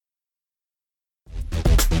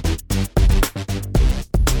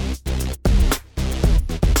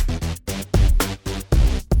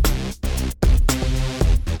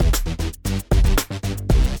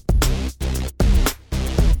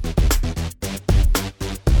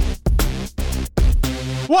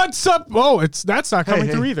What's up? Oh, that's not coming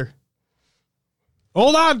through either.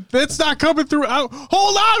 Hold on. It's not coming through. Hold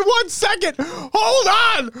on 1 second.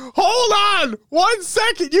 Hold on 1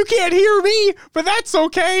 second. You can't hear me, but that's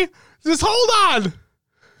okay. Just hold on.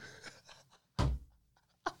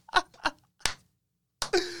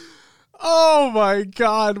 Oh my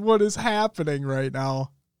God. What is happening right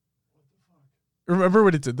now? Remember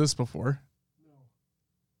when it did this before? No.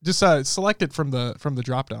 Just select it from the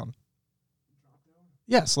drop down.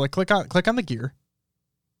 Yeah, so like click on the gear.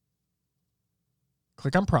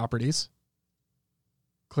 Click on properties.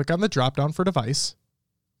 Click on the drop down for device.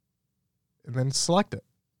 And then select it.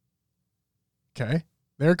 Okay.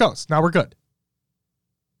 There it goes. Now we're good.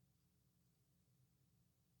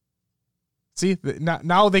 See,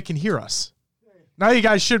 now they can hear us. Now you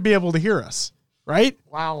guys should be able to hear us, right?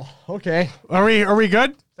 Wow. Okay. Are we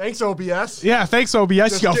good? Thanks, OBS. Yeah, thanks,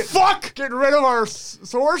 OBS. Fuck! Getting rid of our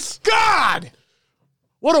source? God!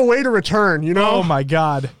 What a way to return, you know? Oh, my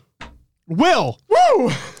God. Will!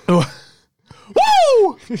 Woo!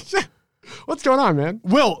 Woo! What's going on, man?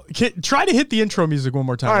 Will, try to hit the intro music one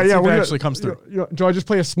more time. All right, see if it actually comes through. Do I just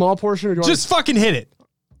play a small portion? Or do just fucking hit it.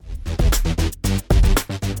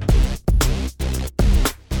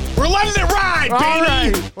 We're letting it ride, baby! All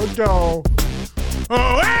right, let's go.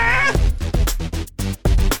 Oh, ah!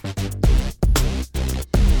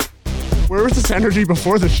 Where was this energy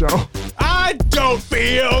before the show? I don't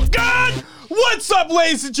feel good! What's up,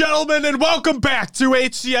 ladies and gentlemen, and welcome back to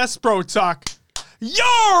HCS Pro Talk,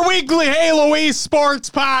 your weekly Halo eSports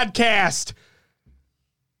podcast.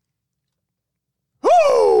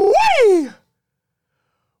 Woo-wee!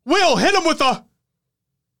 Will, hit him with a...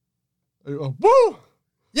 Woo!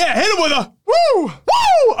 Yeah, hit him with a... Woo!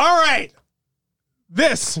 Woo! All right.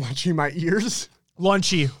 This... Clutching my ears.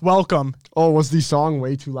 Lunchy, welcome. Oh, was the song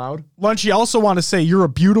way too loud? Lunchy, I also want to say you're a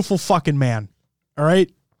beautiful fucking man. All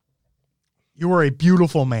right? You are a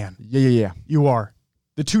beautiful man. Yeah. You are.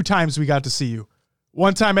 The 2 times we got to see you.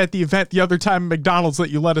 One time at the event, the other time at McDonald's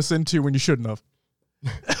that you let us into when you shouldn't have.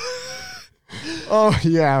 Oh,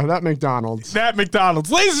 yeah, that McDonald's. That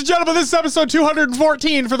McDonald's. Ladies and gentlemen, this is episode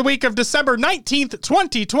 214 for the week of December 19th,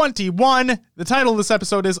 2021. The title of this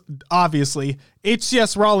episode is, obviously,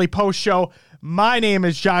 HCS Raleigh Post Show. My name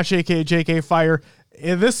is Josh, a.k.a. JK Fire.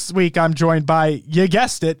 And this week, I'm joined by, you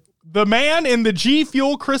guessed it, the man in the G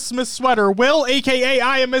Fuel Christmas sweater, Will, a.k.a.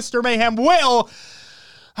 I am Mr. Mayhem. Will,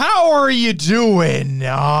 how are you doing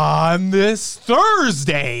on this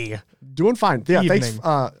Thursday? Doing fine. Yeah, evening. Thanks.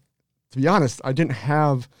 To be honest, I didn't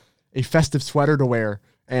have a festive sweater to wear,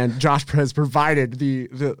 and Josh has provided the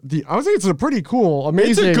I would say it's a pretty cool,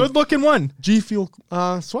 amazing. It's a good looking one. G Fuel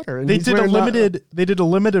sweater. And They did a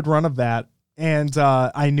limited run of that, and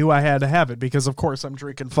I knew I had to have it because, of course, I'm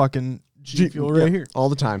drinking fucking G Fuel right here all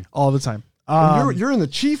the time. all the time. You're in the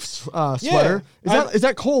Chiefs sweater. Is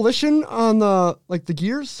that Coalition on the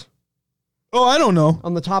gears? Oh, I don't know.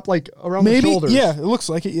 On the top, around the shoulders. Yeah, it looks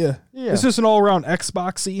like it. Yeah. It's just an all around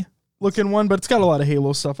Xboxy looking one, but it's got a lot of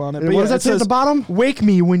Halo stuff on it. But what does that say at the bottom? Wake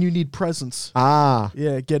me when you need presents. Ah.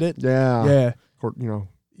 Yeah, get it? Yeah. Yeah.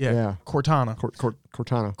 Yeah. Cortana.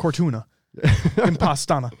 Cortana. Cortuna.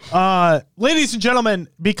 Impastana. Ladies and gentlemen,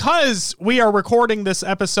 because we are recording this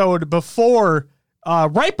episode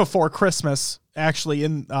right before Christmas, actually,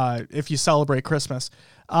 if you celebrate Christmas,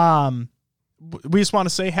 we just want to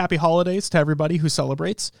say happy holidays to everybody who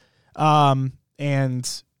celebrates.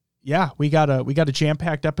 And yeah, we got a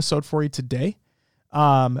jam-packed episode for you today.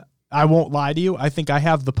 I won't lie to you. I think I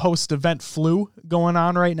have the post-event flu going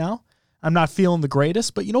on right now. I'm not feeling the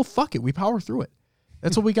greatest, but fuck it. We power through it.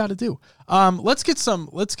 That's what we got to do. Let's get some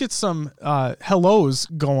hellos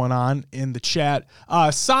going on in the chat.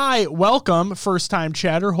 Sai, welcome, first-time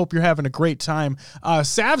chatter. Hope you're having a great time.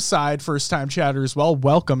 Savside, first-time chatter as well.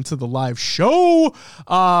 Welcome to the live show.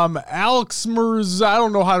 Alex Mers, I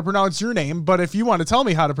don't know how to pronounce your name, but if you want to tell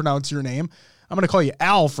me how to pronounce your name, I'm going to call you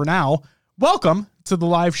Al for now. Welcome to the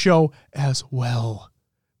live show as well.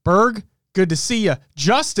 Berg, good to see you.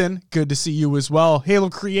 Justin, good to see you as well. Halo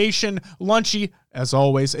Creation, Lunchy, as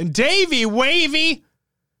always. And Davey Wavy,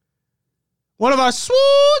 one of our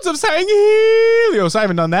swoons of saying Helios. I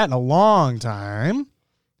haven't done that in a long time.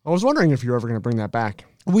 I was wondering if you were ever going to bring that back.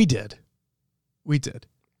 We did.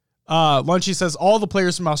 Lunchy says all the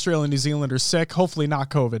players from Australia and New Zealand are sick. Hopefully not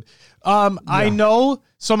COVID. Yeah. I know.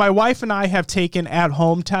 So my wife and I have taken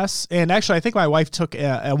at-home tests, and actually I think my wife took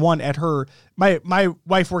one at her. My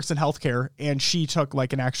wife works in healthcare, and she took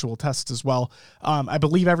an actual test as well. I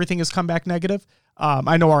believe everything has come back negative.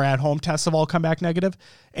 I know our at-home tests have all come back negative,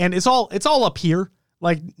 and it's all up here.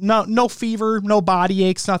 No fever, no body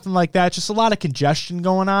aches, nothing like that. Just a lot of congestion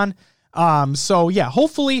going on. So yeah,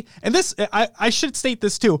 hopefully, and this, I should state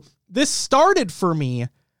this too. This started for me,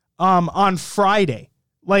 on Friday,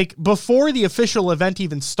 like before the official event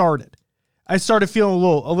even started. I started feeling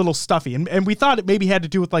a little stuffy, and we thought it maybe had to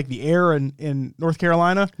do with like the air in North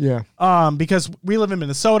Carolina. Yeah. Because we live in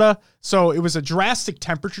Minnesota, so it was a drastic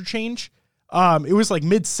temperature change. It was like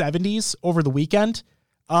mid 70s over the weekend.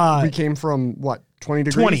 We came from what, 20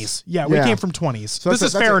 degrees? 20s. Yeah, we came from 20s. So this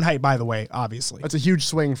is Fahrenheit, by the way, obviously. That's a huge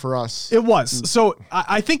swing for us. It was. So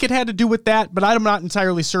I think it had to do with that, but I'm not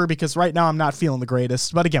entirely sure because right now I'm not feeling the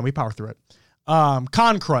greatest. But again, we power through it. Con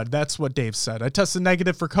crud, that's what Dave said. I tested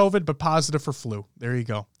negative for COVID, but positive for flu. There you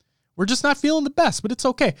go. We're just not feeling the best, but it's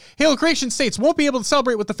okay. Halo Creation states, won't be able to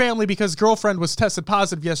celebrate with the family because girlfriend was tested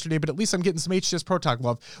positive yesterday, but at least I'm getting some HCS Pro Talk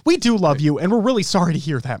love. We do love you, and we're really sorry to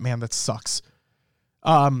hear that, man. That sucks.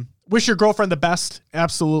 Wish your girlfriend the best,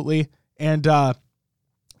 absolutely. And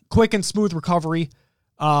quick and smooth recovery.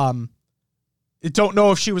 Don't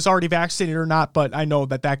know if she was already vaccinated or not, but I know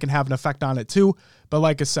that can have an effect on it too. But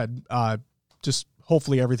like I said, just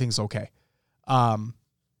hopefully everything's okay. But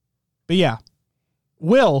yeah,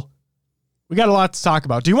 Will, we got a lot to talk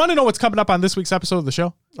about. Do you want to know what's coming up on this week's episode of the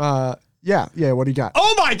show? Yeah. What do you got?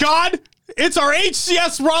 Oh my God! It's our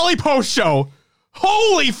HCS Raleigh post show.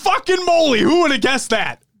 Holy fucking moly! Who would have guessed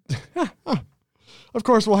that? Of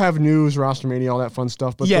course, we'll have news, roster mania, all that fun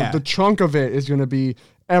stuff. But yeah, the chunk of it is going to be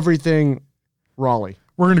everything Raleigh.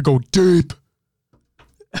 We're going to go deep.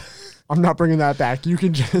 I'm not bringing that back. You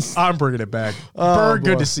can just... I'm bringing it back. Oh, Berg, boy.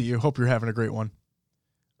 good to see you. Hope you're having a great one.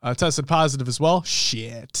 Tested positive as well.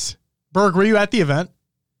 Shit. Berg, were you at the event?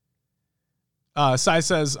 Sai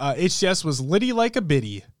says, HCS was litty like a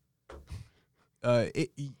biddy.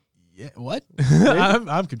 Yeah, what?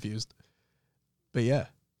 I'm confused. But yeah.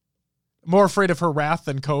 More afraid of her wrath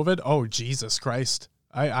than COVID? Oh, Jesus Christ.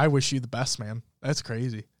 I wish you the best, man. That's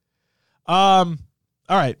crazy. All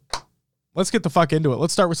right. Let's get the fuck into it.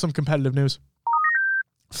 Let's start with some competitive news.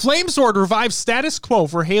 Flamesword revives status quo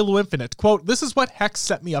for Halo Infinite. Quote, this is what Hex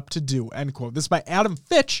set me up to do, end quote. This is by Adam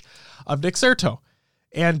Fitch of Dexerto.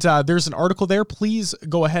 And there's an article there. Please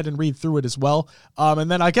go ahead and read through it as well. And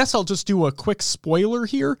then I guess I'll just do a quick spoiler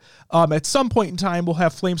here. At some point in time, we'll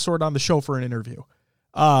have Flamesword on the show for an interview.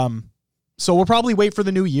 So we'll probably wait for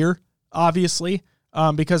the new year, obviously.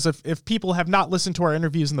 Because if people have not listened to our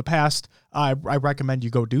interviews in the past, I recommend you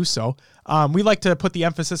go do so. We like to put the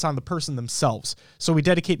emphasis on the person themselves. So we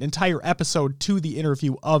dedicate an entire episode to the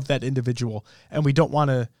interview of that individual. And we don't want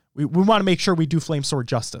to, we want to make sure we do Flamesword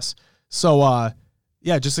justice. So,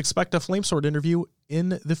 yeah, just expect a Flamesword interview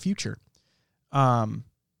in the future.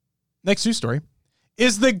 Next news story.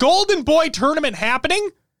 Is the Golden Boy tournament happening?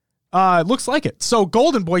 Looks like it. So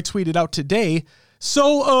Golden Boy tweeted out today,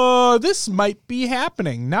 so this might be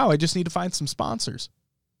happening. Now I just need to find some sponsors.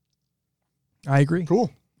 I agree.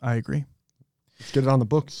 Cool. I agree. Let's get it on the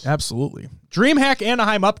books. Absolutely. DreamHack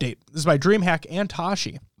Anaheim update. This is by DreamHack and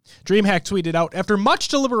Tashi. DreamHack tweeted out, after much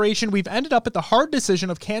deliberation, we've ended up at the hard decision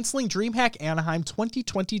of canceling DreamHack Anaheim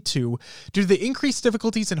 2022 due to the increased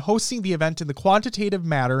difficulties in hosting the event in the quantitative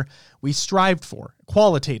manner we strived for.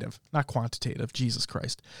 Qualitative, not quantitative. Jesus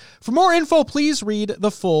Christ. For more info, please read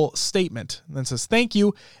the full statement. And then says, thank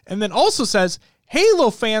you. And then also says, Halo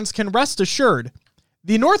fans can rest assured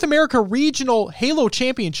the North America Regional Halo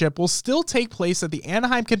Championship will still take place at the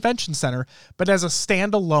Anaheim Convention Center, but as a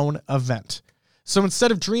standalone event. So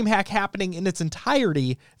instead of DreamHack happening in its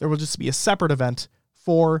entirety, there will just be a separate event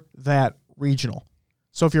for that regional.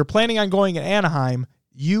 So if you're planning on going at Anaheim,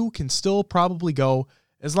 you can still probably go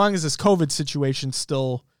as long as this COVID situation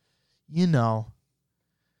still, yeah.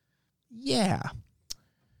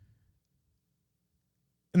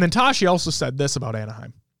 And then Tashi also said this about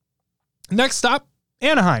Anaheim. Next stop,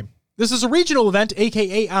 Anaheim. This is a regional event,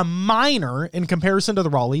 aka a minor in comparison to the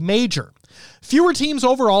Raleigh Major. Fewer teams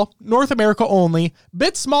overall, North America only,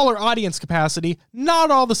 bit smaller audience capacity, not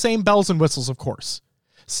all the same bells and whistles, of course.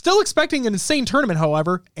 Still expecting an insane tournament,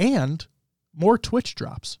 however, and more Twitch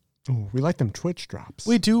drops. Ooh, we like them Twitch drops.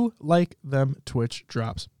 We do like them Twitch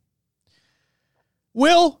drops.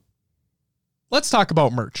 Will, let's talk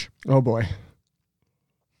about merch. Oh boy.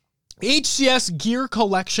 HCS Gear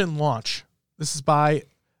Collection launch. This is by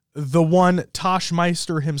the one Tosh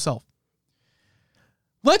Meister himself.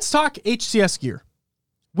 Let's talk HCS gear.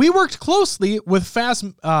 We worked closely with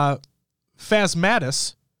Phasmatis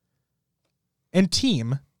and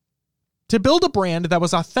team to build a brand that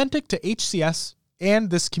was authentic to HCS and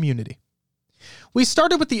this community. We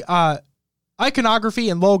started with the iconography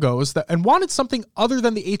and logos and wanted something other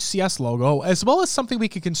than the HCS logo, as well as something we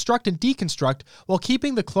could construct and deconstruct while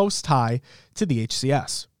keeping the close tie to the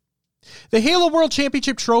HCS. The Halo World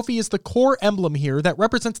Championship trophy is the core emblem here that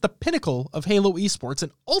represents the pinnacle of Halo esports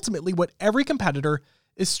and ultimately what every competitor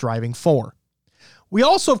is striving for. We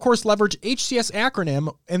also, of course, leverage HCS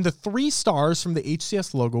acronym and the 3 stars from the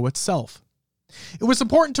HCS logo itself. It was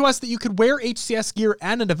important to us that you could wear HCS gear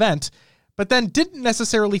at an event, but then didn't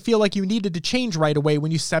necessarily feel like you needed to change right away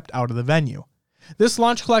when you stepped out of the venue. This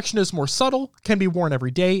launch collection is more subtle, can be worn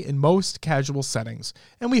every day in most casual settings,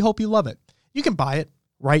 and we hope you love it. You can buy it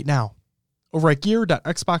right now over at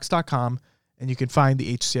gear.xbox.com, and you can find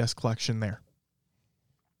the HCS collection there.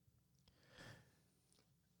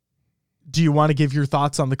 Do you want to give your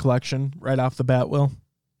thoughts on the collection right off the bat, Will?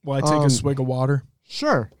 While I take a swig of water?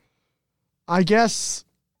 Sure. I guess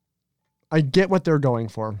I get what they're going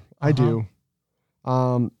for. I do.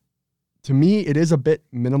 To me, it is a bit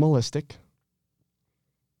minimalistic.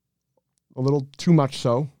 A little too much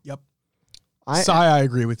so. Yep. I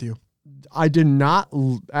agree with you. I did not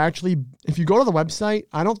actually, if you go to the website,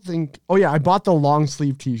 I don't think, oh yeah, I bought the long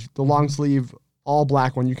sleeve t-shirt, the long sleeve all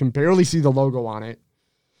black one. You can barely see the logo on it.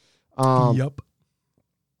 Yep.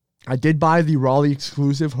 I did buy the Raleigh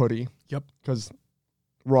exclusive hoodie. Yep. Because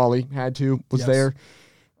Raleigh was there.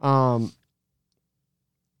 But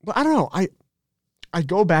I don't know. I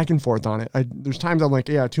go back and forth on it. There's times I'm like,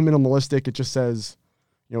 yeah, too minimalistic. It just says,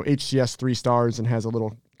 HCS 3 stars and has a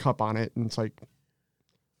little cup on it. And it's like,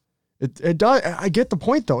 it does. I get the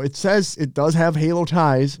point though. It says it does have Halo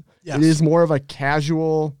ties. Yes. It is more of a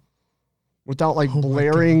casual, without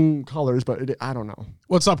blaring colors, but I don't know.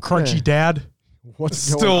 What's up, Crunchy Dad?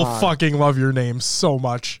 Still fucking love your name so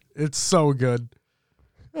much. It's so good.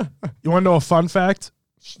 You want to know a fun fact?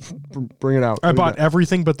 Bring it out. I bought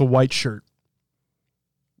everything but the white shirt.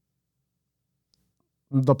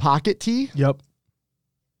 The pocket tee? Yep.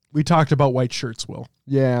 We talked about white shirts, Will.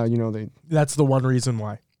 Yeah, That's the one reason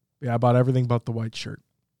why. Yeah, I bought everything but the white shirt.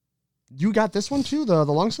 You got this one too, the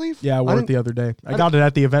long sleeve? Yeah, I wore it the other day. I got it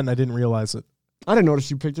at the event and I didn't realize it. I didn't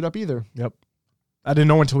notice you picked it up either. Yep. I didn't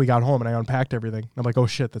know until we got home and I unpacked everything. I'm like, oh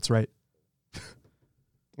shit, that's right.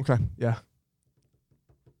 Okay. Yeah.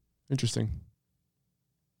 Interesting.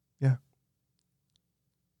 Yeah.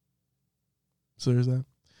 So there's that.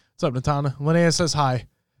 What's up, Natana? Linnea says hi.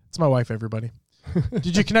 It's my wife, everybody.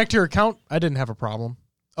 Did you connect to your account? I didn't have a problem.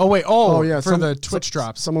 Oh, wait. Oh, yeah. For the Twitch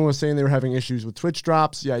drops. Someone was saying they were having issues with Twitch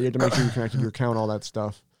drops. Yeah, you had to make sure you connected to your account, all that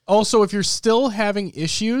stuff. Also, if you're still having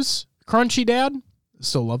issues, Crunchy Dad,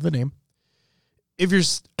 still love the name. If you're,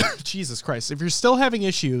 Jesus Christ, if you're still having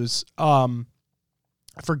issues, I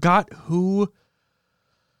forgot who,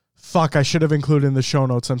 I should have included in the show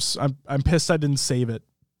notes. I'm pissed I didn't save it.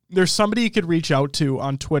 There's somebody you could reach out to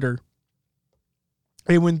on Twitter,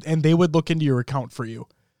 and they would look into your account for you.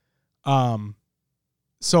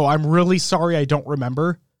 So I'm really sorry I don't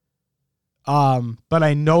remember. But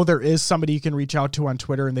I know there is somebody you can reach out to on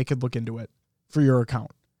Twitter and they could look into it for your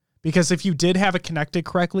account. Because if you did have it connected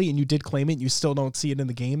correctly and you did claim it and you still don't see it in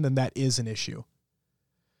the game, then that is an issue.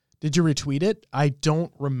 Did you retweet it? I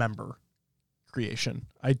don't remember. Creation.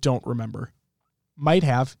 I don't remember. Might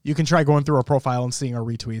have. You can try going through our profile and seeing our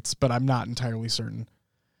retweets, but I'm not entirely certain.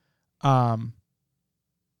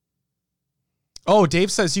 Oh,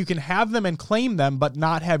 Dave says you can have them and claim them, but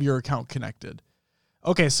not have your account connected.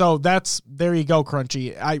 Okay, so there you go,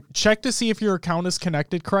 Crunchy. I checked to see if your account is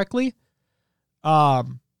connected correctly.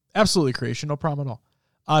 Absolutely, Creation, no problem at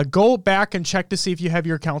all. Go back and check to see if you have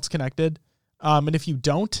your accounts connected. And if you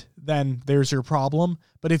don't, then there's your problem.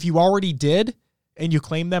 But if you already did and you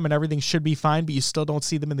claim them and everything should be fine, but you still don't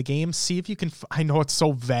see them in the game, see if you can, I know it's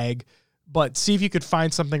so vague, but see if you could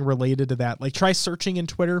find something related to that. Like try searching in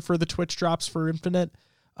Twitter for the Twitch drops for Infinite,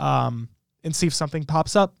 and see if something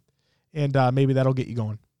pops up, and maybe that'll get you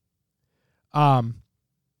going.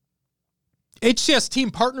 HCS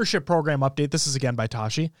Team Partnership Program update. This is again by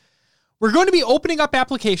Tashi. We're going to be opening up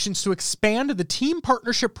applications to expand the Team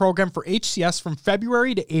Partnership Program for HCS from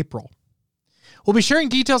February to April. We'll be sharing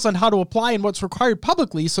details on how to apply and what's required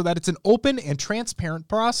publicly so that it's an open and transparent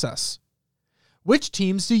process. Which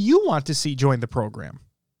teams do you want to see join the program?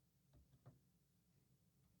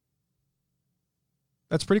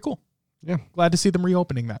 That's pretty cool. Yeah. Glad to see them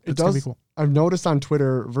reopening that. It's going to be cool. I've noticed on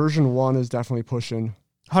Twitter, version 1 is definitely pushing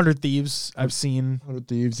 100 Thieves. I've seen 100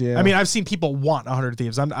 Thieves. Yeah. I mean, I've seen people want 100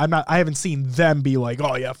 Thieves. I haven't seen them be like,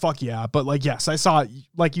 oh yeah, fuck yeah. But like, yes, I saw,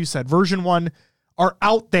 like you said, version 1 are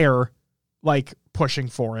out there like pushing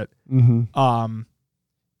for it. Mm-hmm.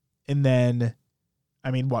 And then, I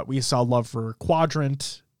mean, what we saw love for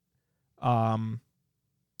Quadrant,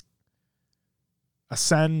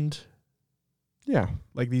 Ascend. Yeah.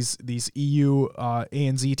 Like these EU, A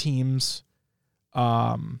and Z teams,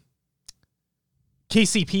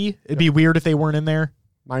 KCP. It'd be weird if they weren't in there.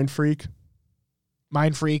 Mind Freak.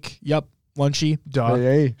 Mind Freak. Yep. Lunchy. Duh.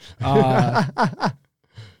 Hey.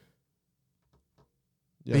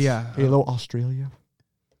 Yes. Yeah. Halo Australia.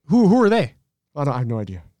 Who are they? I have no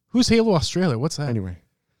idea. Who's Halo Australia? What's that? Anyway,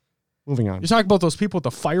 moving on. You're talking about those people with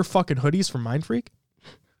the fire fucking hoodies from Mind Freak?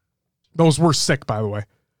 Those were sick, by the way.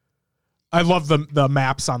 I love the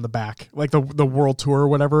maps on the back, like the world tour or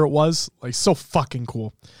whatever it was. Like, so fucking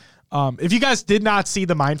cool. If you guys did not see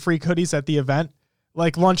the Mind Freak hoodies at the event,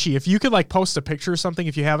 like, Lunchy, if you could like post a picture or something,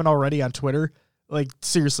 if you haven't already, on Twitter, like,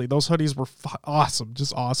 seriously, those hoodies were awesome,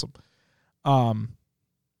 just awesome. The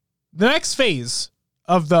next phase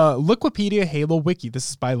of the Liquipedia Halo Wiki. This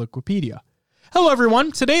is by Liquipedia. Hello,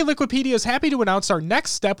 everyone. Today, Liquipedia is happy to announce our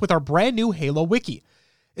next step with our brand new Halo Wiki.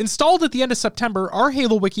 Installed at the end of September, our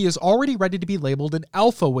Halo Wiki is already ready to be labeled an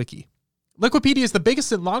Alpha Wiki. Liquipedia is the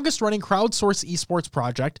biggest and longest-running crowdsourced esports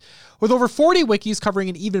project, with over 40 wikis covering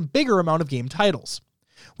an even bigger amount of game titles.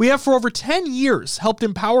 We have for over 10 years helped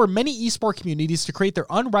empower many esport communities to create their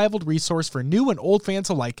unrivaled resource for new and old fans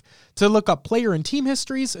alike to look up player and team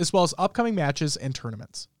histories, as well as upcoming matches and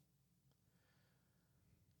tournaments.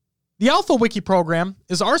 The Alpha Wiki program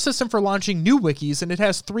is our system for launching new wikis, and it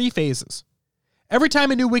has 3 phases. Every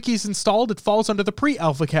time a new wiki is installed, it falls under the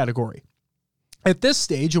pre-alpha category. At this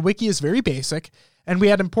stage, a wiki is very basic, and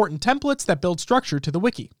we add important templates that build structure to the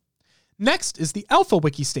wiki. Next is the Alpha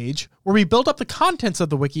Wiki stage, where we build up the contents of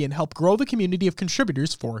the wiki and help grow the community of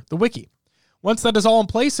contributors for the wiki. Once that is all in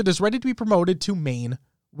place, it is ready to be promoted to Main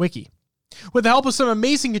Wiki. With the help of some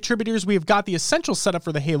amazing contributors, we have got the essentials set up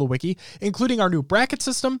for the Halo Wiki, including our new bracket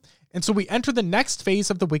system, and so we enter the next phase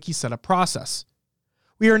of the wiki setup process.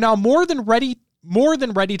 We are now more than ready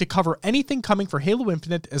to cover anything coming for Halo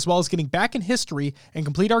Infinite, as well as getting back in history and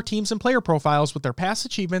complete our teams and player profiles with their past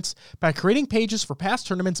achievements by creating pages for past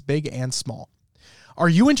tournaments, big and small. Are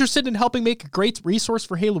you interested in helping make a great resource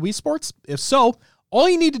for Halo esports? If so, all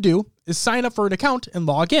you need to do is sign up for an account and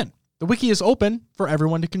log in. The wiki is open for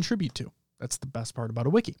everyone to contribute to. That's the best part about a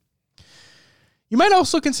wiki. You might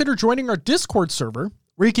also consider joining our Discord server,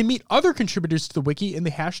 where you can meet other contributors to the wiki in the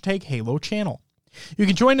 #Halo channel. You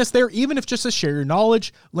can join us there even if just to share your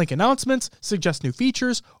knowledge, link announcements, suggest new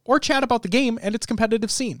features, or chat about the game and its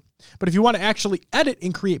competitive scene. But if you want to actually edit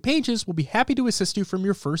and create pages, we'll be happy to assist you from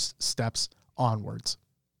your first steps onwards.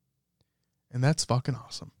 And that's fucking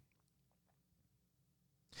awesome.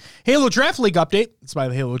 Halo Draft League update. It's by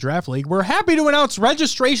the Halo Draft League. We're happy to announce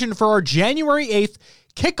registration for our January 8th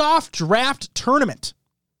kickoff draft tournament.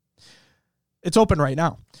 It's open right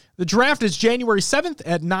now. The draft is January 7th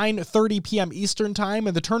at 9:30 p.m. Eastern Time,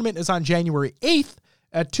 and the tournament is on January 8th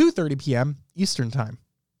at 2:30 p.m. Eastern Time.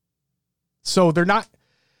 So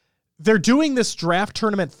they're doing this draft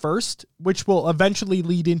tournament first, which will eventually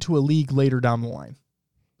lead into a league later down the line.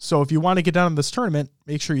 So if you want to get down in this tournament,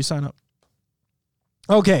 make sure you sign up.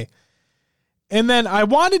 Okay. And then I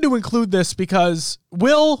wanted to include this because,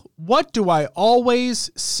 Will, what do I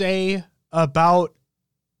always say about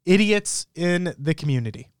idiots in the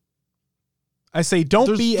community? I say,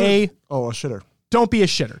 don't be a shitter. Don't be a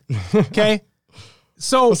shitter. Okay?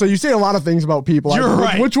 So you say a lot of things about people. You're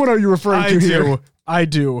right. Which one are you referring to here? I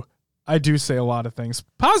do say a lot of things,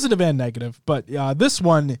 positive and negative, but this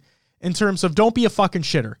one, in terms of don't be a fucking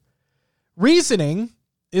shitter. Reasoning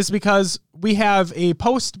is because we have a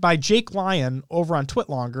post by Jake Lyon over on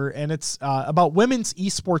Twitlonger, and it's about women's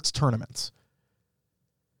esports tournaments.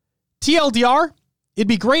 TLDR, it'd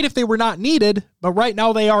be great if they were not needed, but right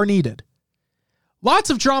now they are needed.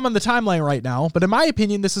 Lots of drama on the timeline right now, but in my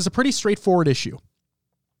opinion, this is a pretty straightforward issue.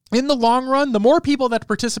 In the long run, the more people that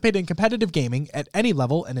participate in competitive gaming at any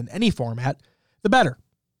level and in any format, the better.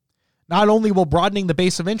 Not only will broadening the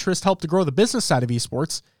base of interest help to grow the business side of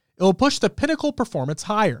esports, it will push the pinnacle performance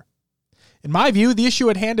higher. In my view, the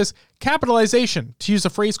issue at hand is capitalization, to use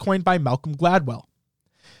a phrase coined by Malcolm Gladwell.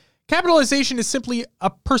 Capitalization is simply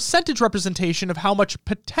a percentage representation of how much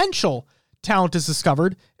potential talent is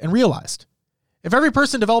discovered and realized. If every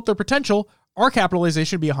person developed their potential, our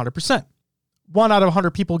capitalization would be 100%. 1 out of 100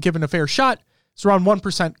 people given a fair shot is around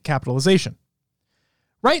 1% capitalization.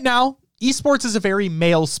 Right now, esports is a very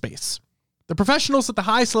male space. The professionals at the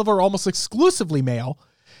highest level are almost exclusively male,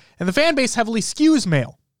 and the fan base heavily skews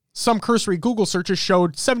male. Some cursory Google searches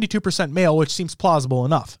showed 72% male, which seems plausible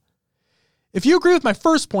enough. If you agree with my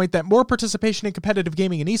first point that more participation in competitive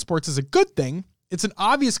gaming and esports is a good thing, it's an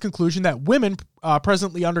obvious conclusion that women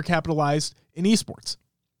presently undercapitalized in esports.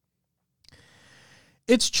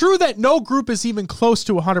 It's true that no group is even close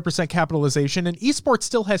to 100% capitalization, and esports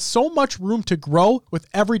still has so much room to grow with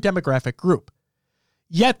every demographic group.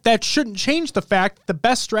 Yet that shouldn't change the fact that the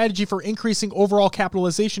best strategy for increasing overall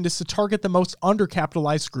capitalization is to target the most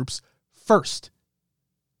undercapitalized groups first.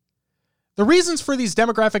 The reasons for these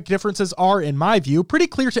demographic differences are, in my view, pretty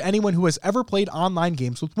clear to anyone who has ever played online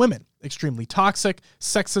games with women. Extremely toxic,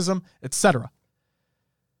 sexism, etc.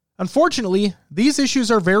 Unfortunately, these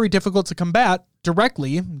issues are very difficult to combat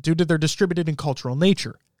directly due to their distributed and cultural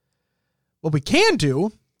nature. What we can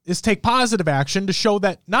do is take positive action to show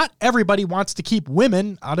that not everybody wants to keep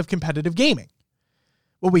women out of competitive gaming.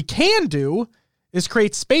 What we can do is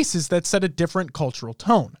create spaces that set a different cultural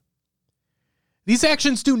tone. These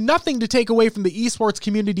actions do nothing to take away from the esports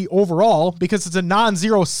community overall because it's a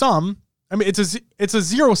non-zero sum. I mean, it's a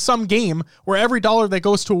zero-sum game where every dollar that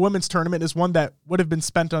goes to a women's tournament is one that would have been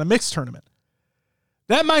spent on a mixed tournament.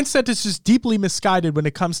 That mindset is just deeply misguided when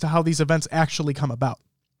it comes to how these events actually come about.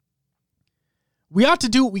 We ought to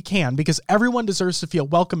do what we can because everyone deserves to feel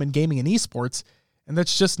welcome in gaming and esports, and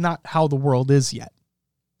that's just not how the world is yet.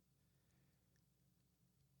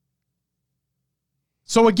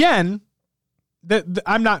 So again,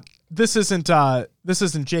 this isn't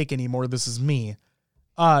Jake anymore, this is me.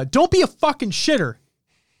 Don't be a fucking shitter,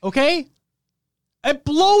 okay? It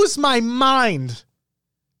blows my mind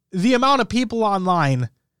the amount of people online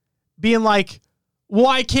being like,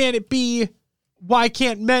 why can't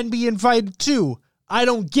men be invited too? I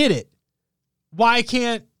don't get it. Why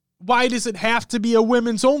does it have to be a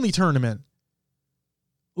women's only tournament?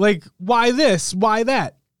 Like, why this? Why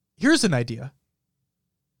that? Here's an idea.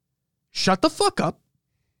 Shut the fuck up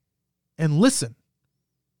and listen.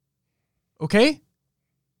 Okay?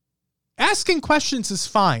 Asking questions is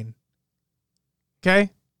fine.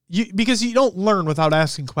 Okay? Because you don't learn without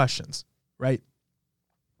asking questions, right?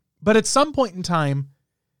 But at some point in time,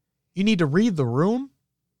 you need to read the room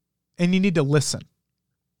and you need to listen.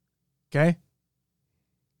 Okay?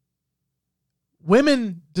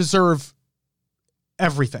 Women deserve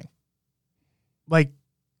everything. Like,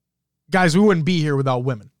 guys, we wouldn't be here without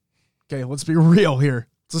women. Okay, let's be real here.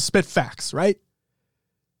 Let's spit facts, right?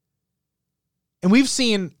 And we've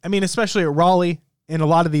seen, I mean, especially at Raleigh, in a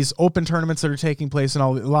lot of these open tournaments that are taking place and a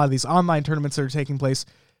lot of these online tournaments that are taking place,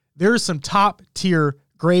 there's some top tier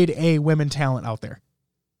grade A women talent out there.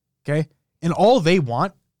 Okay? And all they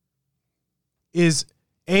want is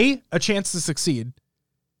A, a chance to succeed,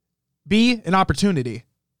 B, an opportunity,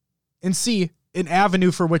 and C, an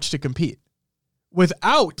avenue for which to compete.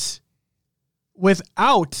 Without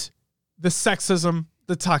the sexism,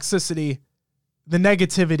 the toxicity, the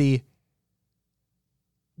negativity,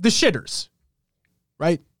 the shitters,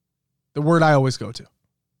 right? The word I always go to.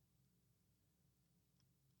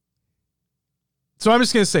 So I'm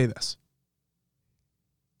just going to say this.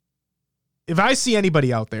 If I see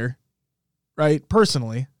anybody out there, right,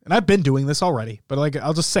 personally, and I've been doing this already, but like,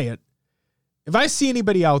 I'll just say it. If I see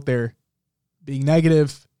anybody out there being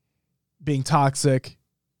negative, being toxic,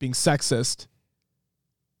 being sexist,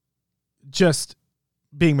 just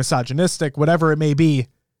being misogynistic, whatever it may be,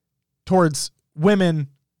 towards women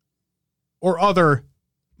or other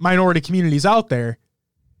minority communities out there,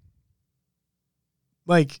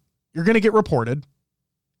 like, you're going to get reported,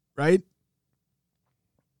 right?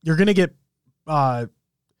 You're going to get, not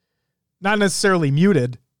necessarily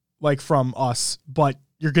muted, like from us, but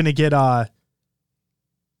you're going to get,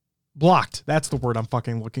 blocked. That's the word I'm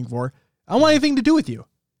fucking looking for. I don't want anything to do with you.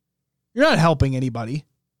 You're not helping anybody.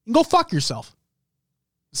 You can go fuck yourself.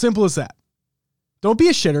 Simple as that. Don't be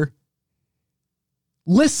a shitter.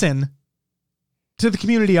 Listen to the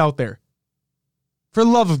community out there. For the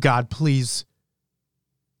love of God, please.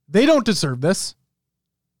 They don't deserve this.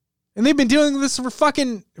 And they've been dealing with this for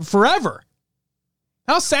fucking forever.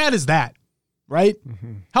 How sad is that? Right?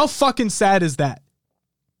 Mm-hmm. How fucking sad is that?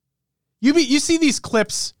 You see these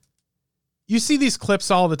clips. You see these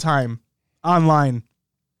clips all the time online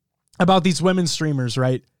about these women streamers,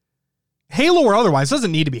 right? Halo or otherwise,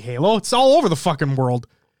 doesn't need to be Halo. It's all over the fucking world.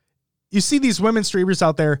 You see these women streamers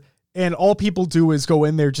out there, and all people do is go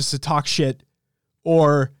in there just to talk shit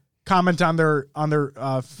or comment on their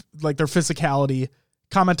like their physicality,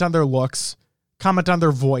 comment on their looks, comment on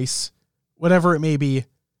their voice, whatever it may be.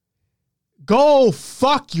 Go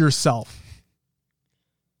fuck yourself.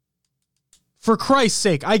 For Christ's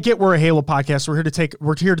sake, I get we're a Halo podcast.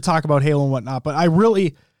 We're here to talk about Halo and whatnot, but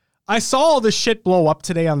I saw all this shit blow up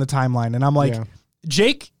today on the timeline, and I'm like, yeah.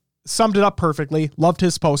 Jake summed it up perfectly. Loved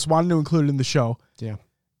his post. Wanted to include it in the show. Yeah.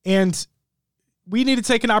 And we need to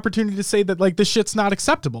take an opportunity to say that, like, this shit's not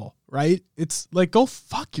acceptable, right? It's like, go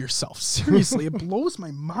fuck yourself. Seriously, it blows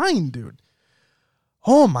my mind, dude.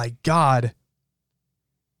 Oh my God.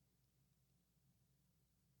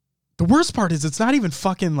 The worst part is it's not even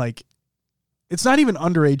fucking like, It's not even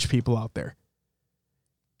underage people out there.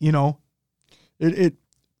 You know? I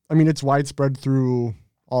mean, it's widespread through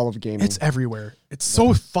all of gaming. It's everywhere. It's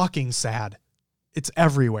so fucking sad. It's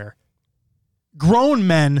everywhere. Grown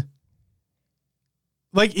men,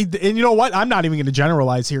 like, and you know what? I'm not even going to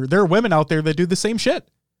generalize here. There are women out there that do the same shit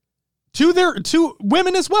to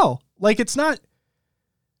women as well. Like, don't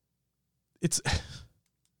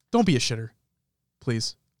be a shitter,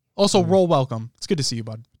 please. Also, Roll, welcome. It's good to see you,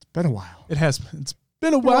 bud. It's been a while. It's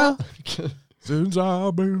been a while since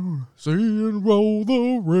I've been seeing Roll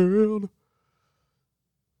the Red.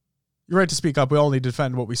 You're right to speak up. We all need to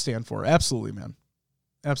defend what we stand for. Absolutely, man.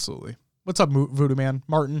 Absolutely. What's up, Voodoo Man?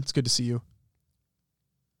 Martin, it's good to see you.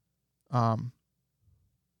 And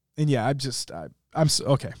yeah, I'm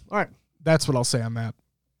okay. All right. That's what I'll say on that.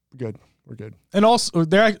 Good. We're good. And also,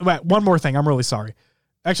 one more thing. I'm really sorry.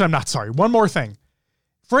 Actually, I'm not sorry. One more thing.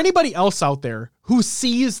 For anybody else out there who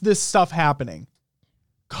sees this stuff happening,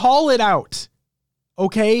 call it out.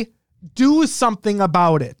 Okay? Do something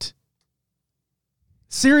about it.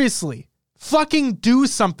 Seriously. Fucking do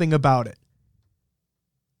something about it.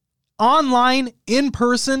 Online, in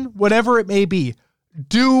person, whatever it may be.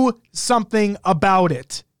 Do something about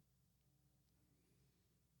it.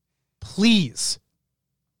 Please.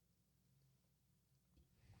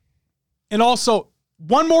 And also,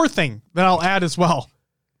 one more thing that I'll add as well.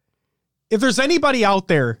 If there's anybody out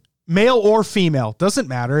there, male or female, doesn't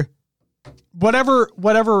matter.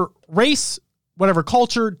 Whatever race, whatever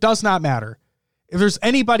culture, does not matter. If there's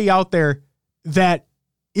anybody out there that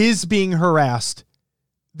is being harassed,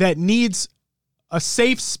 that needs a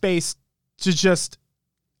safe space to just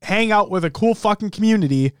hang out with a cool fucking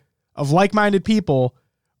community of like-minded people,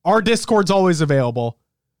 our Discord's always available.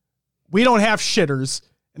 We don't have shitters.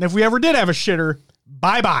 And if we ever did have a shitter,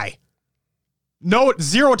 bye-bye. No,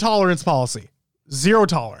 zero tolerance policy. Zero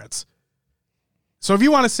tolerance. So if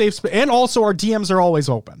you want a safe space, and also our DMs are always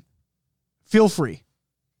open. Feel free.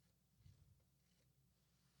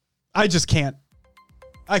 I can't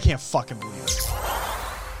fucking believe it.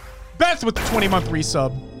 Beth with the 20-month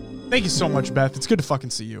resub. Thank you so much, Beth. It's good to fucking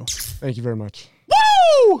see you. Thank you very much.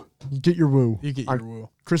 Woo! You get your woo. You get your woo.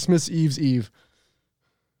 Christmas Eve's Eve.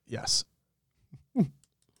 Yes.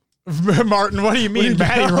 Martin, what do you mean?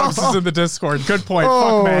 Maddie Rose is in the Discord. Good point.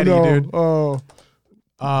 Fuck Maddie, dude. Oh.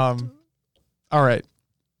 All right.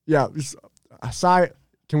 Yeah.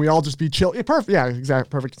 Can we all just be chill? Yeah, perfect. Yeah, exactly.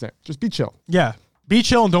 Perfect example. Just be chill. Yeah. Be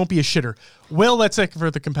chill and don't be a shitter. Will, let's take for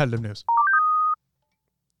the competitive news.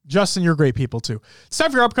 Justin, you're great people too. It's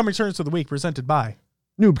time for your upcoming tournaments of the week presented by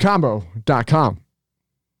noobcombo.com.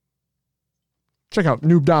 Check out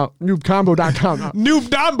noobcombo.com.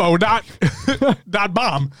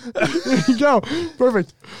 Noobdombo.bomb. There you go.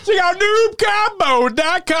 Perfect. Check out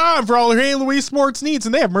noobcombo.com for all your Halo esports needs.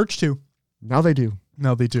 And they have merch too. Now they do.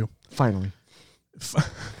 No, they do. Finally.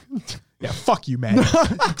 Yeah, fuck you, man.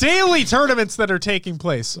 Daily tournaments that are taking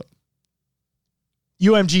place.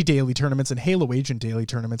 UMG daily tournaments and Halo Agent daily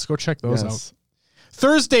tournaments. Go check those out.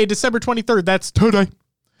 Thursday, December 23rd. That's today.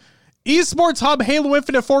 Esports Hub Halo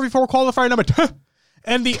Infinite 4v4 qualifier number 2.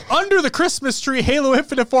 And the Under the Christmas Tree Halo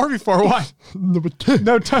Infinite 4v4. What? Number 2.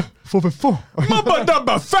 No, 4v4.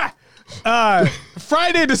 Number 5.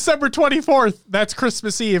 Friday, December 24th. That's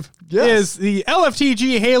Christmas Eve. Yes. Is the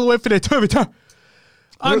LFTG Halo Infinite 2v2.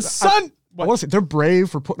 On Sunday. I want to say they're brave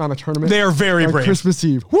for putting on a tournament. They are very brave. Christmas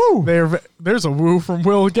Eve. Woo! There's a woo from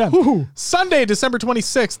Will again. Woo. Sunday, December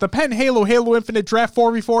 26th, the Penn Halo Infinite Draft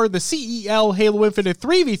 4v4, the CEL Halo Infinite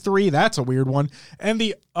 3v3. That's a weird one. And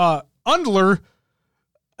the Undler.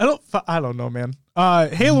 I don't know, man.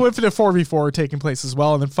 Halo Infinite 4v4 are taking place as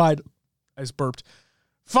well. And then I just burped.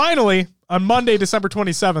 Finally, on Monday, December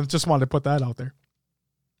 27th, just wanted to put that out there.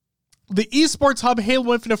 The Esports Hub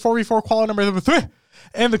Halo Infinite 4v4 quality number 3.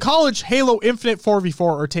 And the College Halo Infinite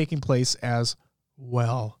 4v4 are taking place as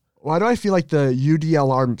well. Why do I feel like the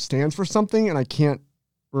UDLR stands for something and I can't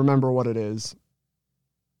remember what it is?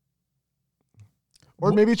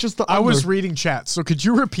 Or maybe it's just the... I was reading chat, so could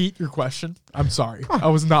you repeat your question? I'm sorry. I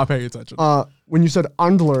was not paying attention. When you said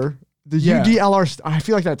Undler, the UDLR, I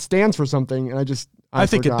feel like that stands for something, and I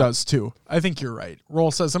think it does too. I think you're right. Roll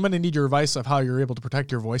says, I'm going to need your advice of how you're able to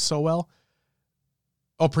protect your voice so well.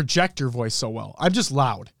 Oh, project your voice so well. I'm just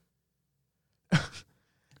loud.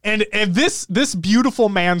 and this beautiful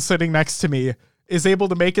man sitting next to me is able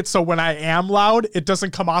to make it so when I am loud, it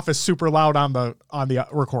doesn't come off as super loud on the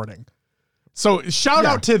recording. So shout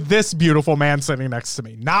out to this beautiful man sitting next to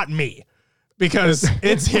me, not me, because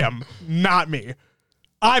it's him, not me.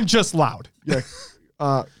 I'm just loud. Yeah.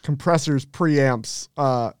 Compressors, preamps,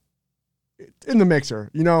 in the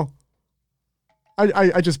mixer, you know?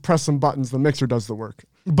 I just press some buttons. The mixer does the work.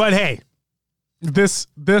 But hey, this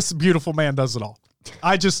beautiful man does it all.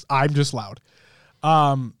 I'm just loud.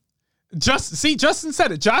 Justin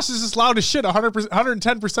said it. Josh is just loud as shit 100%,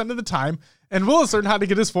 110% of the time, and Willis learned how to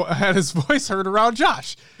get his voice heard around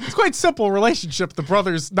Josh. It's quite simple relationship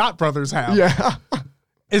the not brothers have. Yeah.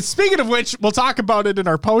 And speaking of which, we'll talk about it in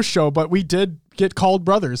our post show, but we did get called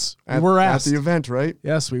brothers. We were asked. At the event, right?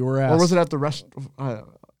 Yes, we were asked. Or was it at the rest? I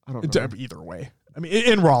don't know. Either way. I mean,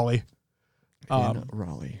 in Raleigh. In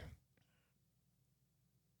Raleigh.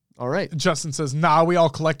 All right. Justin says, nah, we all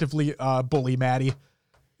collectively bully Maddie.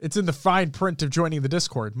 It's in the fine print of joining the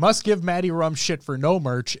Discord. Must give Maddie Rum shit for no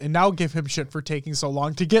merch, and now give him shit for taking so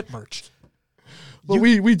long to get merch. Well,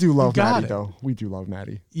 we do love Maddie, though. We do love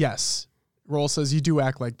Maddie. Yes. Roll says, you do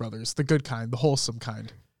act like brothers. The good kind, the wholesome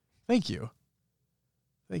kind. Thank you.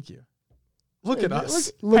 Thank you. Look at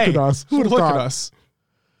us. Look at us. Who would've look thought? at us.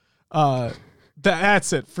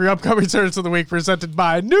 That's it for your upcoming turns of the week, presented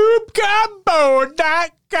by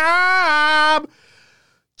noobcombo.com.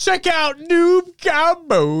 Check out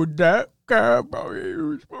noobcombo.com.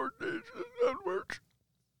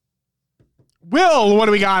 Will, what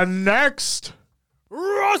do we got next?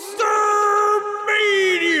 Roster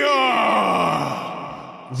Media.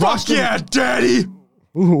 Fuck yeah, daddy.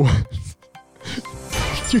 Ooh.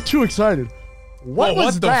 You're too excited.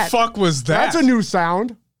 What the fuck was that? That's a new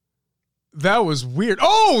sound. That was weird.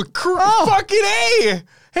 Oh, fucking A!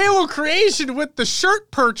 Halo Creation with the shirt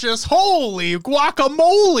purchase. Holy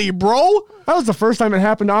guacamole, bro. That was the first time it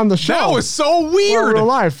happened on the show. That was so weird. Real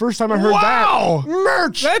live. First time I heard that.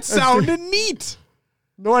 Merch. That sounded neat.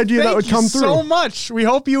 No idea that would come through. Thank you so much. We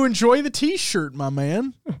hope you enjoy the t-shirt, my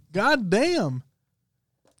man. God damn.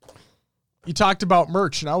 You talked about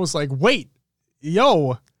merch, and I was like, wait.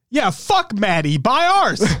 Yo. Yeah, fuck Maddie. Buy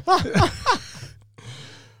ours.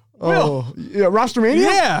 Oh, yeah, Roster Mania?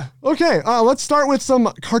 Yeah. Okay, let's start with some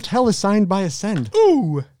Cartel is signed by Ascend.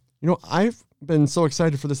 Ooh. You know, I've been so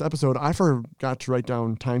excited for this episode, I forgot to write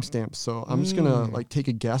down timestamps, so I'm just going to take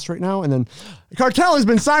a guess right now, and then Cartel has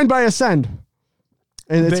been signed by Ascend.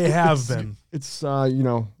 And It's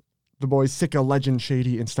the boys Sika, Legend,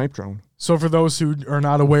 Shady, and Snipe Drone. So for those who are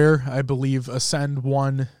not aware, I believe Ascend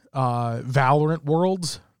won Valorant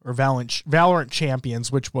Worlds, or Valorant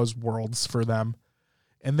Champions, which was Worlds for them.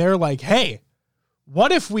 And they're like, hey,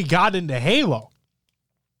 what if we got into Halo?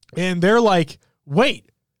 And they're like,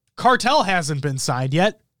 wait, Cartel hasn't been signed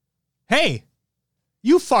yet. Hey,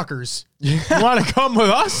 you fuckers, you want to come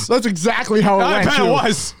with us? That's exactly how it went. I bet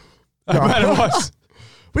it was.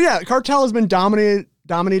 But yeah, Cartel has been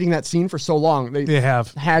dominating that scene for so long. They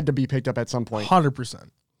have had to be picked up at some point.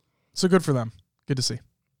 100%. So good for them. Good to see.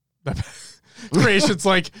 Creation's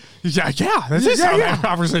like, yeah, that's just how that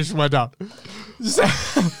conversation went down. Hey,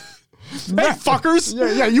 fuckers.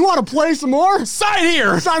 Yeah, you want to play some more? Sign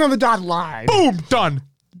here. Sign on the dotted line. Boom, done.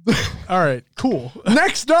 All right, cool.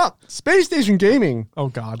 Next up, Space Station Gaming. Oh,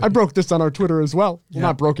 God. I broke this on our Twitter as well. Well,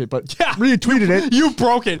 not broke it, but retweeted it. You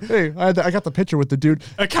broke it. Hey, I got the picture with the dude.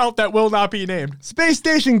 Account that will not be named. Space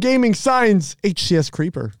Station Gaming signs HCS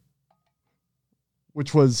Creeper.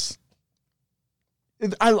 Which was...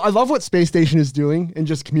 I love what Space Station is doing in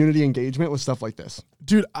just community engagement with stuff like this.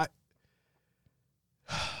 Dude,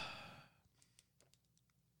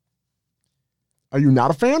 Are you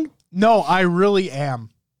not a fan? No, I really am.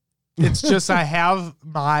 It's just I have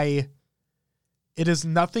it is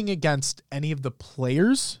nothing against any of the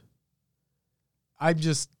players. I'm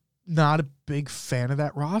just not a big fan of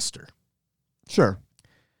that roster. Sure.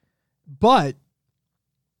 But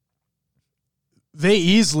they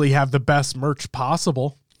easily have the best merch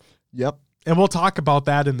possible. Yep. And we'll talk about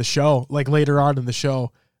that in the show, like later on in the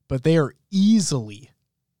show. But they are easily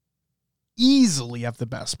have the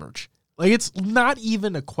best merch. Like, it's not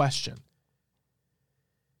even a question.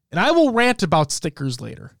 And I will rant about stickers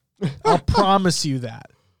later. I'll promise you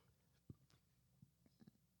that.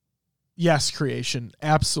 Yes, Creation.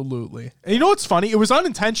 Absolutely. And you know what's funny? It was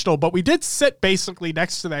unintentional, but we did sit basically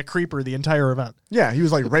next to that creeper the entire event. Yeah, he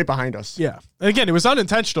was like right behind us. Yeah. And again, it was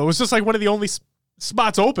unintentional. It was just like one of the only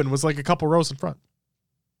spots open was like a couple rows in front.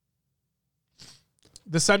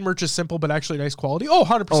 The Sun merch is simple, but actually nice quality. Oh,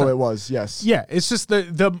 100%. Oh, it was. Yes. Yeah. It's just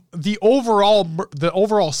the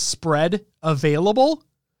overall spread available.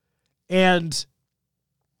 And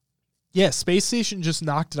yeah, Space Station just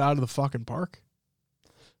knocked it out of the fucking park.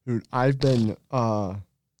 Dude, I've been the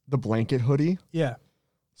blanket hoodie. Yeah.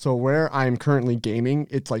 So where I'm currently gaming,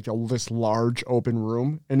 it's like this large open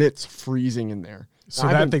room, and it's freezing in there. So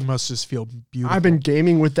thing must just feel beautiful. I've been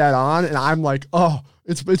gaming with that on, and I'm like, oh,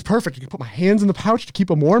 it's perfect. I can put my hands in the pouch to keep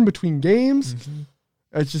them warm between games. Mm-hmm.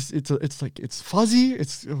 It's just it's fuzzy,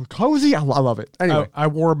 it's cozy. I love it. Anyway, I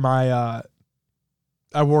wore my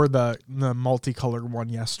the multicolored one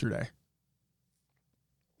yesterday.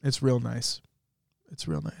 It's real nice. It's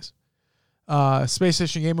real nice. Space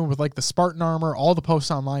Station Gaming with like the Spartan armor, all the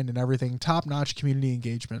posts online and everything. Top notch community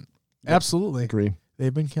engagement. Yep. Absolutely. Agree.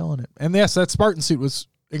 They've been killing it. And yes, that Spartan suit was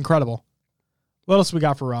incredible. What else we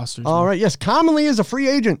got for rosters? All right. Yes. Commonly is a free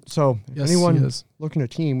agent. So if anyone is looking to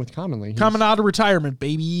team with Commonly, coming out of retirement,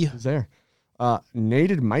 baby. He's there.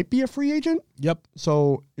 Naded might be a free agent. Yep.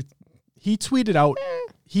 So he tweeted out.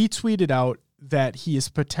 He tweeted out that he is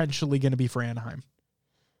potentially going to be for Anaheim.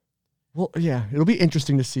 Well, yeah, it'll be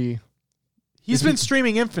interesting to see. He's been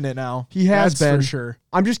streaming Infinite now. He has been. For sure.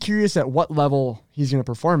 I'm just curious at what level he's going to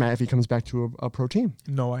perform at if he comes back to a pro team.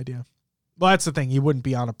 No idea. Well, that's the thing. He wouldn't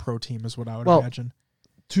be on a pro team is what I would imagine.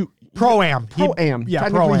 Pro-Am. Pro-Am. Yeah,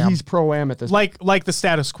 technically he's Pro-Am at this point. Like the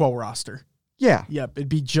status quo roster. Yeah. Yep, it'd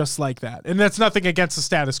be just like that. And that's nothing against the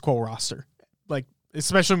status quo roster. Like,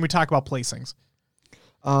 especially when we talk about placings.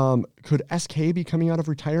 Could SK be coming out of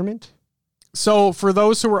retirement? So, for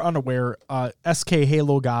those who are unaware, SK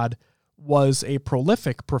Halo God was a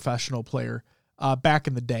prolific professional player back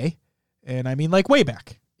in the day. And I mean, like, way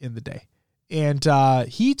back in the day. And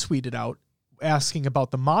he tweeted out asking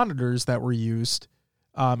about the monitors that were used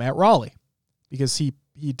at Raleigh. Because he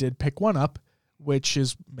did pick one up, which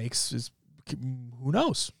who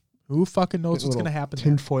knows? Who fucking knows what's going to happen?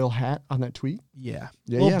 Tinfoil hat on that tweet? Yeah.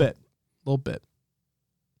 A little bit.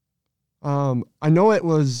 I know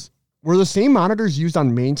were the same monitors used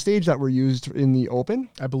on main stage that were used in the Open?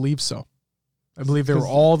 I believe so. I believe they were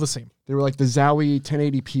all the same. They were like the Zowie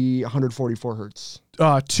 1080p 144 hertz.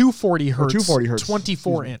 240 hertz. 240 hertz.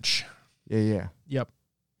 24 inch. Yeah. Yep.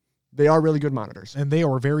 They are really good monitors. And they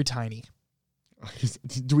are very tiny.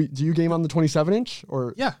 Do you game on the 27 inch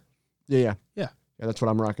or? Yeah. Yeah, that's what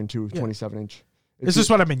I'm rocking too. 27 inch. This is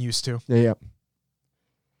what I've been used to. Yeah.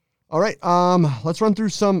 All right. Let's run through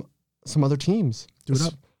some other teams. Do it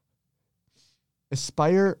up.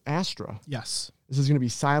 Aspire Astra. Yes. This is going to be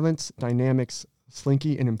Silence, Dynamics,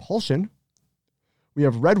 Slinky, and Impulsion. We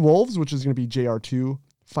have Red Wolves, which is going to be JR2,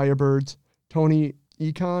 Firebirds, Tony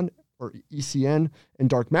Econ, or ECN, and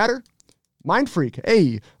Dark Matter. Mind Freak,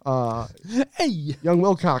 Young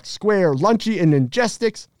Wilcox, Square, Lunchy, and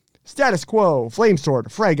Ingestics. Status Quo, Flamesword,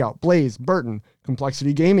 Fragout, Blaze, Burton,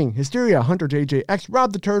 Complexity Gaming, Hysteria, Hunter JJX,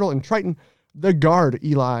 Rob the Turtle, and Triton, The Guard,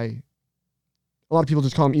 Eli. A lot of people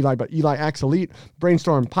just call him Eli, but Eli X Elite,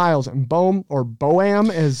 Brainstorm, Piles, and Bohm, or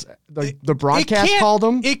Boam, as the broadcast called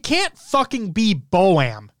him. It can't fucking be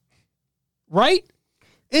Boam, right?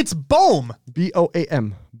 It's Bohm.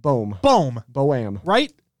 Boam. Bohm. Boam.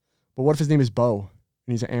 Right? But what if his name is Bo,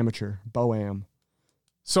 and he's an amateur? Boam.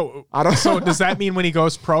 So does that mean when he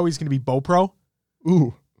goes pro, he's going to be Bo Pro?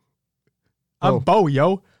 Ooh. I'm Bo,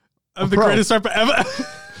 yo. I'm the greatest rapper ever.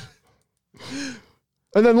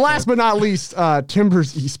 And then last but not least,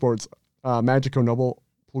 Timbers Esports, Magico Noble,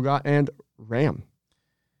 Plugot, and Ram.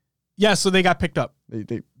 Yeah, so they got picked up.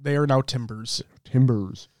 They are now Timbers.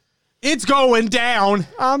 Timbers. It's going down.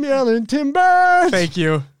 I'm yelling Timbers. Thank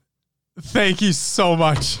you. Thank you so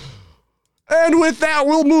much. And with that,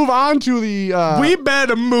 we'll move on to the... we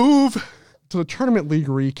better move. To the Tournament League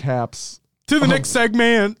recaps. To the next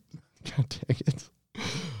segment. God dang it.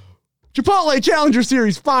 Chipotle Challenger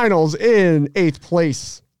Series Finals in 8th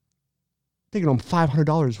place. Taking home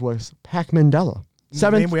 $500 was Pac Mandela.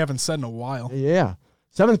 Name we haven't said in a while. Yeah.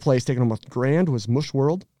 7th place taking home a grand was Mush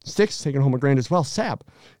World. 6th taking home a grand as well, Sab.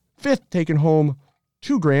 5th taking home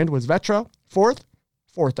 $2,000 was Vetra. 4th,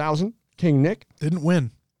 4,000, King Nick. Didn't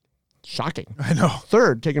win. Shocking. I know.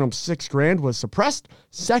 3rd taking home $6,000 was Suppressed.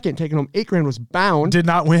 2nd taking home $8,000 was Bound. Did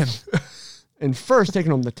not win. And 1st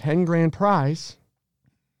taking home the $10,000 prize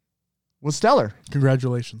was Stellar.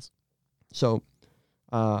 Congratulations. So,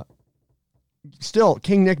 still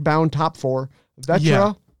King Nick, Bound, top 4.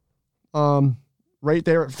 Vetra, right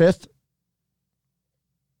there at 5th.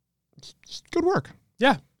 It's good work.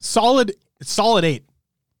 Yeah, solid 8.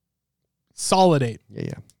 Solid 8.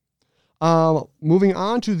 Yeah. Moving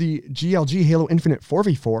on to the GLG Halo Infinite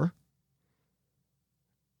 4v4.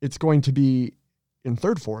 It's going to be in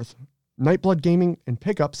 3rd, 4th, Nightblood Gaming and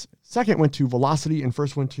Pickups. 2nd went to Velocity and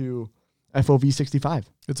 1st went to FOV 65.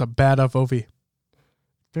 It's a bad FOV.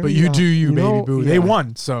 But you do you, baby boo. Yeah. They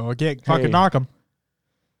won, so I can't fucking knock them.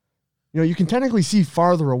 You know, you can technically see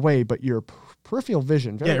farther away, but your peripheral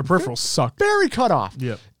vision. Your peripherals suck. Very cut off.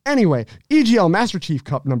 Yeah. Anyway, EGL Master Chief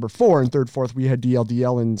Cup number 4 and 3rd, 4th, we had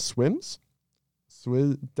DLDL and Swims.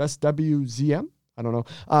 SWZM? I don't know.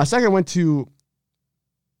 2nd went to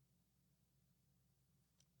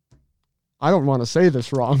I don't want to say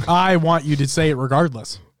this wrong. I want you to say it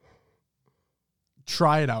regardless.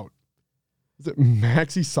 Try it out. Is it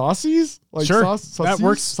Maxi Saucies? Like sure. That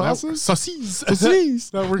works. Sauces? Saucies.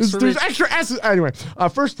 Saucies. That works for me. There's extra S's. Anyway,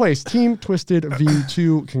 first place, Team Twisted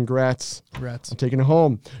V2. Congrats. Congrats. I'm taking it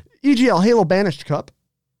home. EGL Halo Banished Cup.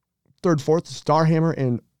 Third, fourth, Starhammer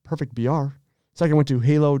and Perfect BR. Second went to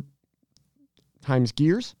Halo times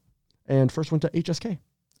Gears. And first went to HSK.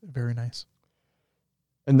 Very nice.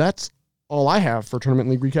 And that's all I have for Tournament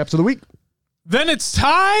League recaps of the week. Then it's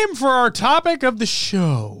time for our topic of the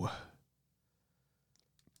show.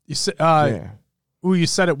 You said, you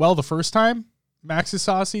said it well the first time. Maxi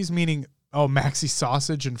Saucies, meaning Maxi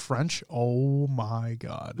Sausage in French. Oh my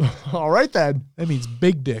God. All right then. That means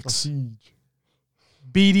big dicks.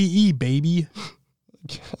 BDE, baby.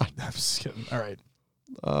 God. I'm just kidding. All right.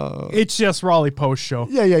 It's just Raleigh post show.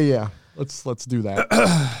 Yeah. Let's do that.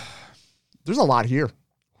 There's a lot here.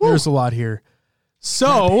 There's a lot here.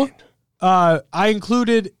 So, I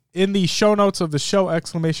included in the show notes of the show, !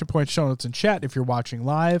 Show notes in chat if you're watching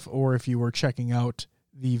live or if you were checking out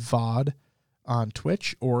the VOD on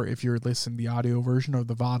Twitch or if you're listening to the audio version of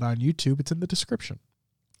the VOD on YouTube, it's in the description.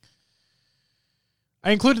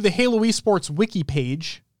 I included the Halo Esports wiki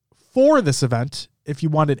page for this event if you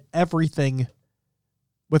wanted everything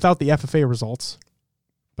without the FFA results,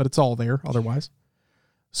 but it's all there otherwise.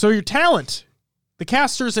 So your talent, the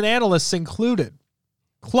casters and analysts included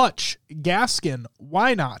Clutch, Gaskin,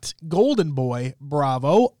 Why Not, Golden Boy,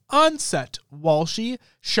 Bravo, Unset, Walshy,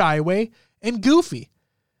 Shyway, and Goofy.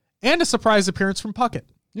 And a surprise appearance from Puckett.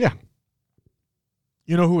 Yeah.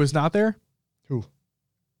 You know who was not there? Who?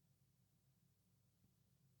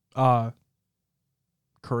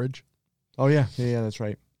 Courage. Oh, yeah, that's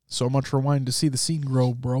right. So much for wanting to see the scene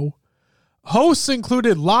grow, bro. Hosts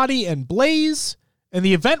included Lottie and Blaze, and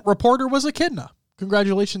the event reporter was Echidna.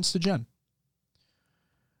 Congratulations to Jen.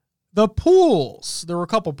 The pools. There were a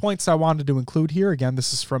couple points I wanted to include here. Again,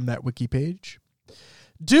 this is from that wiki page.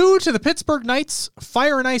 Due to the Pittsburgh Knights,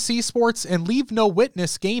 Fire and Ice Esports, and Leave No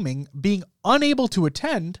Witness Gaming being unable to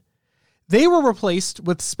attend, they were replaced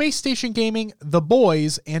with Space Station Gaming, The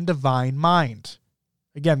Boys, and Divine Mind.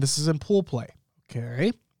 Again, this is in pool play.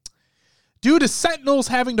 Okay. Due to Sentinels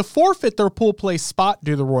having to forfeit their pool play spot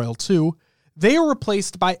due to Royal 2, they were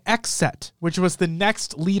replaced by XSET, which was the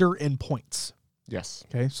next leader in points. Yes.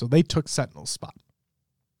 Okay, so they took Sentinel's spot.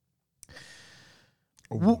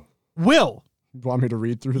 Oh. Will. You want me to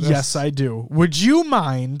read through this? Yes, I do. Would you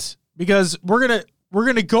mind, because we're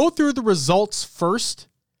gonna go through the results first,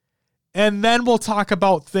 and then we'll talk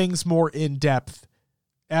about things more in depth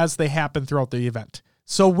as they happen throughout the event.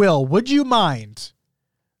 So, Will, would you mind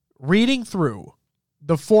reading through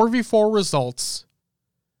the 4v4 results,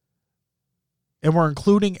 and we're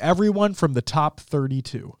including everyone from the top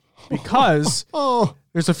 32? Because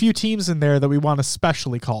there's a few teams in there that we want to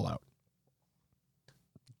specially call out.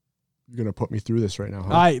 You're going to put me through this right now,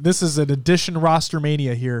 huh? This is an addition roster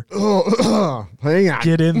mania here. Hang on.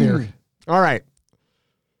 Get in there. All right.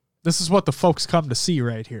 This is what the folks come to see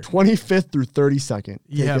right here. 25th through 32nd.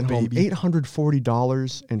 Yeah, taking baby. home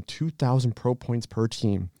 $840 and 2,000 pro points per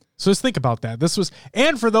team. So just think about that.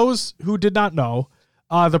 And for those who did not know,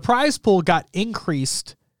 the prize pool got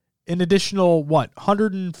increased an additional,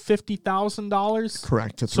 $150,000?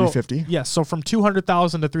 Correct, to $350. Yes, so from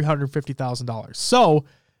 $200,000 to $350,000. So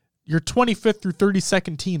your 25th through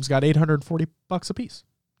 32nd teams got $840 a piece.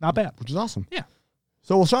 Not bad. Which is awesome. Yeah.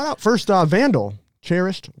 So we'll start out first, Vandal,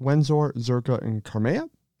 Cherished, Wenzor, Zerka, and Carmea.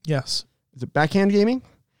 Yes. Is it Backhand Gaming?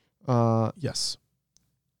 Yes.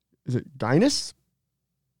 Is it Guinness?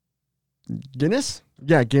 Guinness?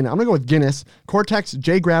 Yeah, Guinness. I'm going to go with Guinness. Cortex,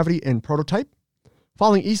 J Gravity, and Prototype.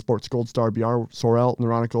 Following Esports, Gold Star, BR, Sorel,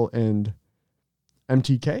 Neuronical, and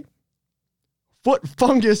MTK. Foot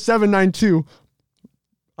Fungus 792.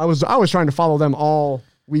 I was trying to follow them all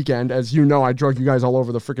weekend. As you know, I drug you guys all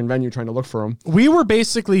over the freaking venue trying to look for them. We were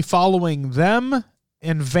basically following them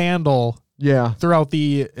and Vandal throughout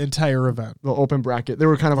the entire event. The open bracket. They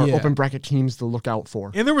were kind of our open bracket teams to look out for.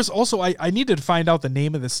 And there was also, I needed to find out the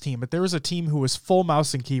name of this team, but there was a team who was full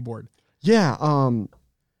mouse and keyboard. Yeah,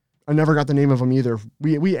 I never got the name of them either.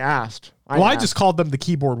 We asked. I just called them the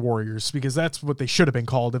Keyboard Warriors because that's what they should have been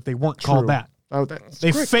called if they weren't called that. Oh,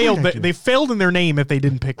 they failed. They failed in their name if they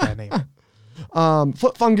didn't pick that name.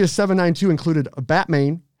 Foot Fungus 792 included a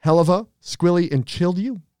Batman, Helava, Squilly, and Chilled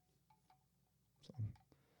You.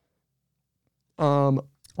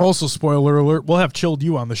 Also, spoiler alert, we'll have Chilled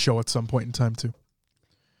You on the show at some point in time too.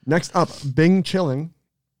 Next up, Bing Chilling,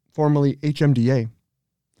 formerly HMDA.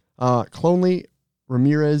 Clonely,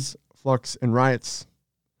 Ramirez, Flux, and Riots.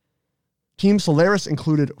 Team Solaris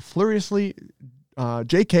included Furiously,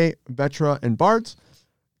 JK, Vetra, and Bards.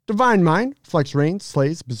 Divine Mind, Flex Rain,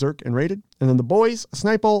 Slays, Berserk, and Rated. And then the boys,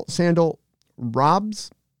 Sniple, Sandal, Robs,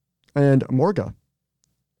 and Morga.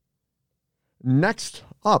 Next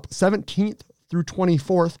up, 17th through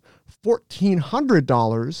 24th,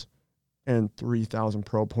 $1,400 and 3,000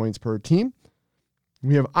 pro points per team.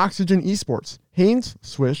 We have Oxygen Esports, Haynes,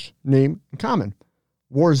 Swish, Name, and Common.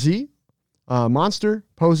 War Z, Monster,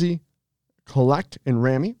 Posey, Collect, and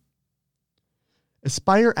Rami.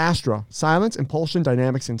 Aspire Astra, Silence, Impulsion,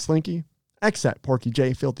 Dynamics, and Slinky. Xset, Porky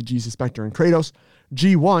J, Filthy Jesus, Spectre, and Kratos.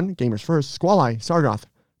 G1, Gamers First, Squall-Eye, Sargoth,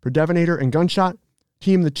 Predevinator, and Gunshot.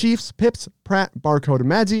 Team The Chiefs, Pips, Pratt, Barcode,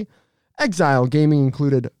 and Madzi. Exile Gaming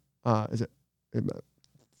included, is it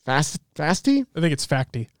Fasty? I think it's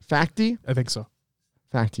Facty. Facty? I think so.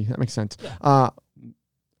 Facty, that makes sense. Yeah.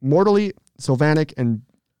 Mortally, Sylvanic, and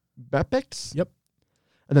Bepix. Yep.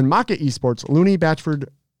 And then Maka Esports, Looney, Batchford,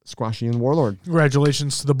 Squashy, and Warlord.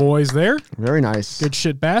 Congratulations to the boys there. Very nice. Good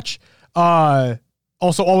shit batch. Also,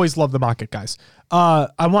 always love the Mocket guys. I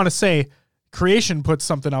want to say, Creation put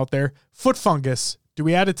something out there. Foot Fungus. Do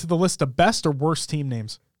we add it to the list of best or worst team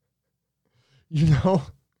names? You know,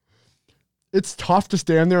 it's tough to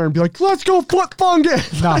stand there and be like, let's go Foot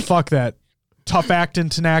Fungus. Nah, fuck that. Tough Actin,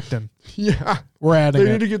 Tenactin. Yeah. We're adding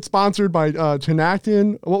They need to get sponsored by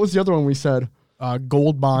Tenactin. What was the other one we said?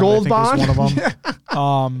 Gold Bond, Gold I think Bond? was one of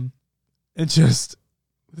them. Yeah.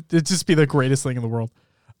 It'd just be the greatest thing in the world.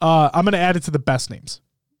 I'm going to add it to the best names.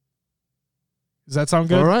 Does that sound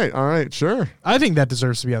good? All right, sure. I think that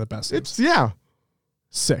deserves to be on the best names. Yeah.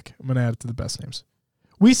 Sick. I'm going to add it to the best names.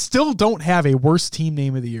 We still don't have a worst team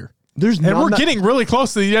name of the year. And we're getting really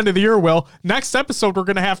close to the end of the year, Will. Next episode, we're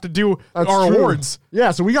going to have to do our awards. Yeah,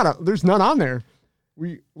 so there's none on there.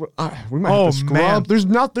 We might have to scrub. Man. There's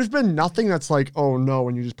been nothing that's like, oh no,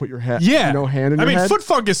 when you just put your hand in your head. I mean, Foot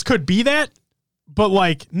Fungus could be that, but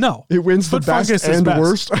like, no. It wins Foot the best Fungus and best.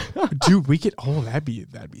 worst. Dude, we could, that'd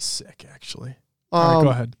be sick, actually. All right, go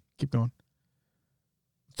ahead. Keep going.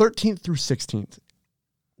 13th through 16th.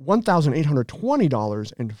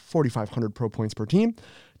 $1,820 and 4,500 pro points per team.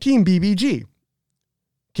 Team BBG.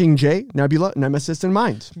 King J, Nebula, Nemesis, and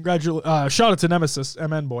Minds. Shout out to Nemesis,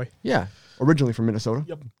 MN boy. Yeah, originally from Minnesota.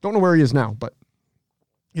 Yep. Don't know where he is now, but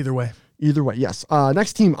Either way, yes.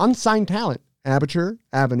 Next team, Unsigned Talent. Aperture,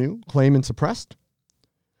 Avenue, Claim, and Suppressed.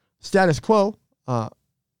 Status Quo.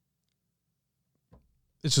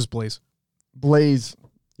 it's just Blaze. Blaze.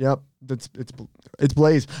 Yep, it's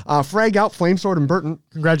Blaze. Frag Out, Flamesword, and Burton.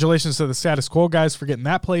 Congratulations to the Status Quo guys for getting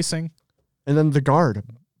that placing. And then the Guard.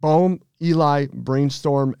 Bohm, Eli,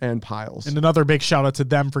 Brainstorm, and Piles. And another big shout out to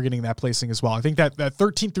them for getting that placing as well. I think that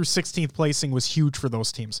 13th through 16th placing was huge for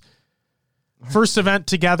those teams. First event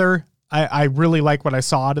together, I really like what I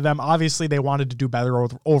saw out of them. Obviously, they wanted to do better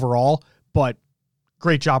overall, but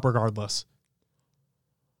great job regardless.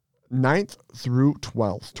 9th through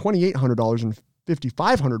 12th, $2,800 and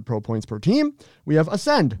 5,500 pro points per team. We have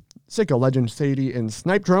Ascend, Sicko, Legend, Sadie, and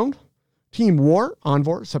Snipe Drone. Team War,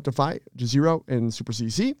 Envor, Septify, Jazero, and Super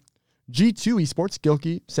CC. G2 Esports,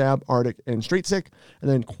 Gilkey, Sab, Arctic, and Straight Sick. And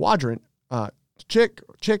then Quadrant, Chick,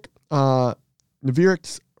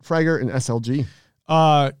 Navirix, Fragger, and SLG.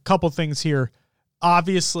 Couple things here.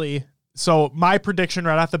 Obviously, so my prediction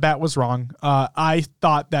right off the bat was wrong. I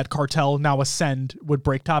thought that Cartel, now Ascend, would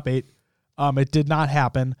break top 8. It did not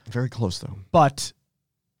happen. Very close, though. But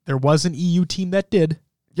there was an EU team that did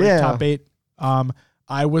break top 8.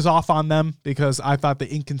 I was off on them because I thought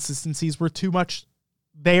the inconsistencies were too much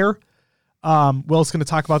there. Will's going to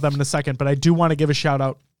talk about them in a second, but I do want to give a shout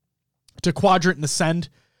out to Quadrant and Ascend.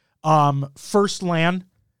 First LAN,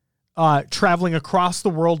 traveling across the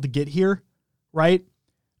world to get here, right?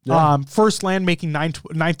 Yeah. First LAN making 9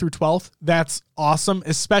 through 12th. That's awesome,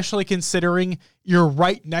 especially considering you're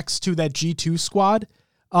right next to that G2 squad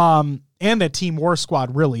and that Team War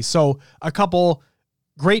squad, really. So a couple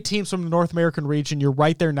great teams from the North American region. You're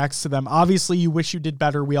right there next to them. Obviously, you wish you did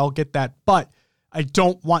better. We all get that. But I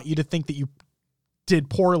don't want you to think that you did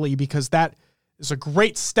poorly, because that is a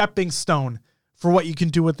great stepping stone for what you can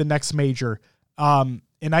do with the next major. And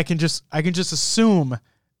I can just assume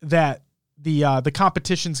that the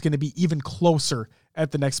competition's going to be even closer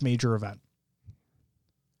at the next major event.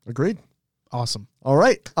 Agreed. Awesome. All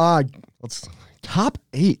right. Let's top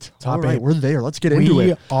 8. Top All right, 8. we're there. Let's get into it.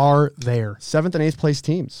 We are there. 7th and 8th place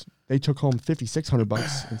teams. They took home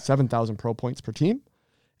 $5,600 and 7,000 pro points per team.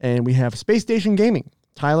 And we have Space Station Gaming,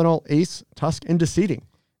 Tylenol, Ace, Tusk, and Deceiving.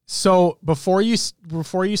 So before you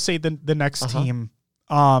say the next team,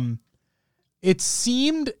 it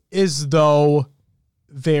seemed as though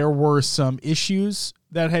there were some issues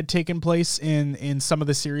that had taken place in some of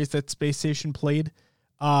the series that Space Station played.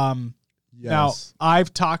 Now,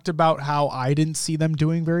 I've talked about how I didn't see them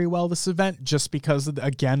doing very well this event just because, of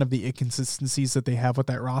the inconsistencies that they have with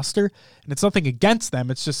that roster. And it's nothing against them.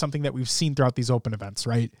 It's just something that we've seen throughout these open events,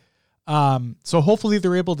 right? So hopefully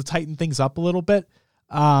they're able to tighten things up a little bit.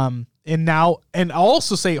 And I'll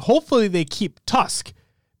also say, hopefully they keep Tusk,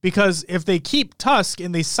 because if they keep Tusk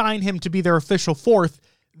and they sign him to be their official fourth,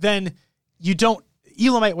 then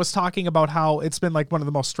Elamite was talking about how it's been like one of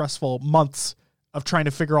the most stressful months of trying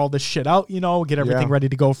to figure all this shit out, get everything ready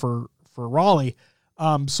to go for Raleigh.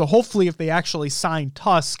 So hopefully if they actually sign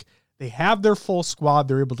Tusk, they have their full squad.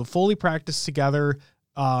 They're able to fully practice together,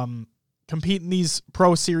 compete in these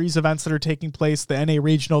pro series events that are taking place, the NA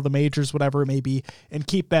regional, the majors, whatever it may be, and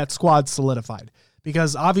keep that squad solidified.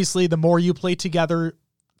 Because obviously the more you play together,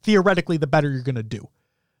 theoretically, the better you're going to do.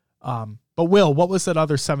 But Will, what was that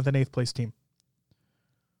other 7th and 8th place team?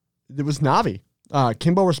 It was Navi.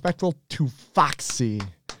 Kimbo Respectful to Foxy.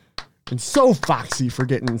 And so Foxy for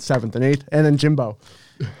getting 7th and 8th. And then Jimbo.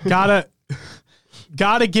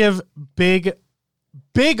 Gotta give big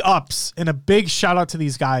ups and a big shout out to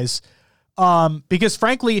these guys. Because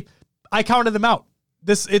frankly, I counted them out.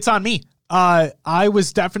 It's on me. I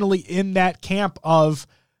was definitely in that camp of,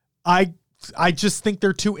 I just think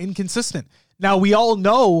they're too inconsistent. Now we all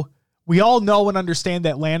know and understand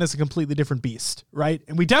that LAN is a completely different beast, right?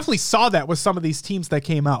 And we definitely saw that with some of these teams that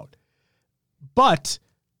came out. But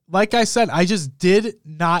like I said, I just did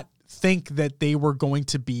not think that they were going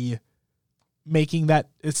to be making that,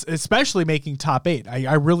 especially making top 8.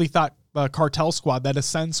 I really thought the Cartel squad, that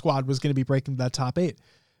Ascend squad, was going to be breaking that top 8.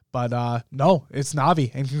 But no, it's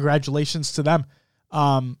Navi, and congratulations to them.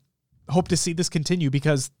 Hope to see this continue,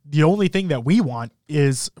 because the only thing that we want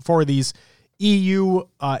is for these EU,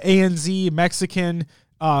 ANZ, Mexican,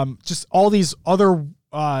 just all these other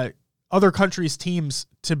countries' teams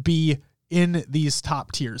to be in these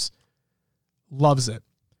top tiers. Loves it.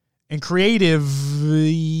 And Creative,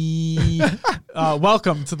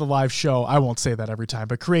 welcome to the live show. I won't say that every time,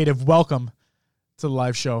 but Creative, welcome to the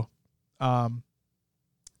live show.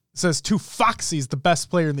 Says, to Foxy's the best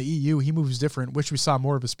player in the EU. He moves different. Wish we saw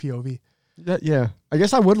more of his POV. Yeah. I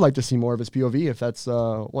guess I would like to see more of his POV if that's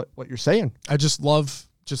what you're saying. I just love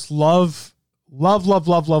these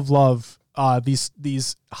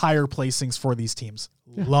higher placings for these teams.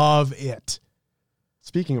 Yeah. Love it.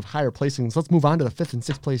 Speaking of higher placings, let's move on to the 5th and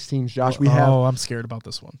 6th place teams, Josh. I'm scared about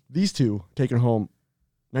this one. These two taking home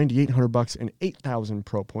 $9,800 and 8,000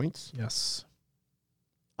 pro points. Yes.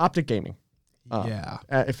 Optic Gaming. Yeah.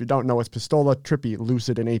 If you don't know, it's Pistola, Trippy,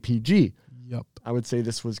 Lucid, and APG. Yep. I would say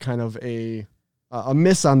this was kind of a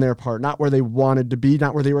miss on their part. Not where they wanted to be,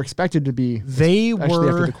 not where they were expected to be. Especially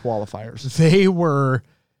after the qualifiers. They were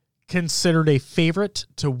considered a favorite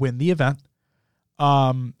to win the event.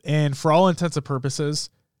 And for all intents and purposes,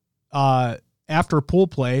 after pool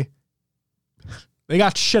play, they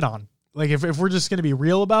got shit on. Like, if we're just going to be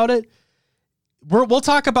real about it, we'll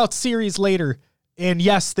talk about series later. And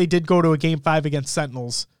yes, they did go to a game 5 against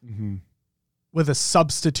Sentinels with a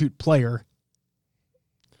substitute player.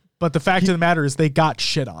 But the fact of the matter is they got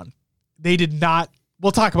shit on. They did not.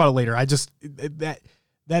 We'll talk about it later.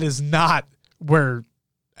 That is not where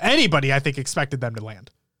anybody, I think, expected them to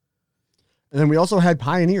land. And then we also had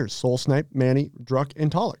Pioneers, Soul Snipe, Manny, Druck,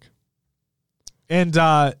 and Talik. And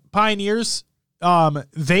Pioneers,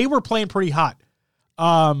 they were playing pretty hot.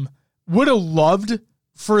 Would have loved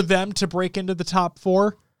for them to break into the top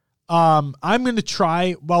 4. I'm going to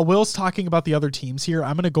try, while Will's talking about the other teams here,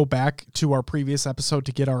 I'm going to go back to our previous episode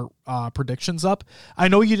to get our predictions up. I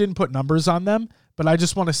know you didn't put numbers on them, but I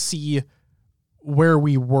just want to see where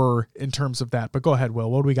we were in terms of that. But go ahead,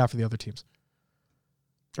 Will. What do we got for the other teams?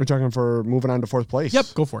 We're talking for moving on to 4th place. Yep,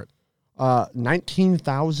 go for it.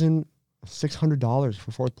 $19,600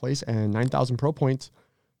 for 4th place and 9,000 pro points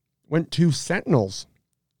went to Sentinels.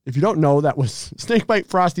 If you don't know, that was Snakebite,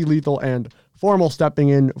 Frosty, Lethal, and Formal stepping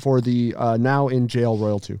in for the now in jail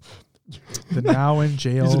Royal 2. The now in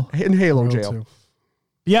jail. In Halo Royal jail. 2.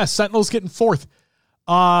 Yeah, Sentinels getting 4th.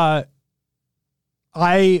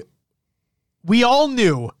 We all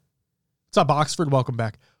knew. What's up, Oxford? Welcome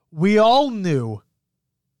back. We all knew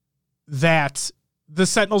that the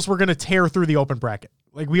Sentinels were going to tear through the open bracket.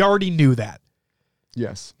 Like, we already knew that.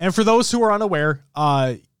 Yes. And for those who are unaware,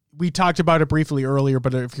 we talked about it briefly earlier,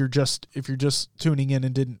 but if you're just tuning in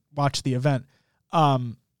and didn't watch the event,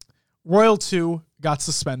 Royal 2 got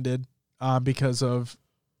suspended because of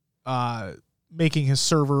making his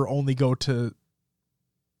server only go to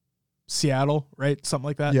Seattle, right? Something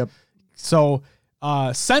like that. Yep. So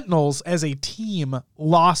Sentinels as a team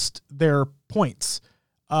lost their points.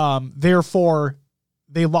 Therefore,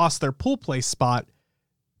 they lost their pool play spot,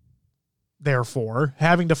 therefore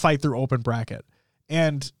having to fight through open bracket.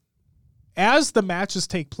 And as the matches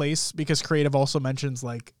take place, because Creative also mentions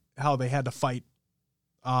like how they had to fight,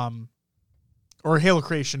 or Halo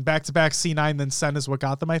Creation, back-to-back C9, then Sen is what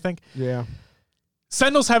got them, I think. Yeah.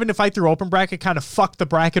 Sentinels having to fight through open bracket kind of fucked the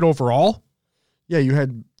bracket overall. Yeah,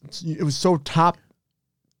 it was so top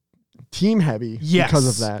team heavy because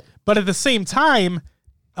of that. But at the same time,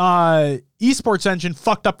 Esports Engine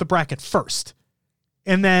fucked up the bracket first.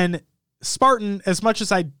 And then Spartan, as much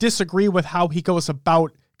as I disagree with how he goes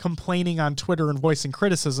about complaining on Twitter and voicing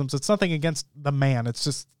criticisms, it's nothing against the man. It's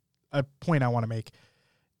just a point I want to make.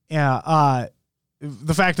 Yeah.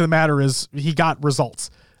 The fact of the matter is he got results.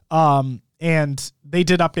 And they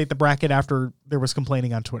did update the bracket after there was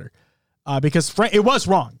complaining on Twitter. Because it was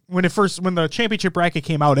wrong when the championship bracket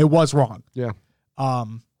came out, it was wrong. Yeah.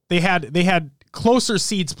 They had closer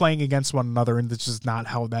seeds playing against one another, and it's just not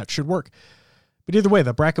how that should work. But either way,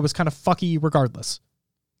 the bracket was kind of fucky regardless.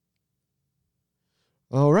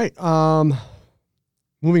 All right.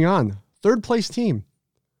 Moving on. Third place team.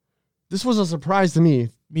 This was a surprise to me.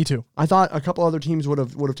 Me too. I thought a couple other teams would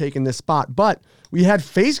have taken this spot, but we had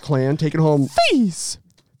FaZe Clan taking home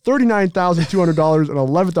 $39,200 and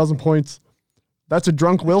 11,000 points. That's a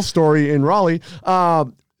drunk Will story in Raleigh.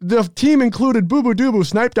 The team included Boo Boo Doo Boo,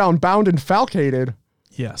 Snipe Down, Bound, and Falcated.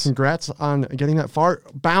 Yes. Congrats on getting that far.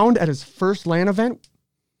 Bound at his first LAN event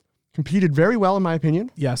competed very well, in my opinion.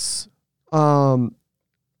 Yes. Snipe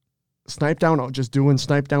Down, just doing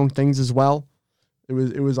Snipe Down things as well.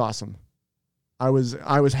 It was awesome. I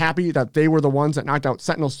was happy that they were the ones that knocked out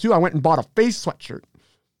Sentinels too. I went and bought a FaZe sweatshirt.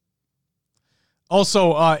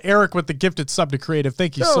 Also, Eric with the gifted sub to Creative.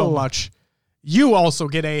 Thank you so much. You also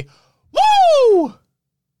get a woo.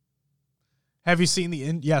 Have you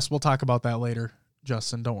seen yes, we'll talk about that later,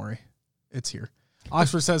 Justin. Don't worry. It's here.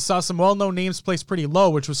 Oxford says, saw some well-known names placed pretty low,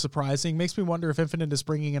 which was surprising. Makes me wonder if Infinite is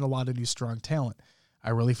bringing in a lot of new strong talent. I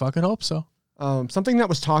really fucking hope so. Something that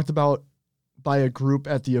was talked about by a group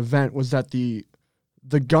at the event was that the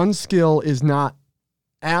gun skill is not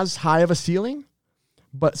as high of a ceiling,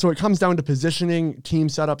 but so it comes down to positioning, team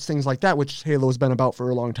setups, things like that, which Halo has been about for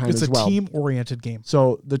a long time as well. It's a team-oriented game.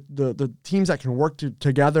 So the teams that can work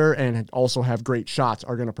together and also have great shots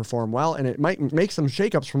are going to perform well, and it might make some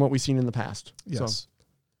shakeups from what we've seen in the past. Yes. So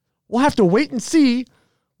we'll have to wait and see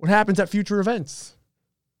what happens at future events.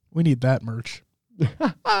 We need that merch.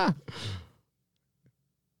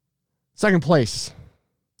 Second place.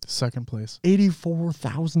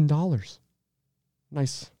 $84,000.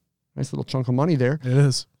 Nice little chunk of money there. It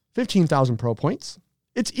is. 15,000 pro points.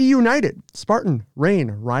 It's E United, Spartan,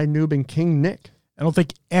 Rain, Ride Noob, and King Nick. I don't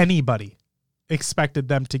think anybody expected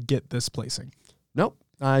them to get this placing. Nope.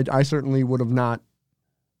 I certainly would have not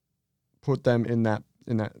put them in that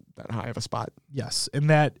high of a spot. Yes. And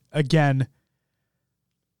that, again,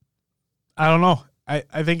 I don't know.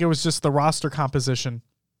 I think it was just the roster composition.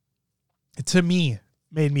 To me,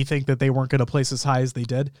 made me think that they weren't going to place as high as they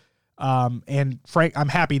did. And Frank, I'm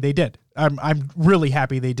happy they did. I'm really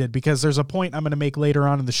happy they did, because there's a point I'm going to make later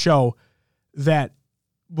on in the show that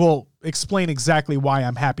will explain exactly why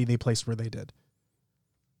I'm happy they placed where they did.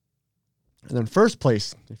 And then first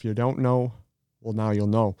place, if you don't know, well, now you'll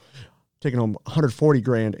know. Taking home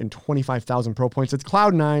 $140,000 and 25,000 pro points. It's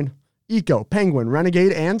Cloud9, Eco, Penguin,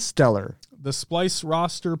 Renegade, and Stellar. The Splice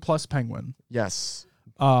roster plus Penguin. Yes.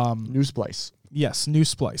 New Splice. Yes, new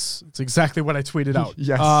Splice. It's exactly what I tweeted out.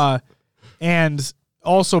 Yes. And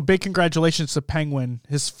also, big congratulations to Penguin,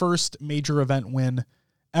 his first major event win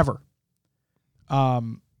ever.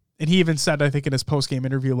 And he even said, I think in his post-game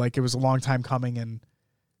interview, like it was a long time coming, and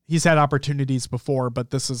he's had opportunities before, but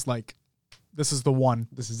this is the one.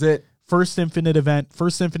 This is it. First Infinite event,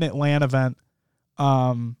 first Infinite LAN event.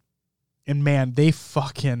 And man, they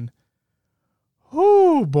fucking,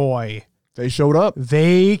 oh boy. They showed up.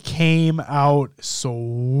 They came out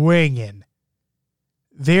swinging.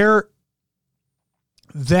 That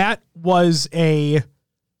was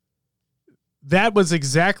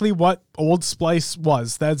exactly what Old Splice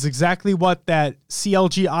was. That's exactly what that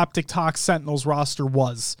CLG Optic Talk Sentinels roster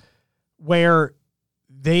was, where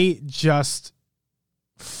they just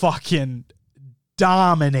fucking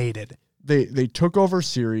dominated. They took over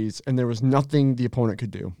series, and there was nothing the opponent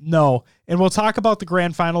could do. No, and we'll talk about the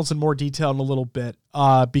grand finals in more detail in a little bit,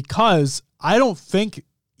 because I don't think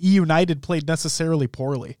E United played necessarily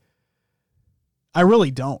poorly. I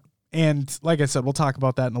really don't. And like I said, we'll talk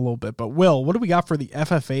about that in a little bit. But Will, what do we got for the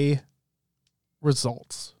FFA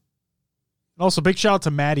results? And also, big shout out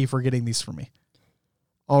to Maddie for getting these for me.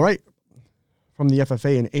 All right. from the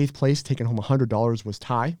FFA in 8th place, taking home $100 was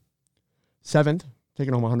Ty. 7th,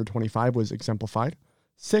 taking home $125 was Exemplified.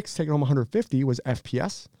 6th, taking home $150 was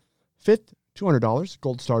FPS. 5th, $200,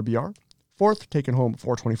 Gold Star BR. 4th, taking home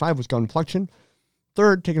 $425 was Gunplexion.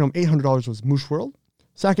 3rd, taking home $800 was Moosh World.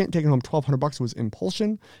 2nd, taking home $1,200 was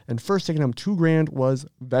Impulsion. And 1st, taking home $2,000 was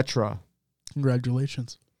Vetra.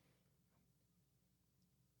 Congratulations.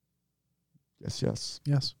 Yes.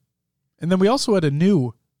 And then we also had a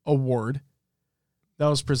new award that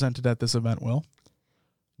was presented at this event, Will.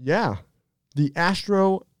 Yeah. The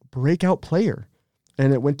Astro Breakout Player.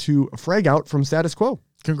 And it went to Fragout from Status Quo.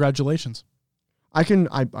 Congratulations. I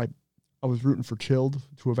was rooting for Chilled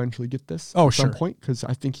to eventually get this at some point because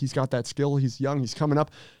I think he's got that skill. He's young. He's coming up.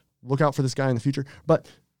 Look out for this guy in the future. But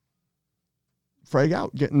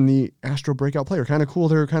Fragout getting the Astro Breakout Player. Kind of cool.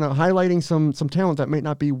 They're kind of highlighting some talent that might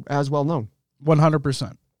not be as well known.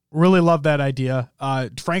 100%. Really love that idea.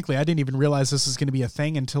 Frankly, I didn't even realize this is going to be a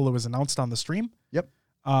thing until it was announced on the stream. Yep.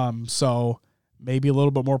 So maybe a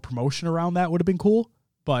little bit more promotion around that would have been cool.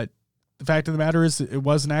 But the fact of the matter is it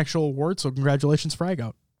was an actual award. So congratulations,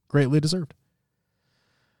 Fragout. Greatly deserved.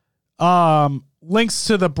 Links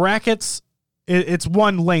to the brackets. It's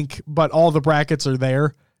one link, but all the brackets are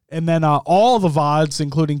there. And then all the VODs,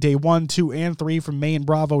 including day 1, 2, and 3 from Maine,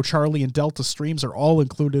 Bravo, Charlie, and Delta streams are all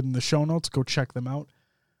included in the show notes. Go check them out.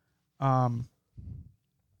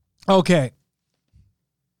 Okay.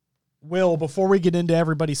 Will, before we get into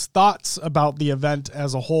everybody's thoughts about the event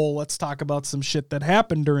as a whole, let's talk about some shit that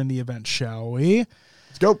happened during the event, shall we?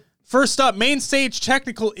 Let's go. First up, main stage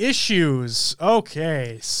technical issues.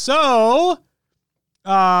 Okay, so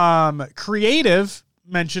Creative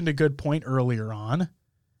mentioned a good point earlier on.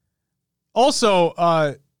 Also,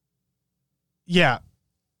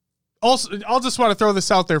 Also, I'll just want to throw this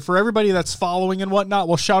out there for everybody that's following and whatnot.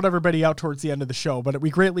 We'll shout everybody out towards the end of the show, but we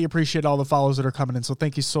greatly appreciate all the follows that are coming in. So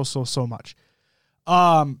thank you so much.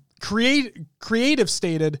 Creative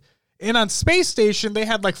stated, and on Space Station, they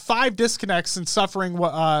had like 5 disconnects and suffering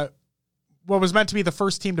what was meant to be the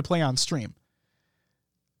first team to play on stream.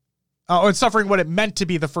 And suffering what it meant to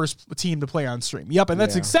be the first team to play on stream. Yep, and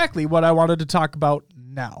that's exactly what I wanted to talk about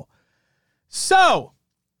now. So,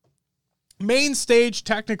 main stage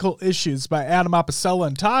technical issues by Adam Apicella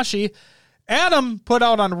and Tashi. Adam put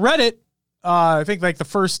out on Reddit, I think like the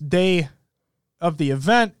first day of the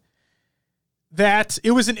event, that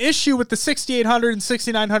it was an issue with the 6800 and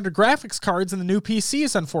 6900 graphics cards in the new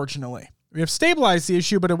PCs, unfortunately. We have stabilized the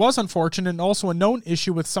issue, but it was unfortunate and also a known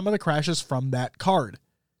issue with some of the crashes from that card.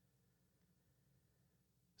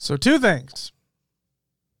 So 2 things.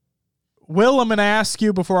 Will, I'm going to ask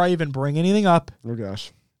you before I even bring anything up. Oh,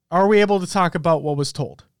 gosh. Are we able to talk about what was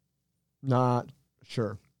told? Not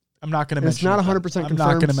sure. I'm not going to mention it. It's not 100% confirmed. I'm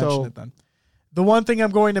not going to mention it then. The one thing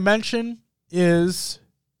I'm going to mention is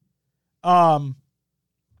I'll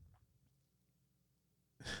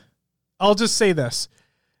just say this.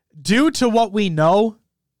 Due to what we know,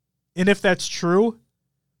 and if that's true,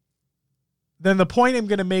 then the point I'm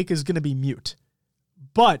going to make is going to be mute.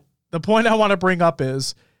 But the point I want to bring up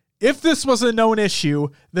is, if this was a known issue,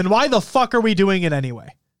 then why the fuck are we doing it anyway?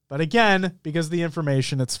 But again, because of the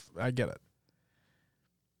information, I get it.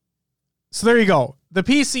 So there you go. The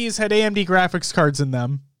PCs had AMD graphics cards in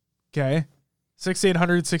them. Okay.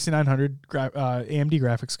 6800, 6900 AMD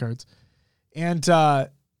graphics cards. And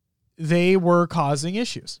they were causing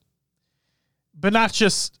issues. But not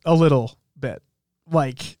just a little bit.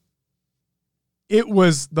 Like, it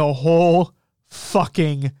was the whole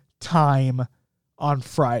fucking time on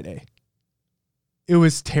Friday. It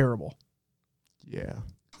was terrible. Yeah.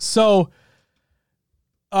 So,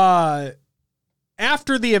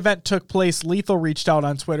 after the event took place, Lethal reached out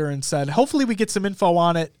on Twitter and said, hopefully we get some info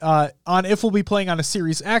on it, on if we'll be playing on a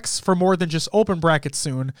Series X for more than just open brackets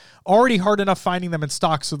soon. Already hard enough finding them in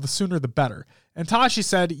stock, so the sooner the better. And Tashi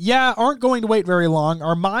said, yeah, aren't going to wait very long.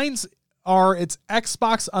 Our minds are it's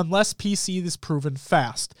Xbox unless PC is proven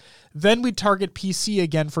fast. Then we target PC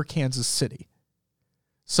again for Kansas City.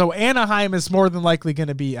 So Anaheim is more than likely going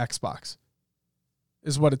to be Xbox,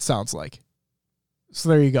 is what it sounds like. So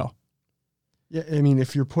there you go. Yeah, I mean,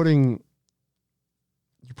 if you're putting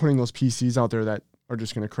those PCs out there that are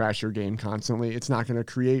just going to crash your game constantly, it's not going to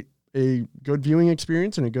create a good viewing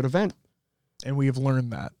experience and a good event. And we've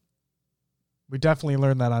learned that. We definitely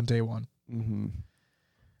learned that on day 1. Mm-hmm.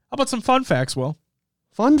 How about some fun facts, Will?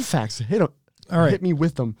 Fun facts. All right. Hit me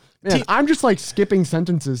with them. Man, I'm just like skipping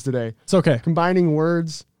sentences today. It's okay. Combining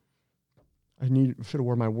words. I should have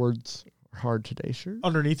worn my words hard today shirt.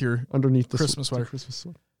 Underneath the Christmas sweater. Christmas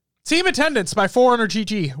sweater. Team attendance by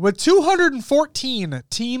 400GG. With 214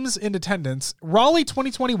 teams in attendance, Raleigh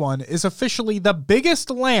 2021 is officially the biggest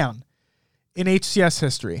LAN in HCS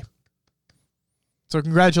history. So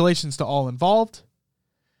congratulations to all involved.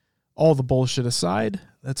 All the bullshit aside,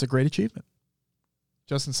 that's a great achievement.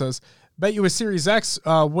 Justin says, bet you a Series X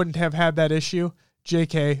wouldn't have had that issue.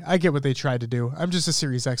 JK, I get what they tried to do. I'm just a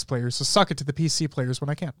Series X player, so suck it to the PC players when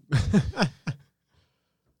I can.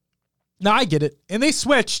 No, I get it. And they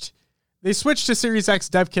switched. They switched to Series X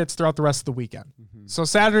dev kits throughout the rest of the weekend. Mm-hmm. So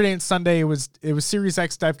Saturday and Sunday, it was Series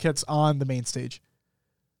X dev kits on the main stage.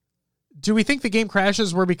 Do we think the game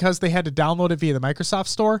crashes were because they had to download it via the Microsoft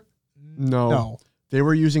Store? No. They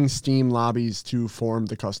were using Steam lobbies to form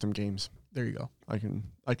the custom games. There you go. I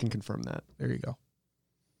can confirm that. There you go.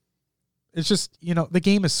 It's just, the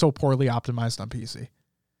game is so poorly optimized on PC. It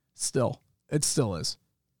still is.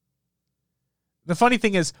 The funny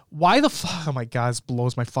thing is, why the fuck? Oh my God, this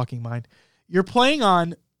blows my fucking mind. You're playing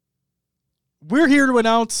on. We're here to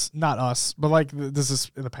announce, not us, but this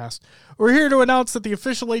is in the past. We're here to announce that the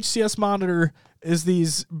official HCS monitor is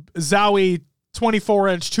these Zowie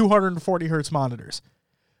 24-inch 240 hertz monitors.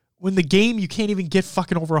 When the game, you can't even get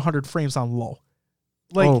fucking over 100 frames on low.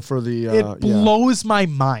 It blows my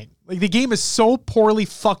mind. The game is so poorly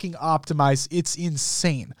fucking optimized, it's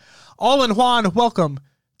insane. All in Juan, welcome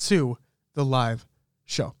to the live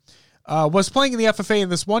show. Was playing in the FFA,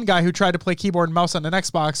 and this one guy who tried to play keyboard and mouse on an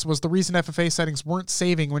Xbox was the reason FFA settings weren't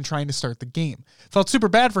saving when trying to start the game. Felt super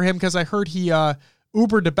bad for him because I heard he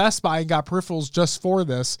Ubered to Best Buy and got peripherals just for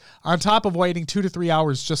this, on top of waiting 2 to 3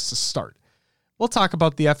 hours just to start. We'll talk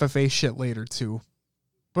about the FFA shit later too.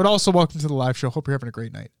 But also, welcome to the live show. Hope you're having a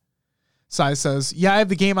great night. Sai says, yeah, I have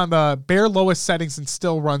the game on the bare lowest settings and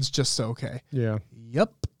still runs just okay. Yeah.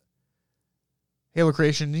 Yep. Halo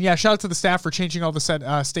Creation. Yeah, shout out to the staff for changing all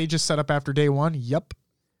the stages set up after day one. Yep.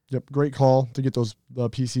 Great call to get those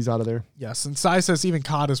PCs out of there. Yes, and Sai says even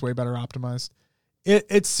COD is way better optimized.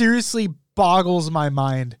 It seriously boggles my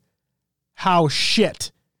mind how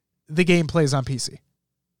shit the game plays on PC.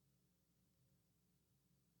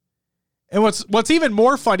 And what's even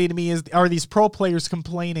more funny to me are these pro players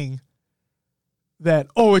complaining that,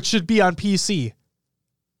 it should be on PC.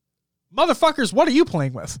 Motherfuckers, what are you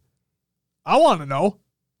playing with? I want to know.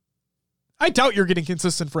 I doubt you're getting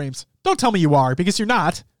consistent frames. Don't tell me you are, because you're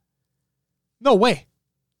not. No way.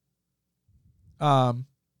 The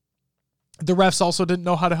refs also didn't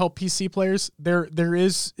know how to help PC players. There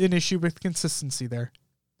is an issue with consistency there.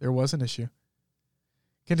 There was an issue.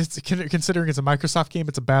 Considering it's a Microsoft game,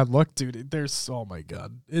 it's a bad look. Dude, oh my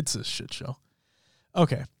God. It's a shit show.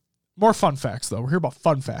 Okay. More fun facts, though. We're here about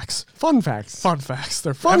fun facts. Fun facts. Fun facts.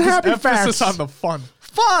 They're fun, happy facts. Emphasis on the fun.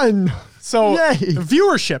 Fun. So, Yay.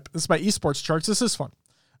 Viewership. This is by Esports Charts. This is fun.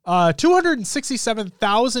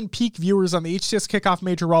 267,000 peak viewers on the HCS Kickoff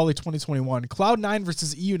Major Raleigh 2021. Cloud9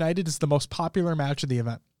 versus E United is the most popular match of the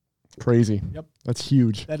event. Crazy. Yep. That's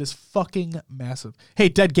huge. That is fucking massive. Hey,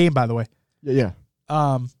 dead game, by the way. Yeah.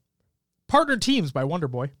 Partner teams by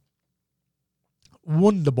Wonderboy.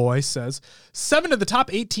 Wonderboy says 7 of the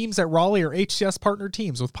top 8 teams at Raleigh are HCS partner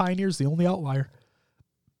teams, with Pioneers the only outlier.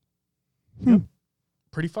 Yep.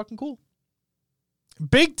 Pretty fucking cool.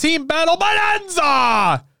 Big team battle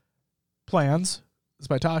bonanza plans. This is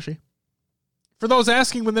by Tashi. For those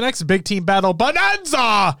asking when the next big team battle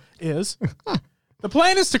bonanza is, the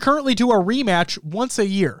plan is to currently do a rematch once a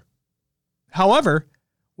year. However,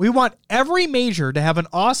 we want every major to have an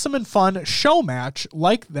awesome and fun show match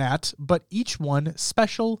like that, but each one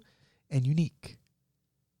special and unique.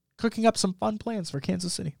 Cooking up some fun plans for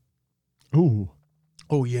Kansas City. Ooh.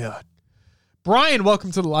 Oh, yeah. Brian,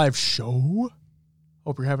 welcome to the live show.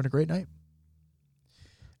 Hope you're having a great night.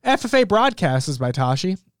 FFA broadcast is by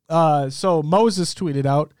Tashi. So Moses tweeted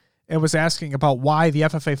out and was asking about why the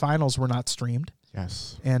FFA finals were not streamed.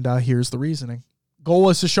 Yes. And here's the reasoning.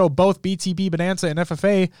 Goal is to show both BTB Bonanza and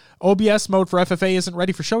FFA. OBS mode for FFA isn't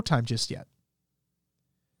ready for showtime just yet.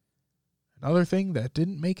 Another thing that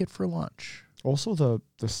didn't make it for lunch. Also,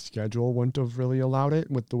 the schedule wouldn't have really allowed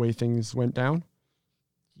it with the way things went down.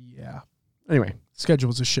 Yeah. Anyway. Schedule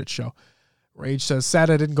was a shit show. Rage says,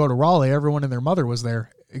 sad I didn't go to Raleigh. Everyone and their mother was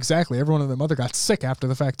there. Exactly. Everyone and their mother got sick after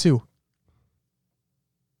the fact, too.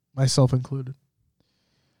 Myself included.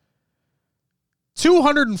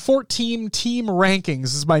 214 team rankings.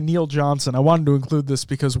 This is by Neil Johnson. I wanted to include this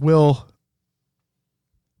because, Will,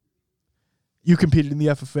 you competed in the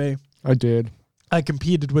FFA. I did. I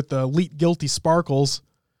competed with the Elite Guilty Sparkles.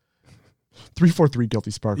 343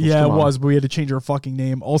 Guilty Sparkles. Yeah, it was, but we had to change our fucking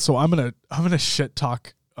name. Also, I'm gonna shit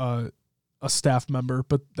talk a staff member,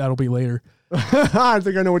 but that'll be later. I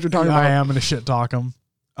think I know what you're talking about. I am gonna shit talk him.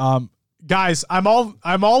 Guys, I'm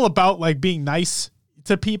all about like being nice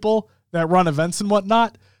to people that run events and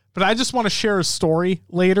whatnot, but I just want to share a story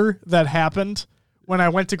later that happened when I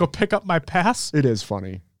went to go pick up my pass. It is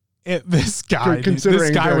funny. This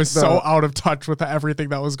guy was so out of touch with everything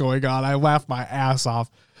that was going on. I laughed my ass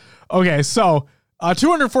off. Okay, so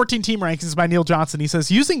 214 team rankings by Neil Johnson. He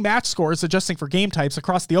says, using match scores adjusting for game types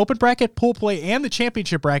across the open bracket, pool play, and the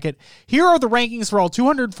championship bracket, here are the rankings for all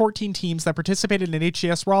 214 teams that participated in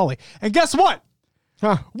HCS Raleigh. And guess what?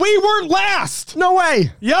 Huh. We weren't last. No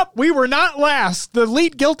way. Yep, we were not last. The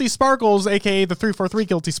Elite Guilty Sparkles, a.k.a. the 343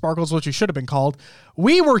 Guilty Sparkles, which we should have been called,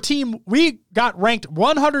 we got ranked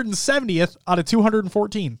 170th out of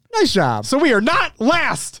 214. Nice job. So we are not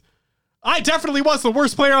last. I definitely was the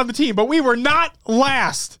worst player on the team, but we were not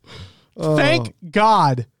last. Thank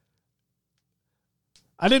God.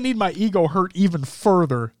 I didn't need my ego hurt even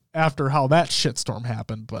further after how that shitstorm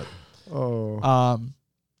happened, but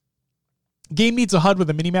game needs a HUD with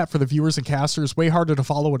a minimap for the viewers and casters. Way harder to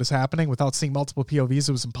follow what is happening without seeing multiple POVs.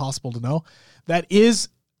 It was impossible to know. That is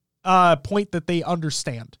a point that they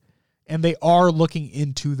understand, and they are looking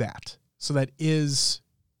into that. So that is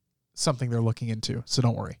something they're looking into. So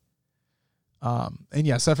don't worry. And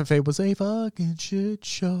yes, FFA was a fucking shit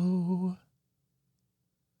show.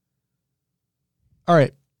 All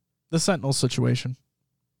right. The Sentinel situation.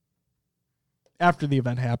 After the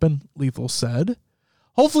event happened, Lethal said,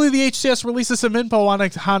 hopefully the HCS releases some info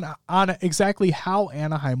on exactly how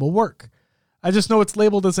Anaheim will work. I just know it's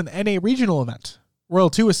labeled as an NA regional event.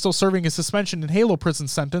 Royal 2 is still serving a suspension and Halo prison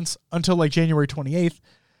sentence until like January 28th.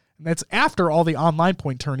 And that's after all the online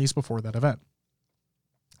point tourneys before that event.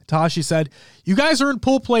 Tashi said, you guys are in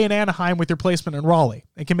pool play in Anaheim with your placement in Raleigh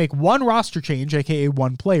and can make one roster change, aka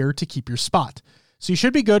one player, to keep your spot. So you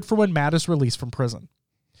should be good for when Matt is released from prison.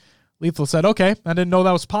 Lethal said, okay, I didn't know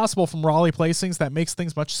that was possible from Raleigh placings. That makes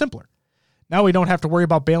things much simpler. Now we don't have to worry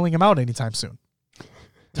about bailing him out anytime soon.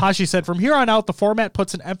 Tashi said, from here on out, the format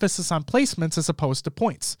puts an emphasis on placements as opposed to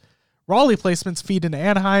points. Raleigh placements feed into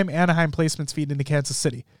Anaheim, Anaheim placements feed into Kansas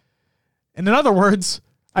City. And in other words,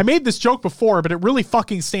 I made this joke before, but it really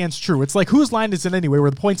fucking stands true. It's like, whose line is it anyway where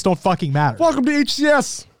the points don't fucking matter? Welcome to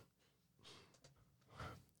HCS.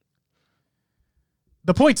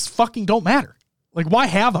 The points fucking don't matter. Like, why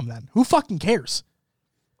have them then? Who fucking cares?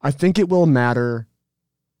 I think it will matter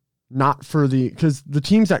not for because the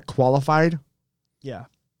teams that qualified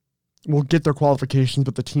will get their qualifications,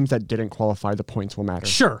 but the teams that didn't qualify, the points will matter.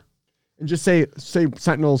 Sure. And just say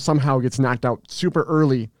Sentinel somehow gets knocked out super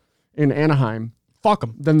early in Anaheim. Fuck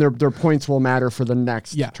them. Then their points will matter for the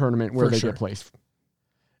next tournament where they get placed.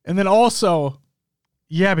 And then also,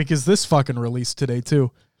 because this fucking released today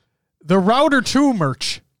too. The Router 2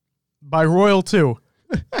 merch by Royal 2.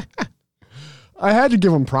 I had to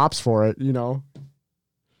give him props for it, you know.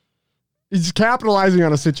 He's capitalizing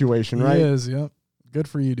on a situation, right? He is, yep. Good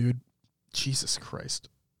for you, dude. Jesus Christ.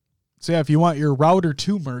 So if you want your Router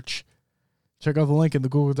 2 merch, check out the link in the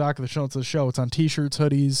Google Doc of the show notes of the show. It's on t-shirts,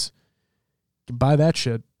 hoodies. You can buy that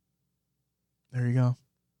shit. There you go.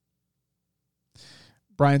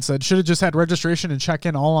 Brian said, should have just had registration and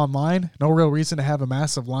check-in all online. No real reason to have a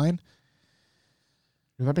massive line.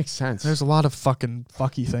 Yeah, that makes sense. There's a lot of fucking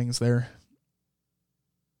fucky things there.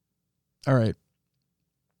 All right.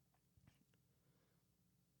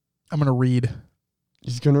 I'm going to read.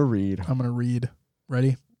 He's going to read. I'm going to read.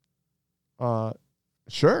 Ready?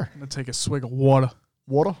 Sure. I'm going to take a swig of water.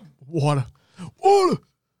 Water? Water. Water.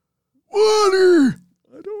 Water.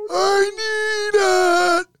 I need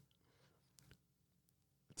it.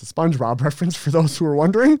 It's a SpongeBob reference for those who are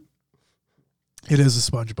wondering. It is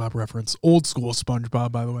a SpongeBob reference. Old school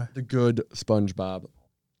SpongeBob, by the way. The good SpongeBob.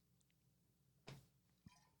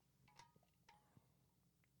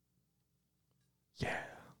 Yeah.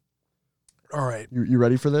 All right. You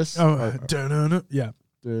ready for this? Oh, yeah.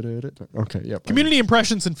 Okay, yep. Community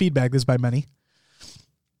impressions and feedback. This is by many.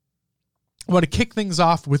 I want to kick things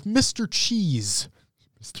off with Mr. Cheese.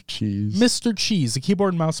 Mr. Cheese. Mr. Cheese, a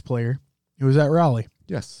keyboard and mouse player who was at Raleigh.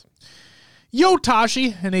 Yes. Yo,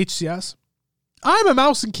 Tashi and HCS. I'm a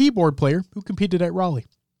mouse and keyboard player who competed at Raleigh.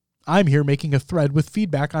 I'm here making a thread with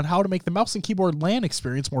feedback on how to make the mouse and keyboard LAN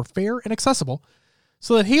experience more fair and accessible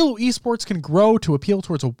so that Halo esports can grow to appeal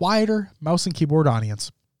towards a wider mouse and keyboard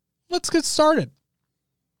audience. Let's get started.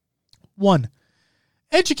 1.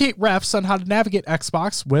 Educate refs on how to navigate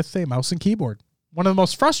Xbox with a mouse and keyboard. One of the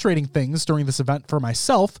most frustrating things during this event for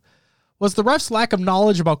myself was the refs' lack of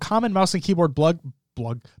knowledge about common mouse and keyboard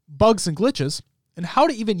bugs and glitches, and how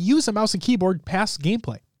to even use a mouse and keyboard past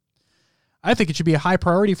gameplay. I think it should be a high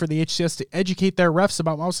priority for the HCS to educate their refs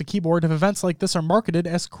about mouse and keyboard if events like this are marketed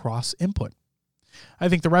as cross-input. I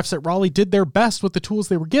think the refs at Raleigh did their best with the tools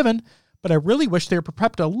they were given, but I really wish they were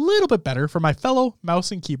prepped a little bit better for my fellow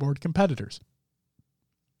mouse and keyboard competitors.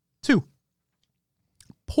 2.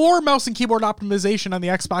 Poor mouse and keyboard optimization on the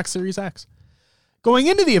Xbox Series X. Going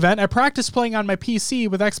into the event, I practiced playing on my PC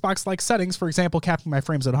with Xbox-like settings, for example, capping my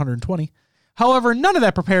frames at 120. However, none of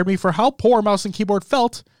that prepared me for how poor mouse and keyboard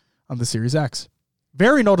felt on the Series X.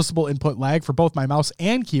 Very noticeable input lag for both my mouse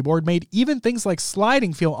and keyboard made even things like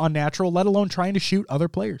sliding feel unnatural, let alone trying to shoot other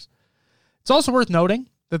players. It's also worth noting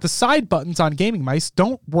that the side buttons on gaming mice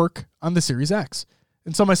don't work on the Series X.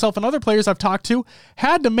 And so myself and other players I've talked to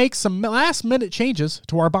had to make some last-minute changes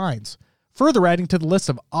to our binds, further adding to the list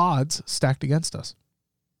of odds stacked against us.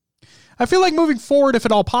 I feel like moving forward, if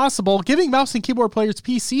at all possible, giving mouse and keyboard players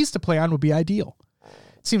PCs to play on would be ideal.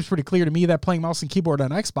 It seems pretty clear to me that playing mouse and keyboard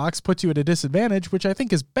on Xbox puts you at a disadvantage, which I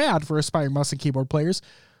think is bad for aspiring mouse and keyboard players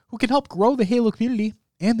who can help grow the Halo community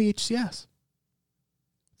and the HCS.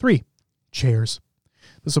 3. Chairs.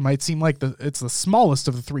 This one might seem like it's the smallest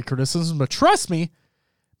of the 3 criticisms, but trust me, it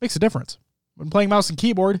makes a difference. When playing mouse and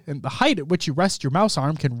keyboard, and the height at which you rest your mouse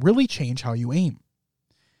arm can really change how you aim.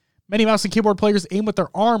 Many mouse and keyboard players aim with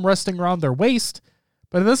their arm resting around their waist,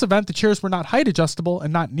 but in this event, the chairs were not height adjustable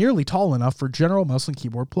and not nearly tall enough for general mouse and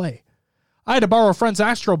keyboard play. I had to borrow a friend's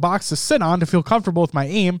Astro box to sit on to feel comfortable with my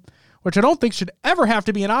aim, which I don't think should ever have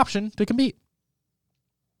to be an option to compete.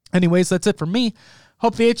 Anyways, that's it from me.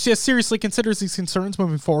 Hope the HCS seriously considers these concerns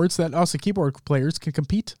moving forward so that mouse and keyboard players can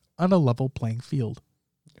compete on a level playing field.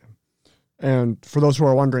 And for those who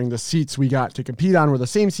are wondering, the seats we got to compete on were the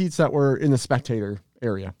same seats that were in the spectator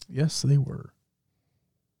area. Yes, they were.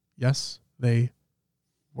 Yes, they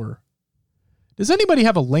were. Does anybody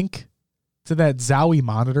have a link to that Zowie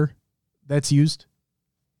monitor that's used?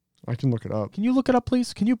 I can look it up. Can you look it up,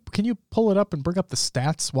 please? Can you pull it up and bring up the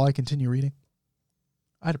stats while I continue reading?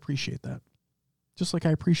 I'd appreciate that. Just like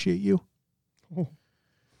I appreciate you. Oh.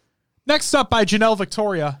 Next up by Janelle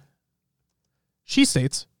Victoria. She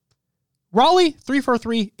states, Raleigh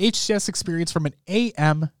 343 HCS experience from an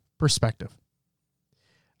AM perspective.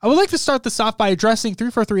 I would like to start this off by addressing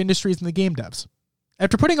 343 Industries and the game devs.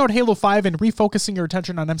 After putting out Halo 5 and refocusing your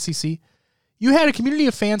attention on MCC, you had a community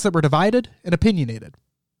of fans that were divided and opinionated.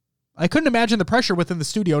 I couldn't imagine the pressure within the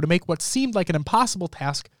studio to make what seemed like an impossible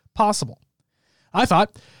task possible. I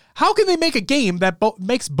thought, how can they make a game that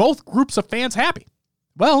makes both groups of fans happy?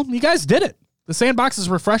 Well, you guys did it. The sandbox is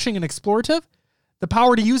refreshing and explorative. The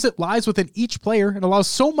power to use it lies within each player and allows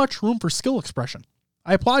so much room for skill expression.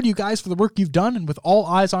 I applaud you guys for the work you've done and with all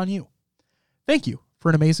eyes on you. Thank you for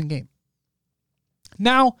an amazing game.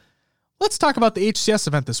 Now, let's talk about the HCS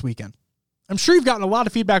event this weekend. I'm sure you've gotten a lot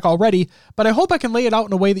of feedback already, but I hope I can lay it out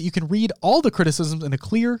in a way that you can read all the criticisms in a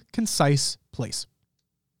clear, concise place.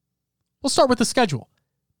 We'll start with the schedule.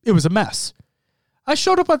 It was a mess. I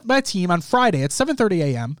showed up with my team on Friday at 7:30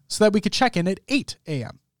 a.m. so that we could check in at 8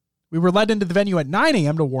 a.m. We were led into the venue at 9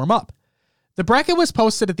 a.m. to warm up. The bracket was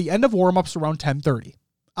posted at the end of warm-ups around 10:30.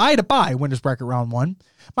 I had to buy Winners Bracket Round 1.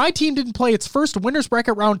 My team didn't play its first Winners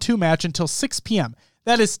Bracket Round 2 match until 6 p.m.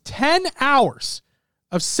 That is 10 hours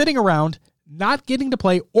of sitting around, not getting to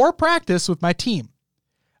play or practice with my team.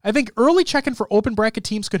 I think early check-in for open bracket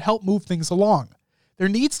teams could help move things along. There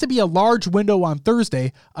needs to be a large window on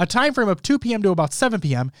Thursday, a time frame of 2 p.m. to about 7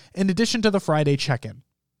 p.m., in addition to the Friday check-in.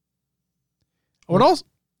 I was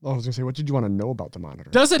going to say, what did you want to know about the monitor?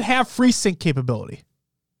 Does it have FreeSync capability?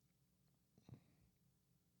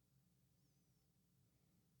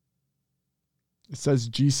 It says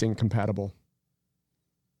G-Sync compatible.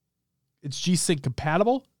 It's G-Sync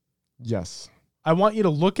compatible? Yes. I want you to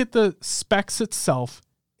look at the specs itself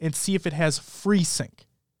and see if it has FreeSync.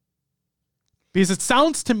 Because it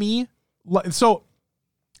sounds to me so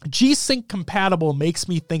G-Sync compatible makes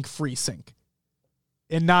me think FreeSync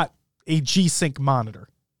and not a G-Sync monitor.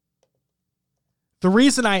 The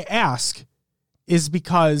reason I ask is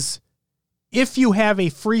because if you have a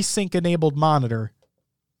FreeSync enabled monitor,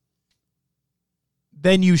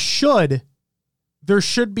 then there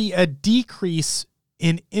should be a decrease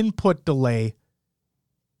in input delay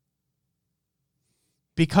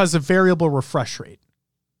because of variable refresh rate.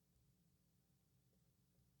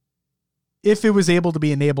 If it was able to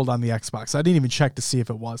be enabled on the Xbox. I didn't even check to see if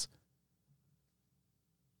it was.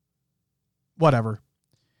 Whatever.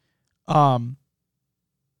 But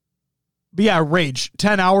yeah, Rage.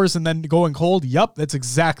 10 hours and then going cold. Yup, that's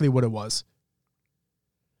exactly what it was.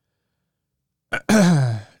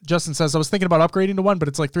 Justin says, I was thinking about upgrading to one, but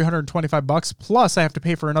it's like $325 plus I have to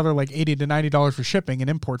pay for another like $80 to $90 for shipping and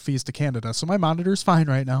import fees to Canada. So my monitor's fine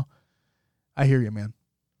right now. I hear you, man.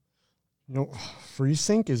 No,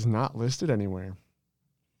 FreeSync is not listed anywhere.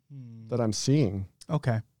 that I'm seeing.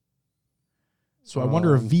 Okay. So I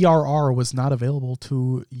wonder if VRR was not available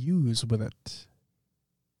to use with it.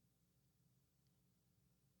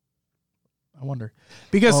 I wonder.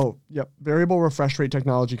 Because variable refresh rate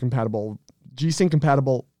technology compatible. G-Sync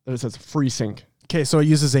compatible, and it says FreeSync. Okay, so it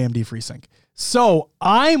uses AMD FreeSync. So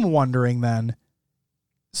I'm wondering then,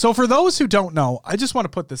 so for those who don't know, I just want to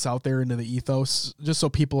put this out there into the ethos, just so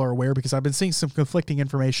people are aware, because I've been seeing some conflicting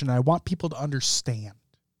information, and I want people to understand.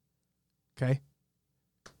 Okay?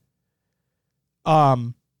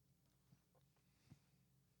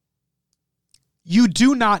 You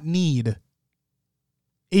do not need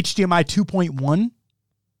HDMI 2.1,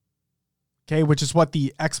 okay, which is what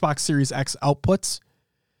the Xbox Series X outputs.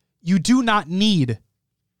 You do not need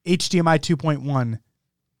HDMI 2.1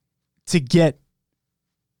 to get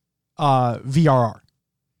VRR.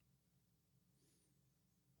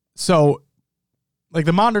 So, like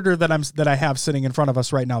the monitor that I have sitting in front of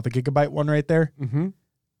us right now, the Gigabyte one right there,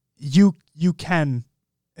 you can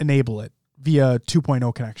enable it via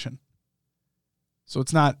 2.0 connection. So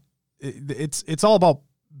it's not it's all about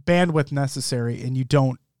bandwidth necessary, and you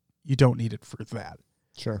don't need it for that.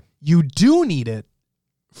 Sure. You do need it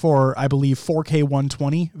for, I believe, 4K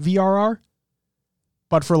 120 VRR,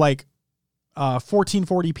 but for like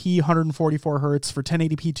 1440p 144 hertz, for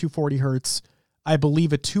 1080p 240 hertz, I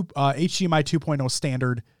believe HDMI 2.0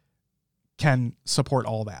 standard can support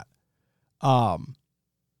all that.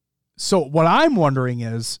 So what I'm wondering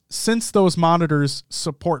is, since those monitors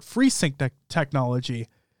support FreeSync technology,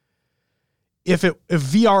 if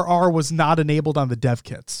VRR was not enabled on the dev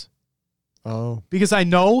kits. Oh. Because I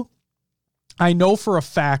know for a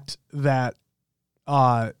fact that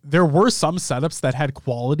there were some setups that had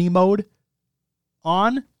quality mode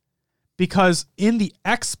on, because in the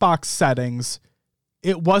Xbox settings,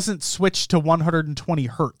 it wasn't switched to 120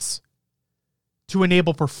 hertz to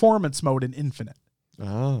enable performance mode in Infinite.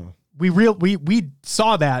 Oh. We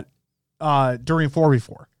saw that during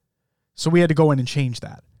 4v4. So we had to go in and change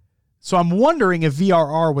that. So I'm wondering if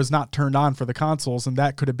VRR was not turned on for the consoles, and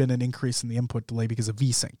that could have been an increase in the input delay because of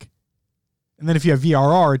VSync. And then if you have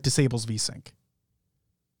VRR, it disables VSync.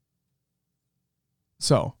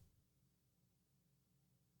 So,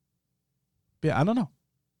 yeah, I don't know.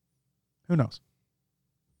 Who knows?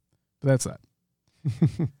 But that's that.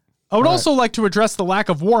 I would also like to address the lack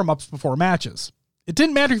of warm-ups before matches. It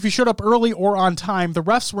didn't matter if you showed up early or on time. The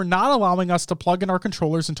refs were not allowing us to plug in our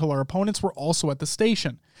controllers until our opponents were also at the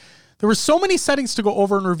station. There were so many settings to go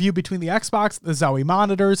over and review between the Xbox, the Zowie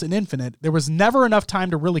monitors, and Infinite. There was never enough time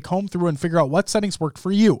to really comb through and figure out what settings worked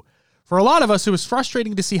for you. For a lot of us, it was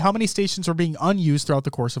frustrating to see how many stations were being unused throughout the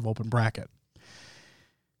course of Open Bracket.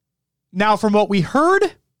 Now, from what we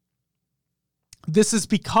heard, this is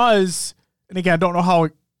because, and again, I don't know how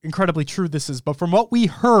incredibly true this is, but from what we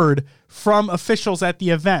heard from officials at the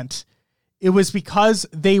event, it was because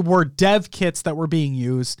they were dev kits that were being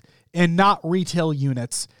used and not retail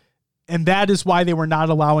units. And that is why they were not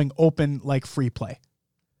allowing open, like, free play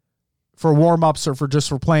for warm-ups or for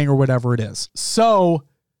playing or whatever it is. So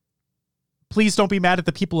please don't be mad at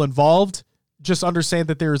the people involved. Just understand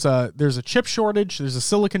that there's a chip shortage. There's a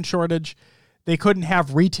silicon shortage. They couldn't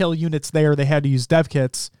have retail units there. They had to use dev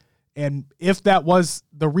kits. And if that was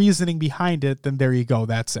the reasoning behind it, then there you go.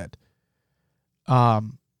 That's it.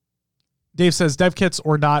 Dave says, dev kits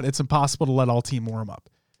or not, it's impossible to let all team warm up.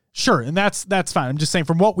 Sure, and that's fine. I'm just saying,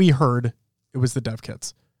 from what we heard, it was the dev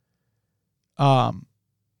kits.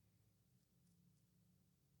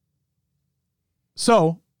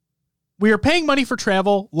 So we are paying money for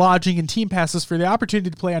travel, lodging, and team passes for the opportunity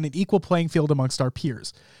to play on an equal playing field amongst our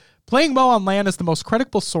peers. Playing well on LAN is the most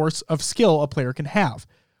critical source of skill a player can have.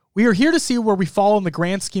 We are here to see where we fall in the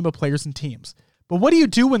grand scheme of players and teams. But what do you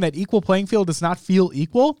do when that equal playing field does not feel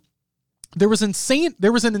equal? There was an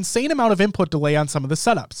insane amount of input delay on some of the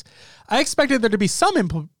setups. I expected there to be some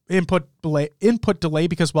input delay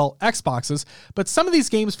because, well, Xboxes, but some of these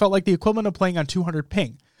games felt like the equivalent of playing on 200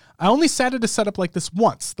 ping. I only sat at a setup like this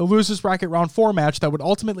once, the Losers Bracket Round 4 match that would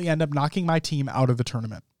ultimately end up knocking my team out of the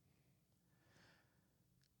tournament.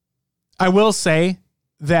 I will say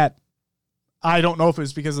that I don't know if it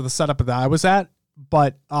was because of the setup that I was at,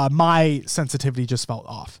 but my sensitivity just felt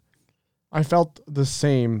off. I felt the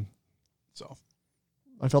same.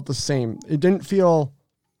 I felt the same. It didn't feel...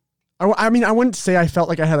 I mean, I wouldn't say I felt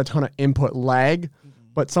like I had a ton of input lag,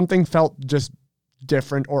 but something felt just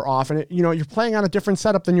different or off. And you're playing on a different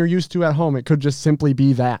setup than you're used to at home. It could just simply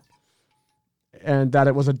be that. And that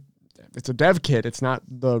it's a dev kit. It's not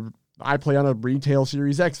I play on a retail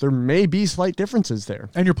Series X. There may be slight differences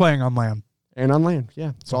there. And you're playing on LAN. And on LAN,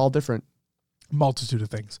 yeah. It's all different. Multitude of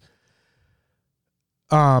things.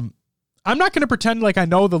 I'm not going to pretend like I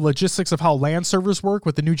know the logistics of how LAN servers work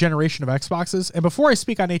with the new generation of Xboxes, and before I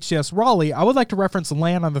speak on HCS Raleigh, I would like to reference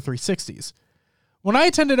LAN on the 360s. When I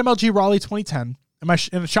attended MLG Raleigh 2010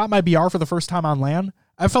 and shot my BR for the first time on LAN,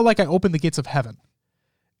 I felt like I opened the gates of heaven.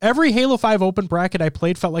 Every Halo 5 open bracket I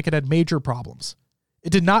played felt like it had major problems.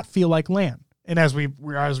 It did not feel like LAN, and as we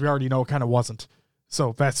already know, it kind of wasn't.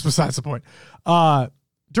 So that's besides the point.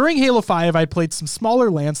 During Halo 5, I played some smaller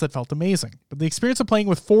LANs that felt amazing, but the experience of playing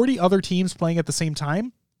with 40 other teams playing at the same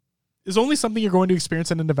time is only something you're going to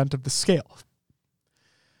experience in an event of this scale.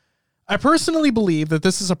 I personally believe that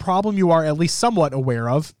this is a problem you are at least somewhat aware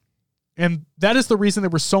of, and that is the reason there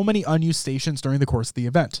were so many unused stations during the course of the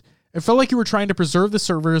event. It felt like you were trying to preserve the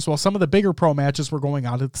servers while some of the bigger pro matches were going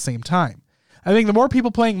on at the same time. I think the more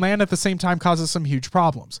people playing LAN at the same time causes some huge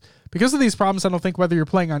problems. Because of these problems, I don't think whether you're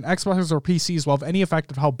playing on Xboxes or PCs will have any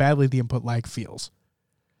effect of how badly the input lag feels.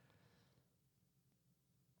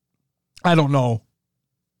 I don't know.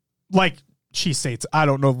 Like she states, I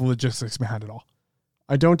don't know the logistics behind it all.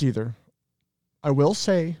 I don't either. I will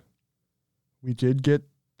say we did get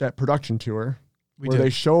that production tour where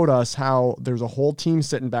they showed us how there's a whole team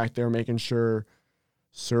sitting back there making sure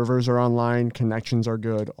servers are online, connections are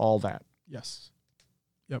good, all that. Yes.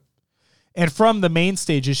 Yep. And from the main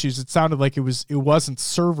stage issues, it sounded like it wasn't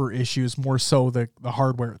server issues, more so the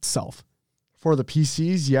hardware itself. For the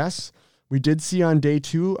PCs, yes. We did see on day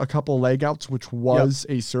 2 a couple leg outs, which was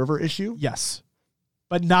a server issue. Yes.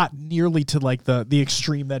 But not nearly to like the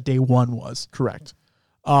extreme that day 1 was. Correct.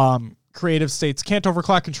 Creative states can't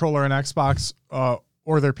overclock controller on Xbox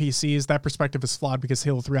or their PCs. That perspective is flawed because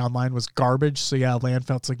Halo 3 Online was garbage. So yeah, LAN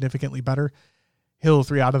felt significantly better. Halo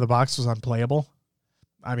 3 out of the box was unplayable.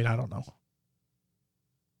 I mean, I don't know.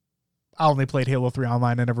 I only played Halo 3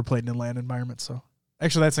 Online. I never played in a LAN environment, so.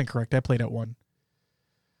 Actually, that's incorrect. I played at 1.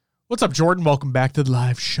 What's up, Jordan? Welcome back to the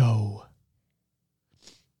live show.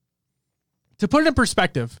 To put it in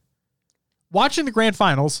perspective, watching the grand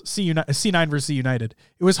finals, C9 versus United,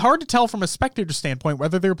 it was hard to tell from a spectator standpoint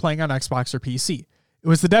whether they were playing on Xbox or PC. It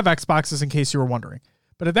was the dev Xboxes, in case you were wondering.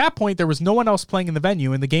 But at that point, there was no one else playing in the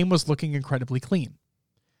venue, and the game was looking incredibly clean.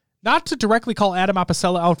 Not to directly call Adam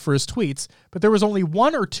Apicella out for his tweets, but there was only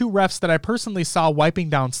 1 or 2 refs that I personally saw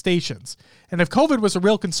wiping down stations. And if COVID was a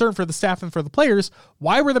real concern for the staff and for the players,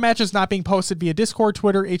 why were the matches not being posted via Discord,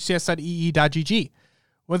 Twitter, hcs.ee.gg?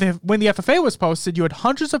 When the FFA was posted, you had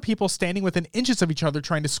hundreds of people standing within inches of each other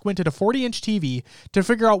trying to squint at a 40-inch TV to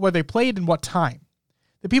figure out where they played and what time.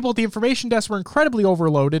 The people at the information desk were incredibly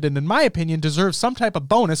overloaded and, in my opinion, deserved some type of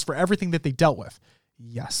bonus for everything that they dealt with.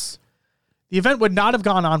 Yes. The event would not have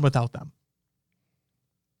gone on without them.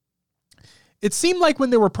 It seemed like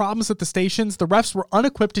when there were problems at the stations, the refs were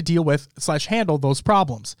unequipped to deal with / handle those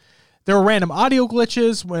problems. There were random audio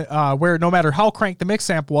glitches where no matter how cranked the mix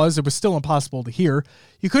amp was, it was still impossible to hear.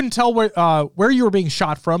 You couldn't tell where you were being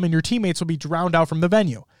shot from, and your teammates would be drowned out from the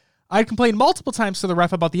venue. I'd complained multiple times to the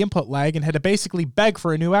ref about the input lag and had to basically beg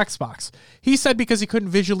for a new Xbox. He said because he couldn't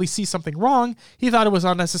visually see something wrong, he thought it was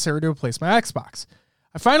unnecessary to replace my Xbox.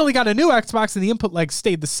 I finally got a new Xbox and the input lag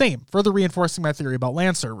stayed the same, further reinforcing my theory about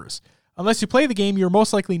LAN servers. Unless you play the game, you're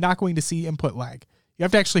most likely not going to see input lag. You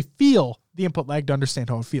have to actually feel the input lag to understand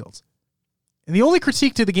how it feels. And the only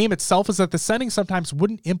critique to the game itself is that the settings sometimes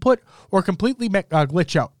wouldn't input or completely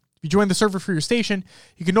glitch out. If you join the server for your station,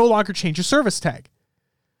 you can no longer change your service tag.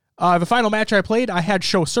 The final match I played, I had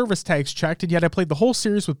show service tags checked, and yet I played the whole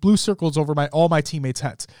series with blue circles over all my teammates'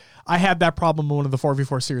 heads. I had that problem in one of the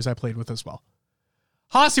 4v4 series I played with as well.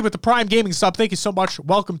 Hossie with the Prime Gaming sub, thank you so much.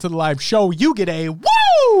 Welcome to the live show. You get a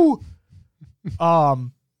woo!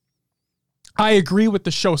 I agree with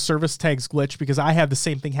the show service tags glitch because I had the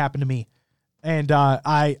same thing happen to me. And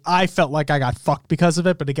I felt like I got fucked because of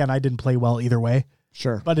it, but again, I didn't play well either way.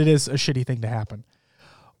 Sure. But it is a shitty thing to happen.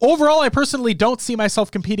 Overall, I personally don't see myself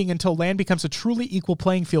competing until LAN becomes a truly equal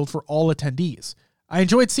playing field for all attendees. I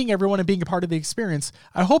enjoyed seeing everyone and being a part of the experience.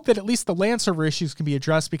 I hope that at least the LAN server issues can be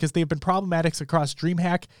addressed because they've been problematic across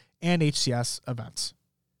DreamHack and HCS events.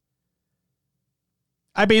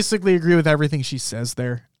 I basically agree with everything she says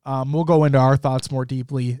there. We'll go into our thoughts more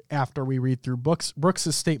deeply after we read through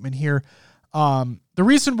Brooks' statement here. The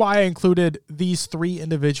reason why I included these 3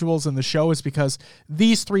 individuals in the show is because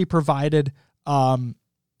these 3 provided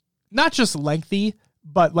not just lengthy,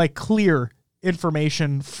 but like clear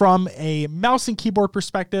information from a mouse and keyboard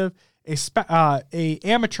perspective, a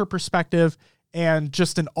amateur perspective, and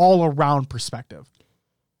just an all-around perspective.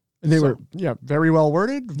 And they were very well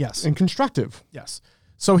worded. Yes. And constructive. Yes.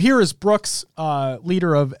 So here is Brooks,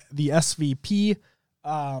 leader of the SVP,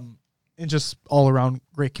 and just all-around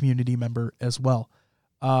great community member as well.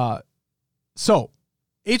 So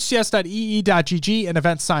hcs.ee.gg, and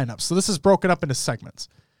event signups. So this is broken up into segments.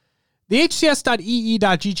 The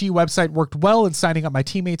hcs.ee.gg website worked well in signing up my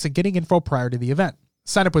teammates and getting info prior to the event.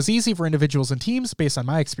 Signup was easy for individuals and teams based on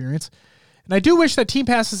my experience. And I do wish that team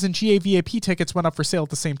passes and GA VIP tickets went up for sale at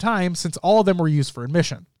the same time, since all of them were used for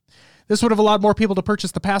admission. This would have allowed more people to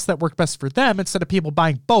purchase the pass that worked best for them instead of people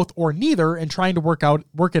buying both or neither and trying to work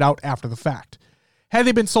it out after the fact. Had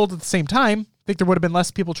they been sold at the same time, I think there would have been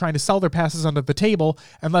less people trying to sell their passes under the table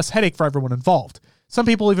and less headache for everyone involved. Some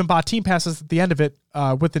people even bought team passes at the end of it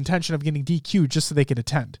with the intention of getting DQ'd just so they could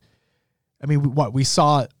attend. I mean, we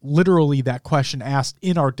saw literally that question asked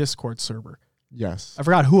in our Discord server. Yes. I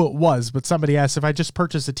forgot who it was, but somebody asked, if I just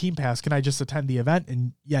purchase a team pass, can I just attend the event?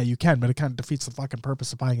 And yeah, you can, but it kind of defeats the fucking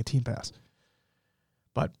purpose of buying a team pass.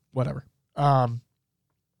 But whatever.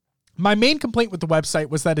 My main complaint with the website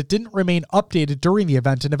was that it didn't remain updated during the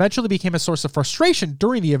event and eventually became a source of frustration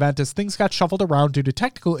during the event as things got shuffled around due to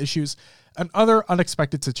technical issues and other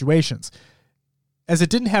unexpected situations, as it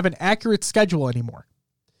didn't have an accurate schedule anymore.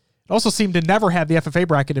 It also seemed to never have the FFA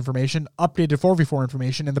bracket information, updated 4v4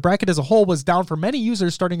 information, and the bracket as a whole was down for many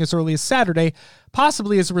users starting as early as Saturday,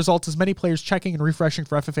 possibly as a result as many players checking and refreshing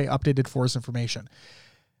for FFA updated Force information.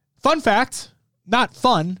 Fun fact, not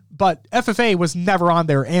fun, but FFA was never on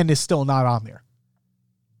there and is still not on there.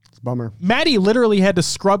 It's a bummer. Maddie literally had to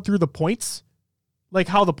scrub through the points, like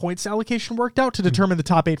how the points allocation worked out to determine the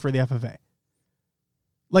top 8 for the FFA.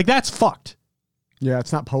 Like, that's fucked. Yeah,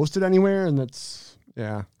 it's not posted anywhere, and that's,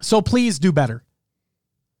 yeah. So please do better.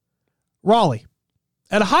 Raleigh.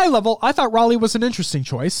 At a high level, I thought Raleigh was an interesting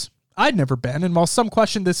choice. I'd never been, and while some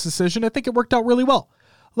questioned this decision, I think it worked out really well.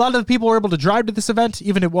 A lot of the people were able to drive to this event,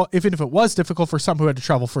 even if it was difficult for some who had to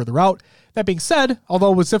travel further out. That being said,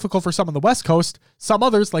 although it was difficult for some on the West Coast, some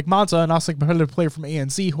others, like Monza, and also a competitive player from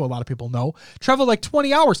ANZ, who a lot of people know, traveled like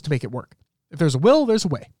 20 hours to make it work. If there's a will, there's a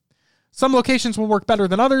way. Some locations will work better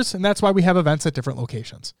than others, and that's why we have events at different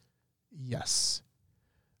locations. Yes.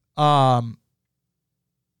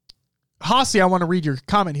 Hossie, I want to read your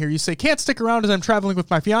comment here. You say, can't stick around as I'm traveling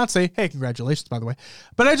with my fiance. Hey, congratulations, by the way.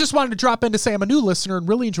 But I just wanted to drop in to say I'm a new listener and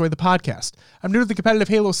really enjoy the podcast. I'm new to the competitive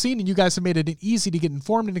Halo scene, and you guys have made it easy to get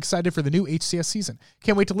informed and excited for the new HCS season.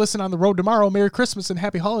 Can't wait to listen on the road tomorrow. Merry Christmas and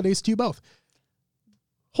happy holidays to you both.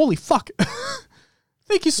 Holy fuck.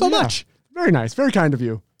 Thank you so much. Very nice. Very kind of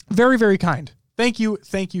you. Very, very kind. Thank you,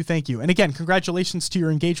 thank you, thank you. And again, congratulations to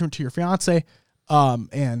your engagement to your fiance,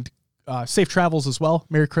 and safe travels as well.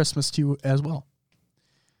 Merry Christmas to you as well.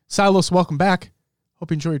 Silos, welcome back.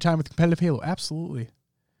 Hope you enjoy your time with competitive Halo. Absolutely.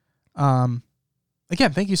 Again,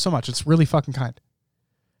 thank you so much. It's really fucking kind.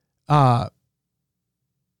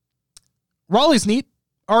 Raleigh's neat.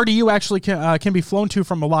 RDU actually can be flown to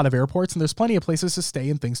from a lot of airports, and there's plenty of places to stay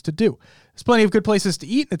and things to do. There's plenty of good places to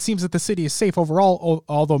eat, and it seems that the city is safe overall,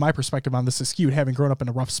 although my perspective on this is skewed, having grown up in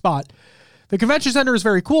a rough spot. The convention center is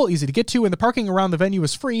very cool, easy to get to, and the parking around the venue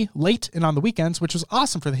is free, late, and on the weekends, which was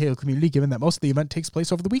awesome for the Halo community, given that most of the event takes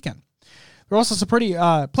place over the weekend. There are also some plenty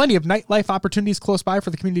of nightlife opportunities close by for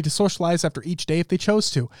the community to socialize after each day if they chose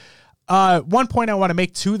to. One point I want to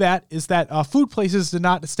make to that is that food places did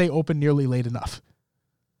not stay open nearly late enough.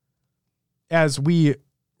 As we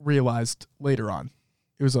realized later on,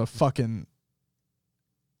 it was a fucking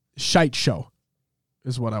shite show,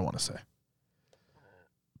 is what I want to say.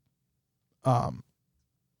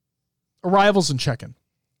 Arrivals and check-in.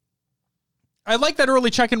 I like that early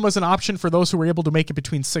check-in was an option for those who were able to make it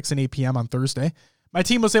between 6 and 8 p.m. on Thursday. My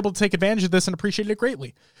team was able to take advantage of this and appreciated it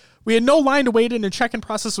greatly. We had no line to wait in, and check-in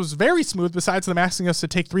process was very smooth, besides them asking us to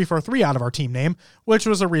take 343 out of our team name, which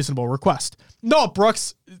was a reasonable request. No,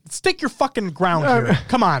 Brooks, stick your fucking ground here.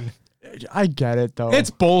 Come on. I get it, though.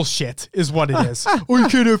 It's bullshit, is what it is. Oh, you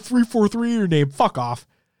can't have 343 in your name. Fuck off.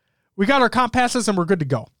 We got our comp passes, and we're good to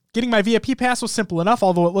go. Getting my VIP pass was simple enough,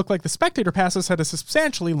 although it looked like the spectator passes had a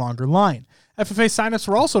substantially longer line. FFA signups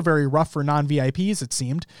were also very rough for non-VIPs, it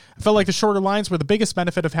seemed. I felt like the shorter lines were the biggest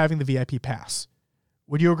benefit of having the VIP pass.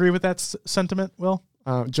 Would you agree with that sentiment, Will?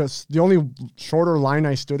 Just the only shorter line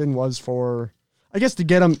I stood in was for, I guess, to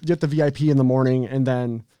get the VIP in the morning and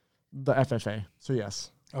then the FFA. So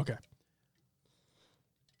yes. Okay.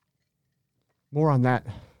 More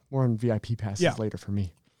on VIP passes later for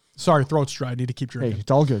me. Sorry, throat's dry. I need to keep drinking. Hey,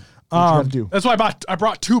 it's all good. What you gotta do. That's why I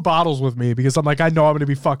brought 2 bottles with me, because I'm like, I know I'm going to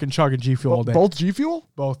be fucking chugging G Fuel all day. Both G Fuel?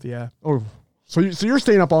 Both, yeah. Oh, so you're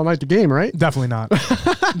staying up all night to game, right? Definitely not.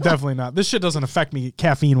 Definitely not. This shit doesn't affect me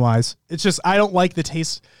caffeine wise. It's just I don't like the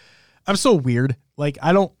taste. I'm so weird. Like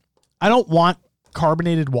I don't want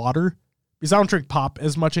carbonated water because I don't drink pop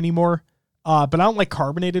as much anymore. But I don't like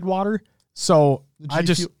carbonated water, so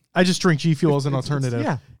I just drink G Fuel as an alternative.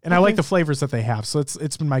 Yeah. And I like the flavors that they have. So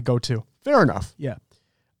it's been my go-to. Fair enough. Yeah.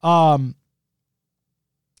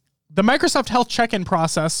 The Microsoft Health check-in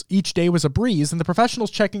process each day was a breeze, and the professionals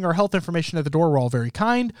checking our health information at the door were all very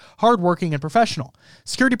kind, hardworking, and professional.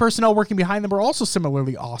 Security personnel working behind them were also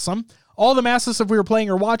similarly awesome. All the masses of we were playing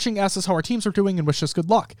or watching asked us how our teams were doing and wished us good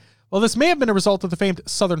luck. While this may have been a result of the famed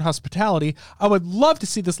Southern hospitality, I would love to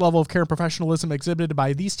see this level of care and professionalism exhibited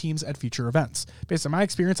by these teams at future events. Based on my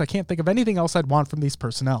experience, I can't think of anything else I'd want from these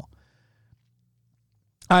personnel.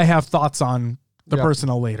 I have thoughts on the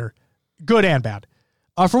personnel later. Good and bad.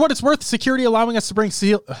 For what it's worth, security allowing us to bring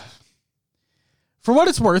sealed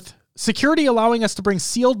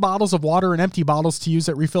bottles of water and empty bottles to use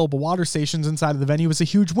at refillable water stations inside of the venue was a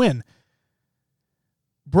huge win.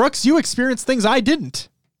 Brooks, you experienced things I didn't.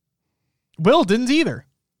 Will didn't either.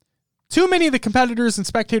 Too many of the competitors and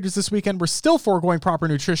spectators this weekend were still foregoing proper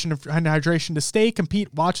nutrition and hydration to stay,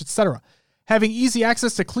 compete, watch, etc. Having easy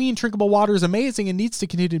access to clean, drinkable water is amazing and needs to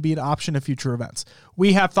continue to be an option at future events.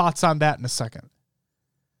 We have thoughts on that in a second.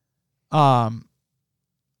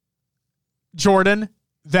 Jordan,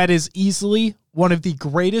 that is easily one of the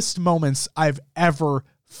greatest moments I've ever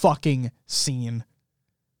fucking seen.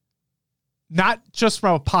 Not just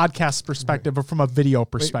from a podcast perspective, but from a video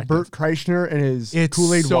perspective. Bert Kreischer and his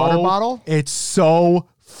Kool-Aid water bottle. It's so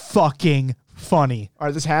fucking funny. All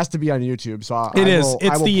right, this has to be on YouTube, so I will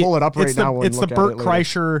pull it up right now. It's the Bert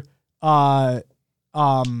Kreischer,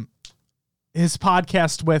 his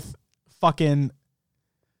podcast with fucking.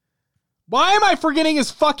 Why am I forgetting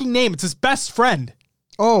his fucking name? It's his best friend.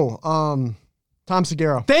 Oh, Tom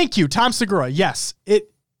Segura. Thank you, Tom Segura. Yes,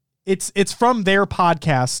 it's from their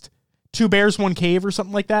podcast, Two Bears, One Cave, or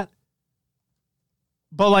something like that.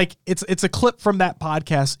 But like, it's a clip from that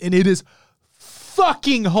podcast, and it is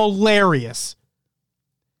fucking hilarious.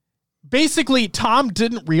 Basically, Tom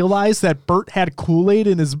didn't realize that Bert had Kool-Aid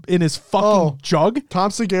in his fucking jug.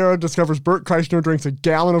 Tom Segura discovers Bert Kreischer drinks a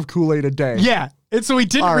gallon of Kool-Aid a day. Yeah. And so he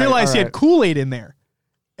didn't realize he had Kool-Aid in there.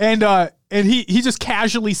 And he just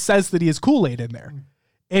casually says that he has Kool-Aid in there.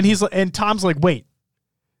 And Tom's like, "Wait.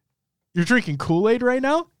 You're drinking Kool-Aid right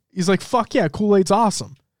now?" He's like, "Fuck yeah, Kool-Aid's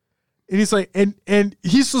awesome." And he's like and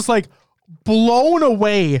he's just like blown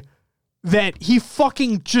away that he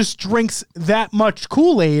fucking just drinks that much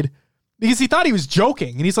Kool-Aid because he thought he was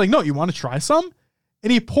joking. And he's like, "No, you want to try some?"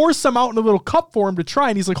 And he pours some out in a little cup for him to try.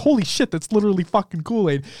 And he's like, "Holy shit, that's literally fucking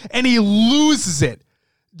Kool-Aid." And he loses it.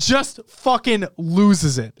 Just fucking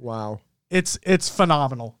loses it. Wow. It's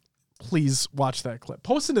phenomenal. Please watch that clip.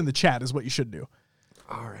 Post it in the chat is what you should do.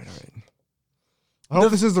 All right. I hope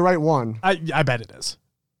this is the right one. I bet it is.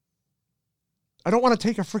 I don't want to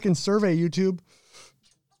take a freaking survey, YouTube.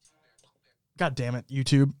 God damn it,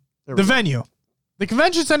 YouTube. The venue. The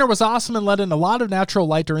convention center was awesome and let in a lot of natural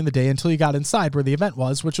light during the day until you got inside where the event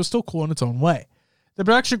was, which was still cool in its own way. The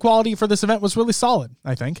production quality for this event was really solid,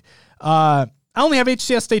 I think. I only have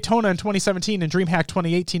HCS Daytona in 2017 and DreamHack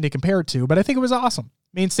 2018 to compare it to, but I think it was awesome.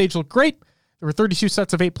 Main stage looked great. There were 32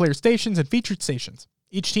 sets of 8-player stations and featured stations.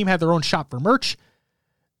 Each team had their own shop for merch.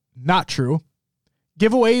 Not true.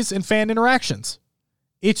 Giveaways and fan interactions.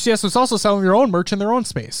 HCS was also selling their own merch in their own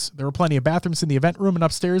space. There were plenty of bathrooms in the event room and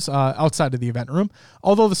upstairs outside of the event room,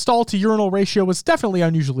 although the stall to urinal ratio was definitely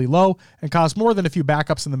unusually low and caused more than a few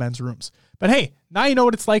backups in the men's rooms. But hey, now you know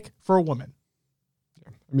what it's like for a woman.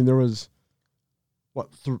 I mean, there was,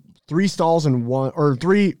 three stalls in one, or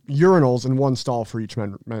 3 urinals in one stall for each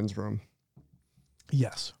men's room.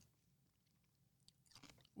 Yes.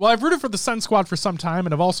 Well, I've rooted for the Sun Squad for some time,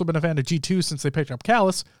 and I've also been a fan of G2 since they picked up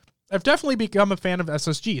Callus. I've definitely become a fan of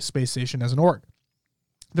SSG, Space Station, as an org.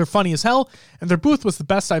 They're funny as hell, and their booth was the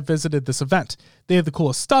best I've visited this event. They have the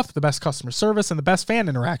coolest stuff, the best customer service, and the best fan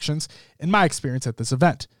interactions, in my experience at this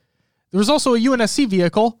event. There was also a UNSC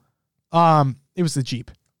vehicle. It was the Jeep.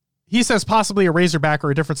 He says possibly a Razorback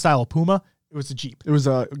or a different style of Puma. It was a Jeep. It was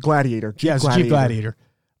a Gladiator. Jeep Gladiator.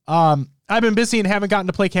 I've been busy and haven't gotten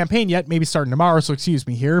to play campaign yet, maybe starting tomorrow, so excuse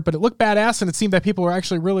me here, but it looked badass and it seemed that people were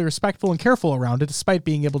actually really respectful and careful around it despite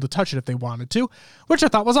being able to touch it if they wanted to, which I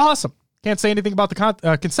thought was awesome. Can't say anything about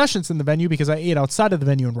the concessions in the venue because I ate outside of the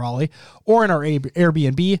venue in Raleigh or in our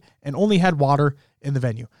Airbnb and only had water in the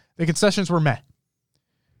venue. The concessions were meh.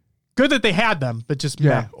 Good that they had them, but just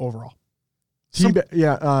meh overall.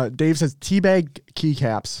 Dave says teabag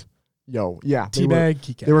keycaps. Teabag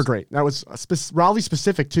keycaps. They were great. That was Raleigh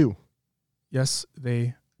specific too. Yes,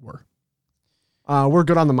 they were. We're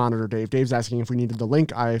good on the monitor, Dave. Dave's asking if we needed the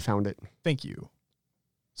link. I found it. Thank you.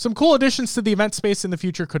 Some cool additions to the event space in the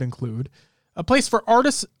future could include A place for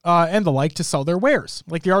artists and the like to sell their wares,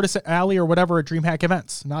 like the Artist Alley or whatever at DreamHack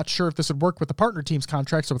events. Not sure if this would work with the partner team's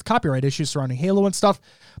contracts or with copyright issues surrounding Halo and stuff,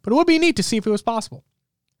 but it would be neat to see if it was possible.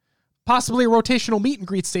 Possibly a rotational meet and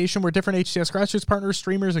greet station where different HCS grassroots partners,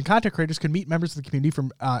 streamers, and content creators could meet members of the community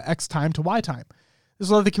from X time to Y time. This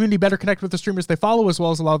will let the community better connect with the streamers they follow, as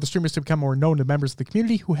well as allow the streamers to become more known to members of the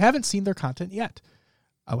community who haven't seen their content yet.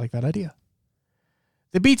 I like that idea.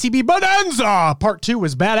 The BTB Bonanza Part 2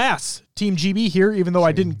 was badass. Team GB here, even though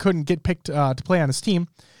I couldn't get picked to play on his team.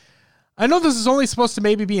 I know this is only supposed to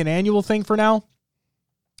maybe be an annual thing for now,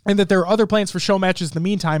 and that there are other plans for show matches in the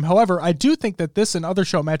meantime. However, I do think that this and other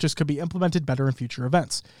show matches could be implemented better in future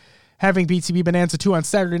events. Having BTB Bonanza 2 on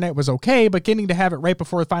Saturday night was okay, but getting to have it right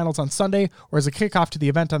before the finals on Sunday, or as a kickoff to the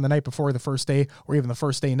event on the night before the first day, or even the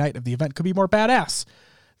first day night of the event could be more badass.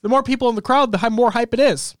 The more people in the crowd, the more hype it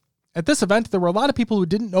is. At this event, there were a lot of people who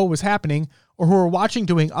didn't know what was happening or who were watching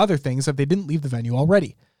doing other things if they didn't leave the venue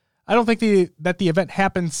already. I don't think that the event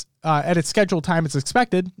happens at its scheduled time as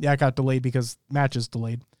expected. Yeah, it got delayed because matches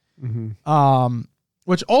delayed,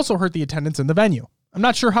 which also hurt the attendance in the venue. I'm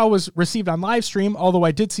not sure how it was received on live stream, although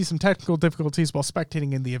I did see some technical difficulties while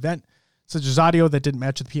spectating in the event, such as audio that didn't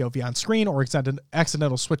match the POV on screen or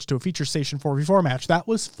accidental switch to a feature station 4v4 match. That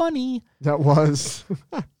was funny. That was...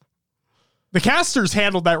 The casters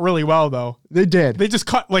handled that really well, though. They did. They just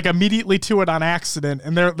cut like immediately to it on accident,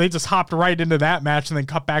 and they just hopped right into that match and then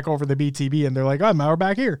cut back over the BTB, and they're like, "Oh, now we're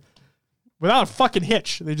back here," without a fucking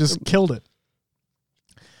hitch. They just killed it.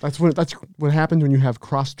 That's what happens when you have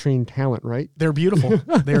cross-trained talent, right? They're beautiful.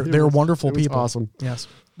 They're wonderful people. Awesome. Yes.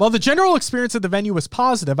 While the general experience at the venue was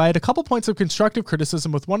positive, I had a couple points of constructive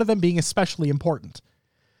criticism, with one of them being especially important.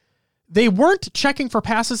 They weren't checking for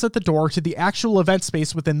passes at the door to the actual event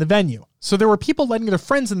space within the venue. So there were people letting their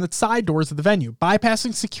friends in the side doors of the venue,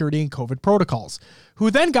 bypassing security and COVID protocols,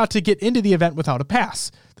 who then got to get into the event without a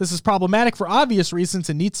pass. This is problematic for obvious reasons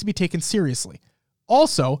and needs to be taken seriously.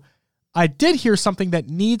 Also, I did hear something that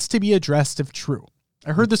needs to be addressed if true.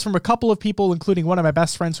 I heard this from a couple of people, including one of my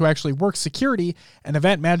best friends who actually works security and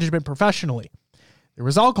event management professionally. There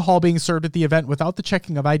was alcohol being served at the event without the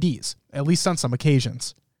checking of IDs, at least on some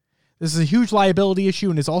occasions. This is a huge liability issue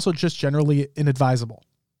and is also just generally inadvisable.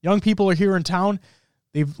 Young people are here in town.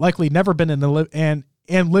 They've likely never been in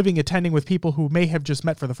and living attending with people who may have just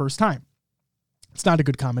met for the first time. It's not a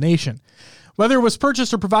good combination. Whether it was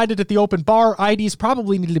purchased or provided at the open bar, IDs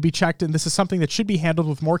probably need to be checked, and this is something that should be handled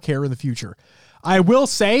with more care in the future. I will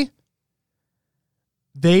say,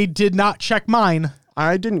 they did not check mine.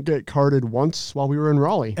 I didn't get carded once while we were in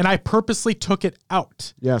Raleigh. And I purposely took it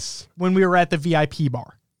out. Yes. When we were at the VIP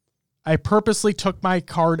bar. I purposely took my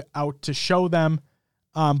card out to show them,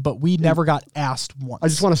 but we never got asked once. I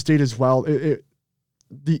just want to state as well,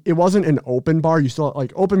 it wasn't an open bar. You still,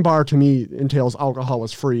 like, open bar to me entails alcohol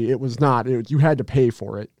was free. It was not. You had to pay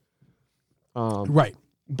for it. Right.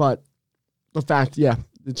 But the fact, yeah,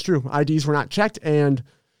 it's true. IDs were not checked, and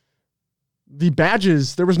the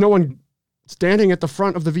badges, there was no one standing at the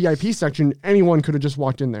front of the VIP section. Anyone could have just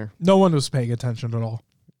walked in there. No one was paying attention at all.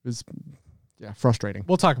 It was... yeah, frustrating.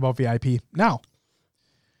 We'll talk about VIP now.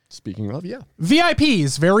 Speaking of, yeah.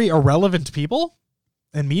 VIPs, very irrelevant people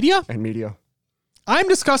and media. I'm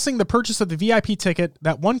discussing the purchase of the VIP ticket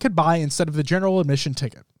that one could buy instead of the general admission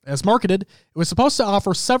ticket. As marketed, it was supposed to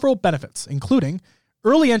offer several benefits, including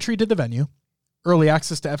early entry to the venue, early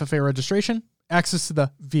access to FFA registration, access to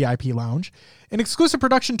the VIP lounge, an exclusive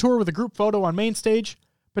production tour with a group photo on main stage,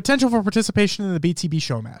 potential for participation in the BTB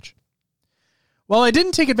show match. While I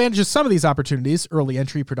didn't take advantage of some of these opportunities, early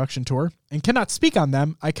entry production tour, and cannot speak on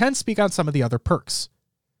them, I can speak on some of the other perks.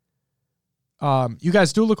 You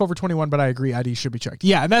guys do look over 21, but I agree, IDs should be checked.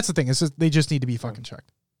 Yeah, and that's the thing, is they just need to be fucking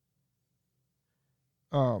checked.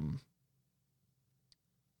 All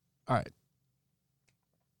right.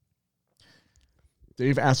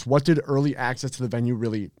 Dave asked, what did early access to the venue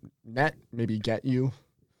really maybe get you?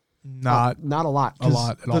 Not a lot. A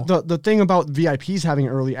lot at all. The thing about VIPs having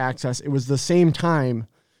early access, it was the same time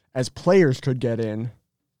as players could get in.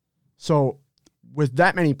 So with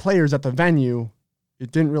that many players at the venue,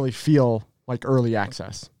 it didn't really feel like early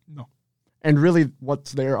access. No. And really,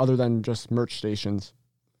 what's there other than just merch stations?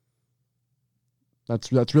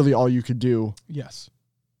 That's really all you could do. Yes.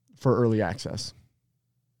 For early access.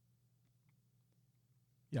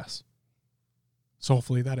 Yes. So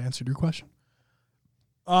hopefully that answered your question.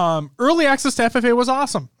 Early access to FFA was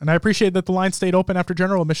awesome, and I appreciate that the line stayed open after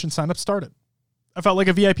general admission signup started. I felt like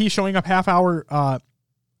a VIP showing up a half hour after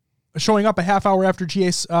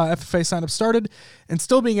GA's FFA signup started and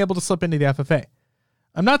still being able to slip into the FFA.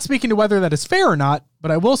 I'm not speaking to whether that is fair or not,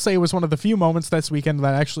 but I will say it was one of the few moments this weekend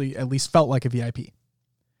that actually at least felt like a VIP.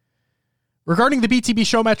 Regarding the BTB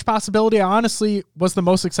show match possibility, I honestly was the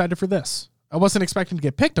most excited for this. I wasn't expecting to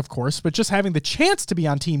get picked, of course, but just having the chance to be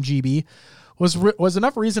on Team GB was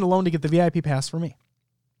enough reason alone to get the VIP pass for me.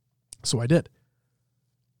 So I did.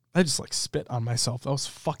 I just like spit on myself. That was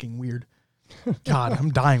fucking weird. God, I'm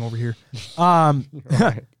dying over here.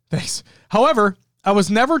 Right. Thanks. However, I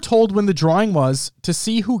was never told when the drawing was to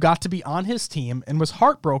see who got to be on his team and was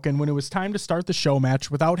heartbroken when it was time to start the show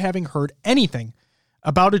match without having heard anything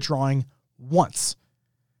about a drawing once.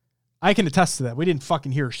 I can attest to that. We didn't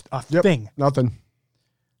fucking hear a thing. Nothing.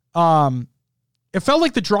 It felt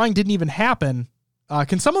like the drawing didn't even happen.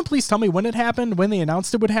 Can someone please tell me when it happened, when they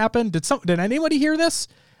announced it would happen? Did anybody hear this?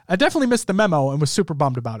 I definitely missed the memo and was super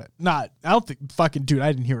bummed about it. I don't think fucking dude,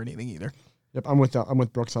 I didn't hear anything either. Yep, I'm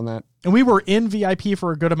with Brooks on that. And we were in VIP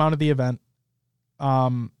for a good amount of the event.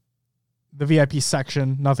 The VIP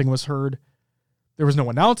section, nothing was heard. There was no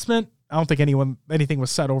announcement. I don't think anything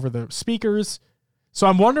was said over the speakers. So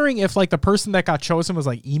I'm wondering if like the person that got chosen was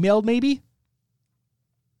like emailed maybe.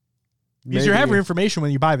 Because you have your information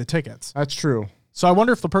when you buy the tickets. That's true. So I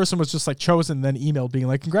wonder if the person was just like chosen, then emailed being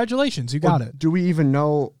like, congratulations, you got it. Do we even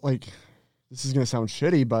know, like, this is going to sound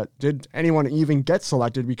shitty, but did anyone even get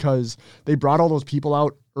selected because they brought all those people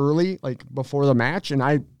out early, like before the match? And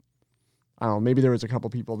I don't know, maybe there was a couple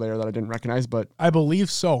people there that I didn't recognize, but I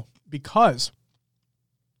believe so, because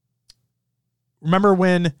remember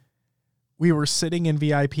when we were sitting in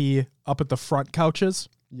VIP up at the front couches?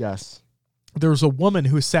 yes. There was a woman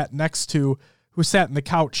who sat in the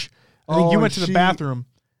couch. I think you went to the bathroom.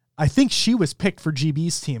 I think she was picked for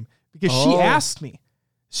GB's team because she asked me.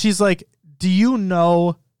 She's like, do you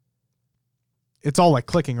know? It's all like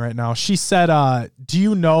clicking right now. She said, do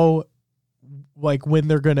you know like when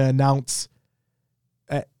they're going to announce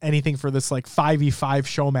anything for this like 5v5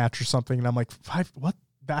 show match or something? And I'm like, what?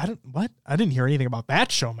 What? I didn't hear anything about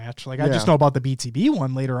that show match. Like I just know about the BTB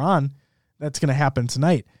one later on. That's going to happen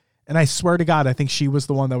tonight. And I swear to God, I think she was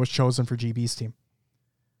the one that was chosen for GB's team.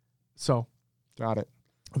 So, got it.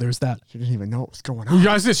 There's that. She didn't even know what was going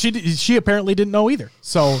on. She apparently didn't know either.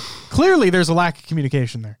 So clearly there's a lack of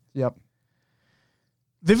communication there. Yep.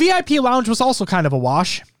 The VIP lounge was also kind of a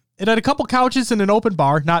wash. It had a couple couches and an open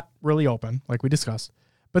bar, not really open, like we discussed.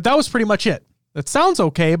 But that was pretty much it. That sounds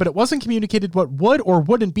okay, but it wasn't communicated what would or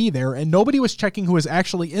wouldn't be there, and nobody was checking who was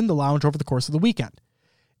actually in the lounge over the course of the weekend.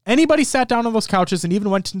 Anybody sat down on those couches and even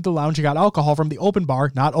went into the lounge and got alcohol from the open bar,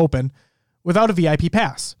 not open, without a VIP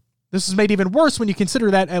pass. This is made even worse when you consider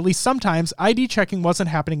that at least sometimes ID checking wasn't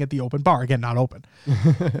happening at the open bar. Again, not open.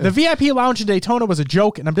 The VIP lounge in Daytona was a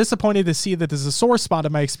joke, and I'm disappointed to see that this is a sore spot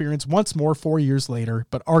in my experience once more 4 years later,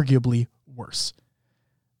 but arguably worse.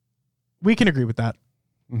 We can agree with that.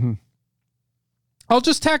 Mm-hmm. I'll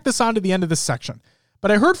just tack this on to the end of this section, but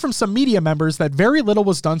I heard from some media members that very little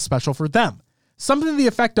was done special for them. Something to the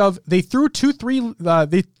effect of they threw three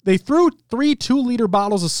 2-liter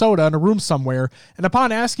bottles of soda in a room somewhere, and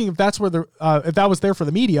upon asking if that was there for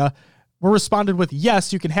the media, were responded with,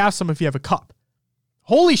 yes, you can have some if you have a cup.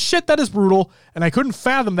 Holy shit, that is brutal, and I couldn't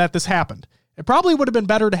fathom that this happened. It probably would have been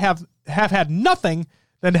better to have had nothing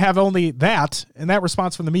than to have only that, and that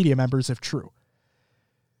response from the media members if true.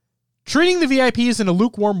 Treating the VIPs in a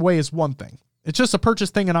lukewarm way is one thing. It's just a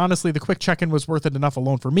purchase thing, and honestly, the quick check-in was worth it enough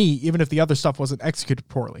alone for me, even if the other stuff was executed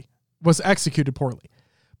poorly.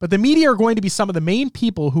 But the media are going to be some of the main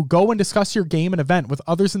people who go and discuss your game and event with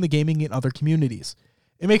others in the gaming and other communities.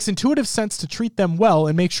 It makes intuitive sense to treat them well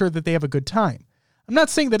and make sure that they have a good time. I'm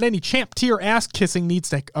not saying that any champ tier ass kissing needs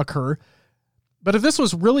to occur, but if this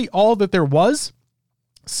was really all that there was,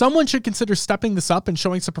 someone should consider stepping this up and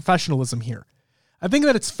showing some professionalism here. I think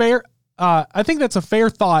that it's fair. I think that's a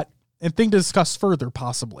fair thought and thing to discuss further,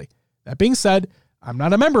 possibly. That being said, I'm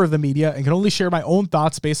not a member of the media and can only share my own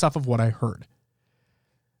thoughts based off of what I heard.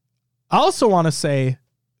 I also want to say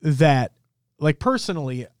that, like,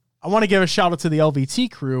 personally, I want to give a shout out to the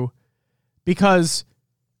LVT crew because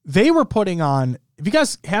they were putting on, if you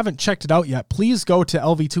guys haven't checked it out yet, please go to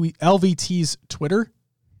LVT's Twitter,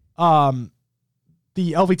 the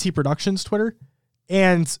LVT Productions Twitter,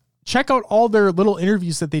 and check out all their little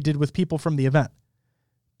interviews that they did with people from the event.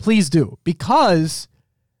 Please do, because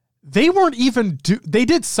they weren't even they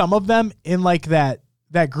did some of them in like that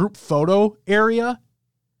group photo area,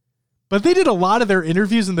 but they did a lot of their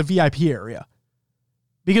interviews in the VIP area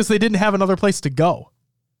because they didn't have another place to go.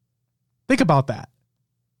 Think about that.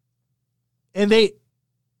 And they,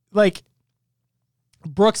 like,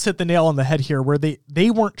 Brooks hit the nail on the head here where they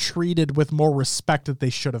weren't treated with more respect that they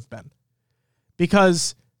should have been,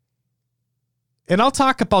 because and I'll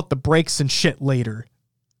talk about the breaks and shit later,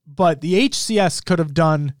 but the HCS could have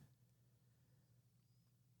done,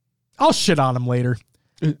 I'll shit on them later.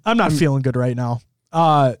 I'm not feeling good right now.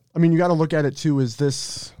 I mean, you got to look at it too. Is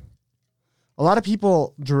this, a lot of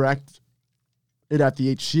people direct it at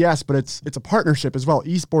the HCS, but it's a partnership as well.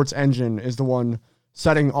 Esports Engine is the one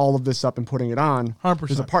setting all of this up and putting it on. 100%.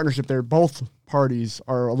 There's a partnership there. Both parties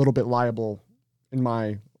are a little bit liable, in my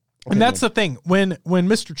opinion. And that's the thing. When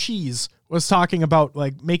Mr. Cheese was talking about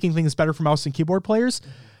like making things better for mouse and keyboard players,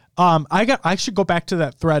 I should go back to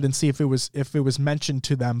that thread and see if it was mentioned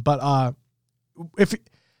to them. But if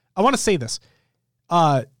I want to say this,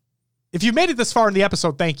 if you've made it this far in the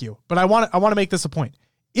episode, thank you. But I want to make this a point.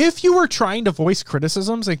 If you were trying to voice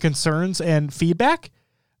criticisms and concerns and feedback,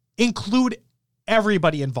 include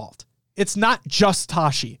everybody involved. It's not just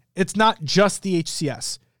Tashi. It's not just the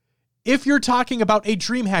HCS. If you're talking about a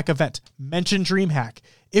DreamHack event, mention DreamHack.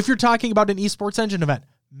 If you're talking about an Esports Engine event,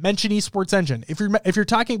 mention Esports Engine. If you're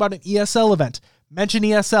talking about an ESL event, mention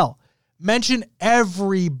ESL. Mention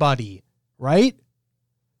everybody, right?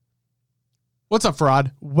 What's up,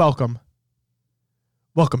 Farad? Welcome,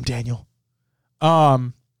 Daniel.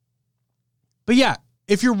 But yeah,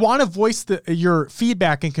 if you want to voice your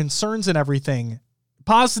feedback and concerns and everything,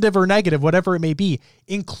 positive or negative, whatever it may be,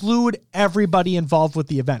 include everybody involved with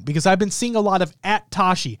the event. Because I've been seeing a lot of at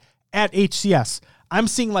Tashi, at HCS. I'm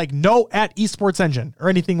seeing like no at Esports Engine or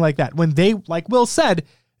anything like that. When they, like Will said,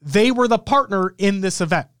 they were the partner in this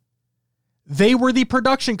event. They were the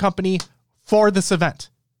production company for this event.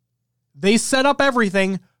 They set up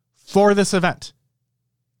everything for this event.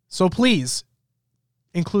 So please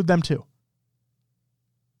include them too.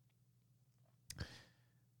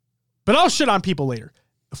 But I'll shit on people later.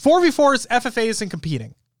 4v4s, FFAs, and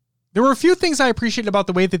competing. There were a few things I appreciated about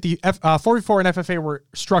the way that the 4v4 and FFA were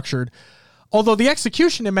structured, although the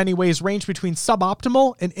execution in many ways ranged between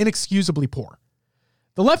suboptimal and inexcusably poor.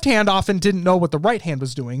 The left hand often didn't know what the right hand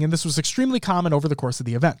was doing, and this was extremely common over the course of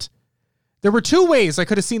the event. There were two ways I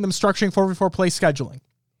could have seen them structuring 4v4 play scheduling.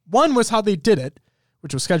 One was how they did it,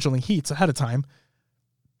 which was scheduling heats ahead of time.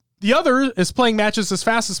 The other is playing matches as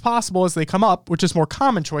fast as possible as they come up, which is more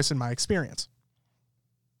common choice in my experience.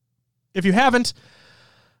 If you haven't,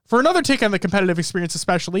 for another take on the competitive experience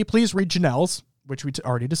especially, please read Janelle's, which we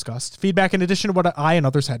already discussed, feedback in addition to what I and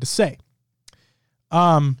others had to say.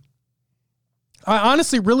 I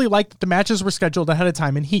honestly really liked that the matches were scheduled ahead of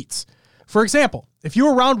time in heats. For example, if you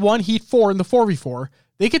were round 1, heat 4 in the 4v4,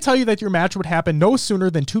 they could tell you that your match would happen no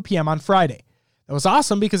sooner than 2 p.m. on Friday. That was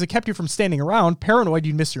awesome because it kept you from standing around, paranoid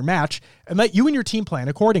you'd miss your match, and let you and your team plan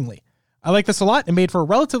accordingly. I like this a lot and made for a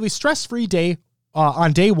relatively stress-free day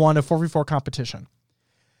on day 1 of 4v4 competition.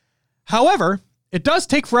 However, it does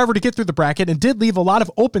take forever to get through the bracket and did leave a lot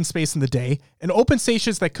of open space in the day and open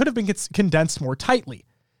stations that could have been condensed more tightly.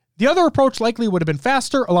 The other approach likely would have been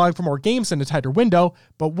faster, allowing for more games in a tighter window,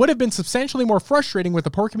 but would have been substantially more frustrating with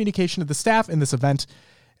the poor communication of the staff in this event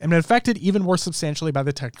and been affected even more substantially by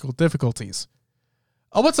the technical difficulties.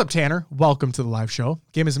 What's up, Tanner? Welcome to the live show.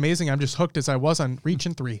 Game is amazing. I'm just hooked as I was on Reach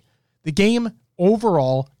and 3. The game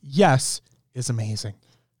overall, yes, is amazing.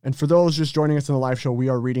 And for those just joining us in the live show, we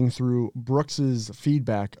are reading through Brooks's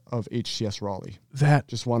feedback of HCS Raleigh.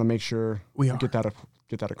 Just want to make sure we get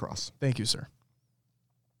that across. Thank you, sir.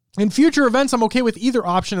 In future events, I'm okay with either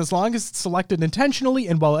option as long as it's selected intentionally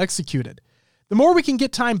and well executed. The more we can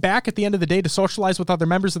get time back at the end of the day to socialize with other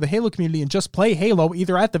members of the Halo community and just play Halo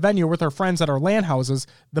either at the venue or with our friends at our LAN houses,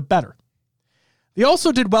 the better. They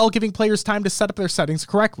also did well giving players time to set up their settings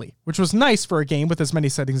correctly, which was nice for a game with as many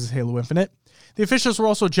settings as Halo Infinite. The officials were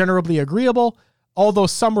also generally agreeable, although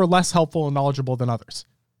some were less helpful and knowledgeable than others.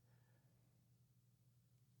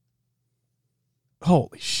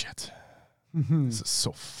 Holy shit. This is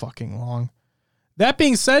so fucking long. That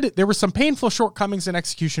being said, there were some painful shortcomings in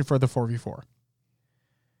execution for the 4v4.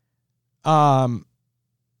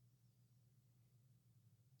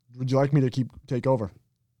 Would you like me to take over?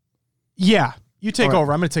 Yeah, you take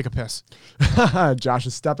over. I'm going to take a piss. Josh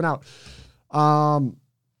is stepping out.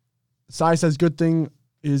 Sai says, good thing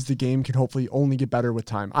is the game can hopefully only get better with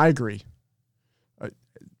time. I agree.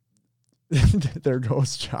 There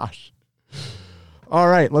goes Josh. All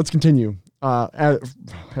right, let's continue.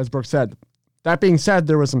 As Brooke said, that being said,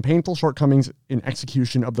 there was some painful shortcomings in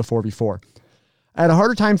execution of the 4v4. I had a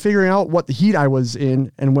harder time figuring out what the heat I was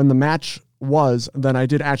in and when the match was than I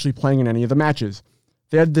did actually playing in any of the matches.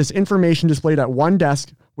 They had this information displayed at one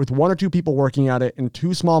desk with 1 or 2 people working at it and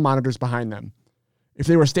 2 small monitors behind them. If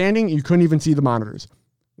they were standing, you couldn't even see the monitors.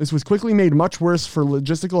 This was quickly made much worse for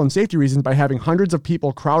logistical and safety reasons by having hundreds of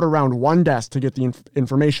people crowd around one desk to get the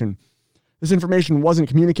information. This information wasn't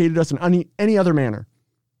communicated to us in any other manner.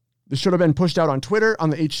 This should have been pushed out on Twitter, on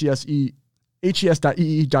the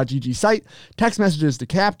HCS.ee.gg site, text messages to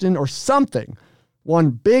captain, or something. One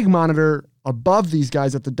big monitor above these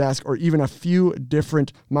guys at the desk, or even a few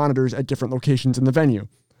different monitors at different locations in the venue.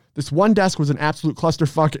 This one desk was an absolute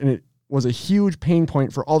clusterfuck, and it was a huge pain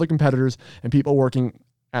point for all the competitors and people working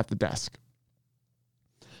at the desk.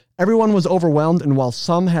 Everyone was overwhelmed, and while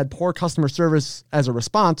some had poor customer service as a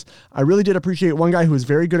response, I really did appreciate one guy who was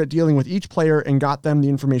very good at dealing with each player and got them the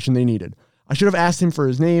information they needed. I should have asked him for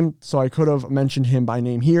his name, so I could have mentioned him by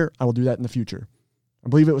name here. I will do that in the future. I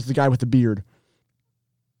believe it was the guy with the beard,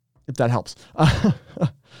 if that helps.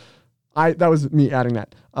 That was me adding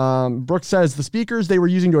that. Brooks says the speakers they were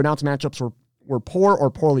using to announce matchups were poor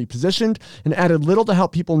or poorly positioned and added little to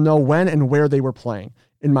help people know when and where they were playing,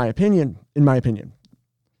 in my opinion.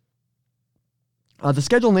 The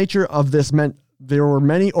scheduled nature of this meant there were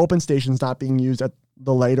many open stations not being used at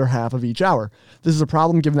the later half of each hour. This is a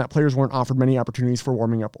problem given that players weren't offered many opportunities for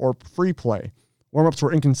warming up or free play. Warm-ups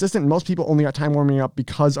were inconsistent, and most people only got time warming up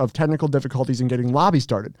because of technical difficulties in getting lobby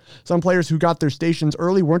started. Some players who got their stations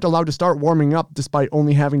early weren't allowed to start warming up despite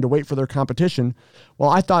only having to wait for their competition,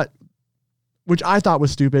 which I thought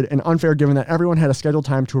was stupid and unfair given that everyone had a scheduled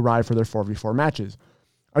time to arrive for their 4v4 matches.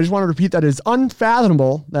 I just want to repeat that it is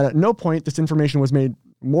unfathomable that at no point this information was made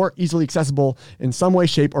more easily accessible in some way,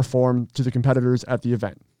 shape, or form to the competitors at the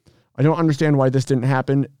event. I don't understand why this didn't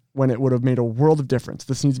happen when it would have made a world of difference.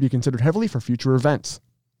 This needs to be considered heavily for future events.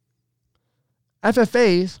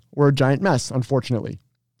 FFAs were a giant mess, unfortunately.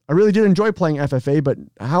 I really did enjoy playing FFA, but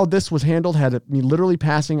how this was handled had me literally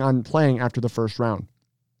passing on playing after the first round.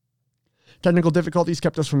 Technical difficulties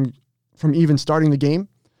kept us from even starting the game.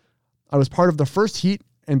 I was part of the first heat,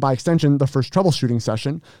 and by extension, the first troubleshooting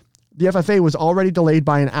session. The FFA was already delayed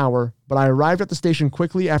by an hour, but I arrived at the station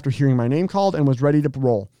quickly after hearing my name called and was ready to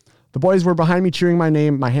roll. The boys were behind me cheering my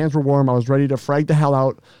name, my hands were warm, I was ready to frag the hell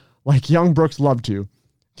out like young Brooks loved to.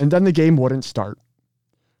 And then the game wouldn't start.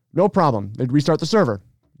 No problem, they'd restart the server.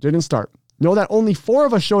 Didn't start. Know that only 4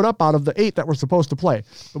 of us showed up out of the 8 that were supposed to play,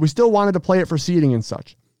 but we still wanted to play it for seeding and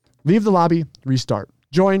such. Leave the lobby, restart.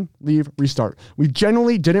 Join, leave, restart. We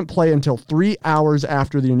generally didn't play until 3 hours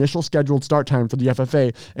after the initial scheduled start time for the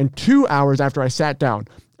FFA and 2 hours after I sat down,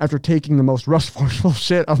 after taking the most rustful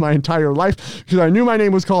shit of my entire life, because I knew my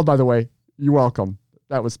name was called, by the way. You're welcome.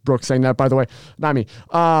 That was Brooks saying that, by the way, not me.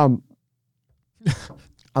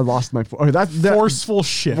 I lost my... Forceful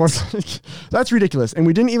shit. That's ridiculous. And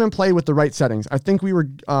we didn't even play with the right settings. I think we were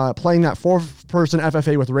playing that 4-person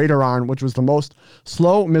FFA with radar on, which was the most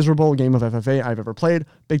slow, miserable game of FFA I've ever played.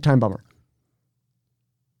 Big time bummer.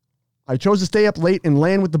 I chose to stay up late and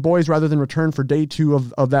land with the boys rather than return for day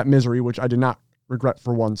 2 of that misery, which I did not regret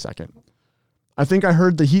for 1 second. I think I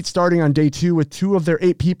heard the heat starting on day 2 with 2 of their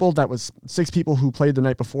 8 people. That was 6 people who played the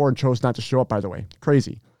night before and chose not to show up, by the way.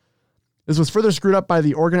 Crazy. This was further screwed up by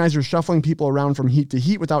the organizers shuffling people around from heat to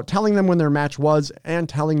heat without telling them when their match was and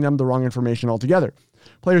telling them the wrong information altogether.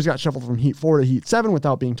 Players got shuffled from heat 4 to heat 7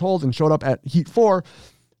 without being told and showed up at heat 4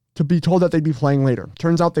 to be told that they'd be playing later.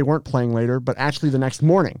 Turns out they weren't playing later, but actually the next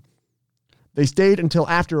morning. They stayed until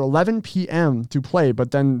after 11 p.m. to play,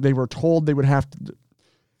 but then they were told they would have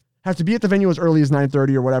to be at the venue as early as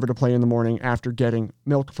 9:30 or whatever to play in the morning after getting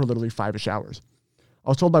milk for literally 5-ish hours. I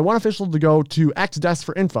was told by one official to go to X desk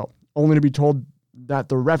for info, only to be told that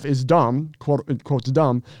the ref is dumb, quotes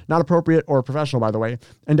dumb, not appropriate or professional, by the way,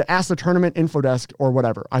 and to ask the tournament info desk or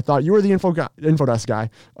whatever. I thought you were the info desk guy.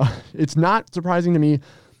 It's not surprising to me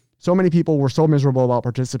so many people were so miserable about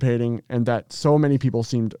participating and that so many people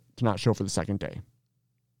seemed to not show for the second day.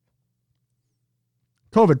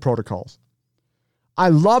 COVID protocols. I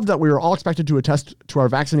love that we were all expected to attest to our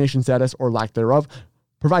vaccination status or lack thereof,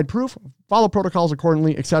 provide proof, follow protocols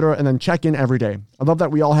accordingly, etc., and then check in every day. I love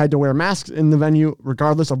that we all had to wear masks in the venue,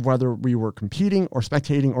 regardless of whether we were competing or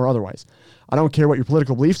spectating or otherwise. I don't care what your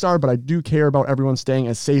political beliefs are, but I do care about everyone staying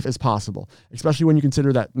as safe as possible, especially when you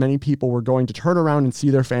consider that many people were going to turn around and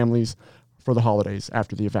see their families for the holidays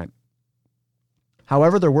after the event.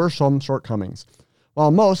 However, there were some shortcomings.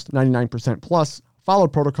 While most, 99% plus,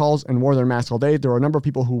 followed protocols and wore their masks all day, there were a number of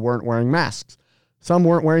people who weren't wearing masks. Some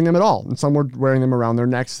weren't wearing them at all, and some were wearing them around their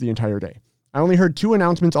necks the entire day. I only heard 2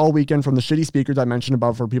 announcements all weekend from the shitty speakers I mentioned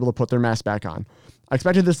above for people to put their masks back on. I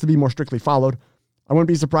expected this to be more strictly followed. I wouldn't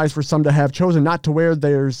be surprised for some to have chosen not to wear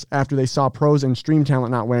theirs after they saw pros and stream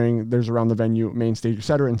talent not wearing theirs around the venue, main stage,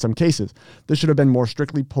 etc. in some cases. This should have been more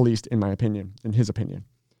strictly policed, in his opinion.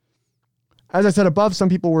 As I said above, some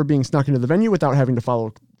people were being snuck into the venue without having to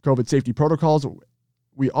follow COVID safety protocols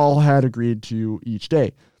we all had agreed to each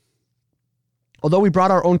day. Although we brought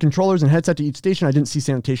our own controllers and headset to each station, I didn't see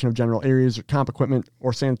sanitation of general areas or comp equipment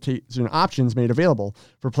or sanitation options made available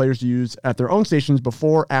for players to use at their own stations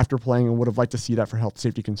before, after playing, and would have liked to see that for health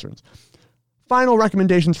safety concerns. Final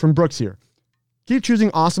recommendations from Brooks here. Keep choosing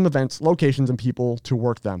awesome events, locations, and people to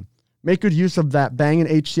work them. Make good use of that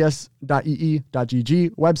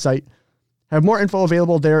bangandhcs.ee.gg website. Have more info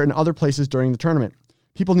available there and other places during the tournament.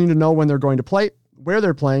 People need to know when they're going to play, where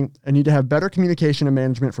they're playing, and need to have better communication and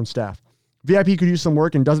management from staff. VIP could use some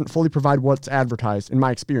work and doesn't fully provide what's advertised, in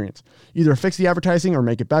my experience. Either fix the advertising or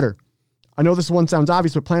make it better. I know this one sounds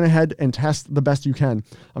obvious, but plan ahead and test the best you can.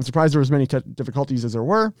 I'm surprised there was many difficulties as there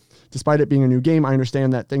were. Despite it being a new game, I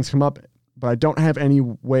understand that things come up, but I don't have any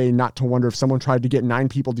way not to wonder if someone tried to get 9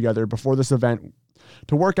 people together before this event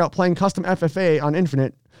to work out playing custom FFA on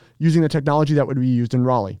Infinite using the technology that would be used in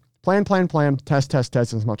Raleigh. Plan, test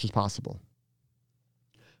as much as possible.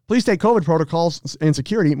 Please take COVID protocols and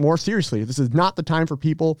security more seriously. This is not the time for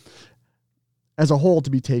people as a whole to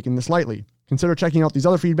be taken this lightly. Consider checking out these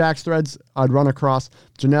other feedbacks threads I'd run across.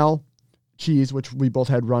 Janelle Cheese, which we both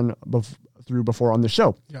had run through before on the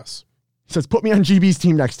show. Yes. He says, put me on GB's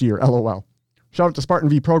team next year, LOL. Shout out to Spartan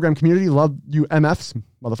V program community. Love you MFs,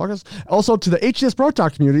 motherfuckers. Also to the HCS Pro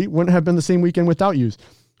Talk community. Wouldn't have been the same weekend without yous.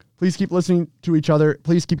 Please keep listening to each other.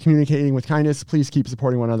 Please keep communicating with kindness. Please keep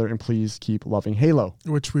supporting one another. And please keep loving Halo.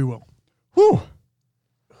 Which we will. Whew.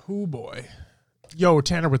 Oh, boy. Yo,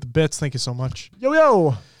 Tanner with the bits. Thank you so much.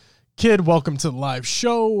 Yo. Kid, welcome to the live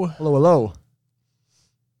show. Hello.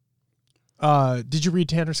 Did you read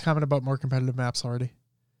Tanner's comment about more competitive maps already?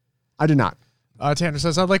 I did not. Tanner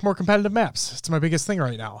says, I'd like more competitive maps. It's my biggest thing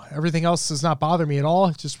right now. Everything else does not bother me at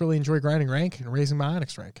all. Just really enjoy grinding rank and raising my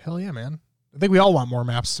Onyx rank. Hell yeah, man. I think we all want more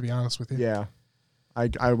maps, to be honest with you. Yeah,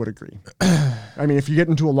 I would agree. I mean, if you get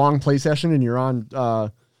into a long play session and you're on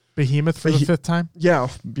Behemoth for the 5th time? Yeah,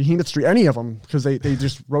 Behemoth Street, any of them, because they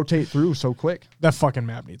just rotate through so quick. That fucking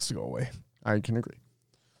map needs to go away. I can agree.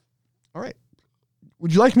 All right.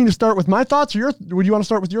 Would you like me to start with my thoughts, or would you want to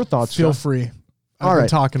start with your thoughts? Feel free. I've been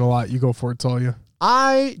talking a lot. You go for it, it's all you.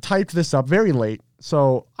 I typed this up very late,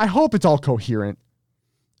 so I hope it's all coherent.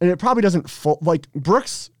 And it probably doesn't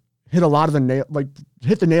Brooks hit a lot of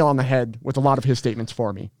hit the nail on the head with a lot of his statements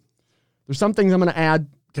for me. There's some things I'm going to add.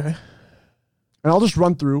 Okay. And I'll just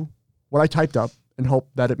run through what I typed up and hope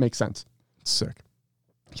that it makes sense. Sick.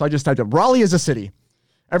 So I just typed up, Raleigh is a city.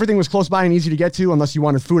 Everything was close by and easy to get to unless you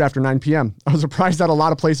wanted food after 9 p.m. I was surprised that a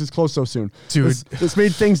lot of places closed so soon. Dude. This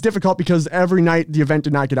made things difficult because every night the event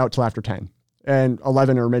did not get out till after 10 and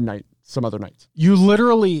 11 or midnight some other nights. You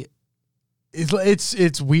literally,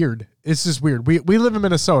 it's weird. It's just weird. We live in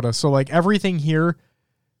Minnesota, so everything here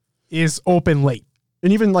is open late.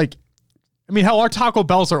 And even hell, our Taco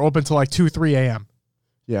Bells are open till 2, 3 a.m.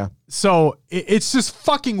 Yeah. So it's just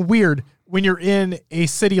fucking weird when you're in a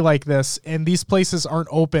city like this and these places aren't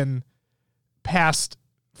open past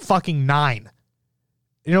fucking 9. And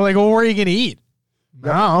you're like, well, where are you going to eat?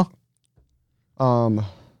 Yep. No.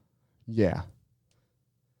 Yeah.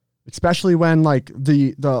 Especially when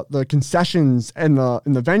the concessions and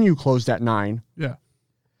the venue closed at 9. Yeah.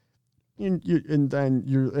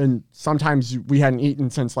 And sometimes we hadn't eaten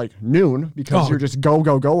since noon because you're just go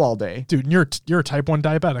all day. Dude, and you're a type 1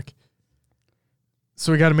 diabetic.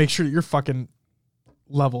 So we got to make sure your fucking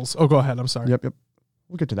levels. Oh, go ahead. I'm sorry. Yep.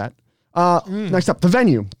 We'll get to that. Next up, the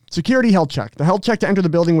venue. Security health check. The health check to enter the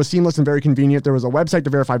building was seamless and very convenient. There was a website to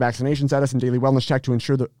verify vaccination status and daily wellness check to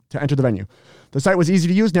ensure to enter the venue. The site was easy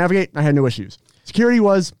to use, navigate, and I had no issues. Security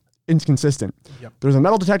was inconsistent. Yep. There was a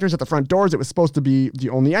metal detectors at the front doors. It was supposed to be the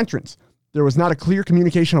only entrance. There was not a clear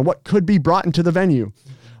communication on what could be brought into the venue.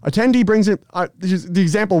 Attendee brings in, this is the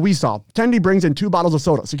example we saw. Attendee brings in 2 bottles of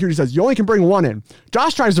soda. Security says, you only can bring 1 in.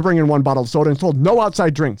 Josh tries to bring in 1 bottle of soda and is told no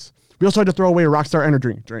outside drinks. We also had to throw away a Rockstar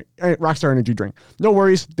Energy drink. No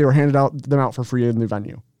worries. They were handed them out for free in the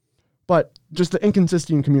venue. But just the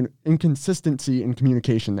inconsistency in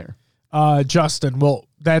communication there. Justin, well,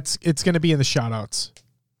 it's going to be in the shout outs.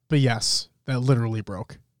 But yes, that literally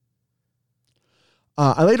broke.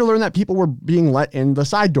 I later learned that people were being let in the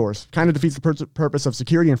side doors. Kind of defeats the purpose of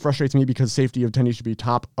security and frustrates me because safety of attendees should be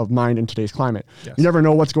top of mind in today's climate. Yes. You never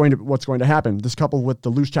know what's going to happen. This coupled with the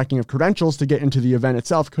loose checking of credentials to get into the event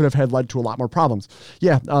itself could have led to a lot more problems.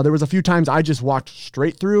 Yeah, there was a few times I just walked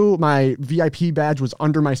straight through. My VIP badge was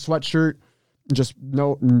under my sweatshirt. Just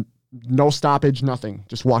no stoppage, nothing.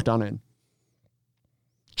 Just walked on in.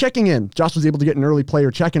 Checking in. Josh was able to get an early player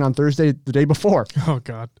check-in on Thursday, the day before. Oh,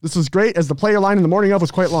 God. This was great, as the player line in the morning of was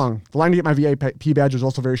quite long. The line to get my VIP badge was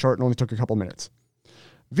also very short and only took a couple minutes.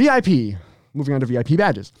 VIP. Moving on to VIP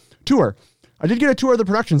badges. Tour. I did get a tour of the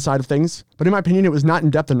production side of things, but in my opinion, it was not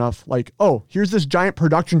in depth enough. Like, oh, here's this giant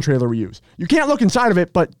production trailer we use. You can't look inside of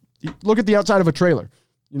it, but look at the outside of a trailer.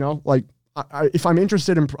 You know, like if I'm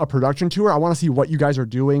interested in a production tour, I want to see what you guys are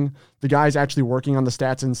doing. The guys actually working on the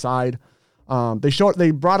stats inside.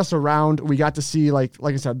 They brought us around. We got to see, like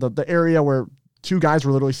I said, the area where two guys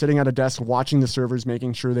were literally sitting at a desk watching the servers,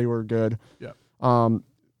 making sure they were good. Yeah.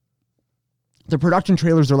 The production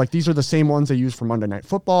trailers are like, these are the same ones they use for Monday Night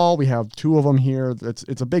Football. We have 2 of them here.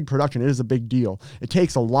 It's a big production. It is a big deal. It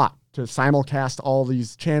takes a lot to simulcast all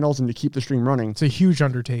these channels and to keep the stream running. It's a huge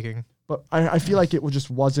undertaking. But I feel like it just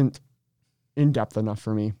wasn't in depth enough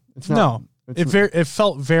for me. It's not. No, it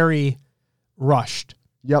felt very rushed.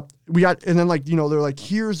 Yep. And then like, you know, they're like,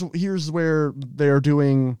 here's where they're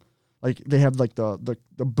doing, like they have like the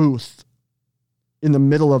booth in the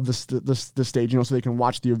middle of the stage, you know, so they can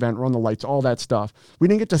watch the event, run the lights, all that stuff. We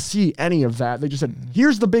didn't get to see any of that. They just said,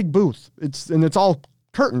 here's the big booth. It's all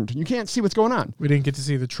curtained. You can't see what's going on. We didn't get to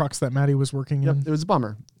see the trucks that Maddie was working in. It was a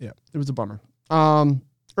bummer. Yeah. It was a bummer.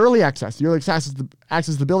 Early access. The early access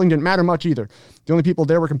to the building didn't matter much either. The only people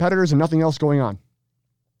there were competitors and nothing else going on.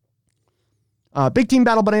 Big Team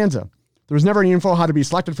Battle Bonanza. There was never any info how to be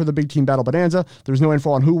selected for the Big Team Battle Bonanza. There was no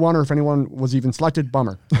info on who won or if anyone was even selected.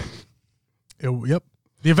 Bummer. Yep.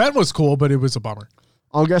 The event was cool, but it was a bummer.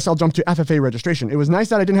 I'll jump to FFA registration. It was nice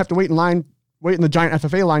that I didn't have to wait in the giant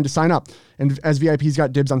FFA line to sign up. And as VIPs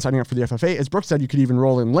got dibs on signing up for the FFA, as Brooke said, you could even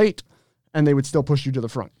roll in late and they would still push you to the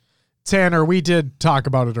front. Tanner, we did talk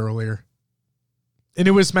about it earlier. And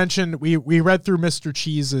it was mentioned, we read through Mr.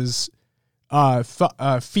 Cheese's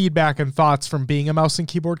feedback and thoughts from being a mouse and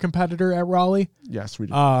keyboard competitor at Raleigh. Yes, we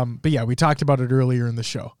did. But yeah, we talked about it earlier in the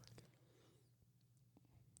show.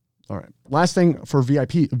 All right. Last thing for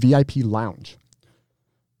VIP lounge.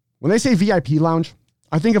 When they say VIP lounge,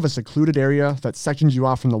 I think of a secluded area that sections you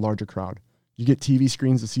off from the larger crowd. You get TV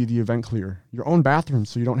screens to see the event clear, your own bathroom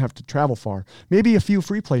so you don't have to travel far, maybe a few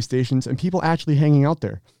free PlayStations and people actually hanging out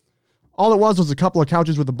there. All it was a couple of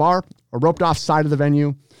couches with a bar, a roped off side of the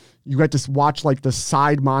venue. You got to watch like the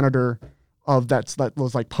side monitor of that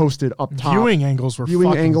was like posted up top. Viewing angles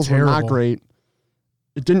were not great.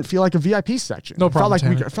 It didn't feel like a VIP section. No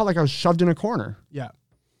problem. It felt like I was shoved in a corner. Yeah.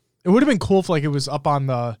 It would have been cool if like it was up on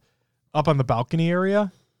the balcony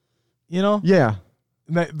area, you know? Yeah.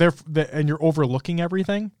 And you're overlooking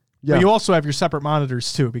everything. Yeah. But you also have your separate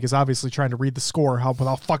monitors too, because obviously trying to read the score, how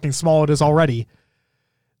fucking small it is already.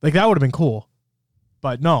 Like that would have been cool.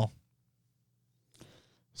 But no.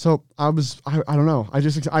 So I don't know.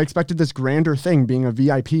 I expected this grander thing being a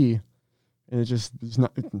VIP. And it just was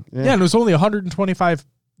not. Yeah, and it was only 125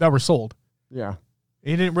 that were sold. Yeah.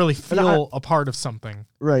 You didn't really feel a part of something.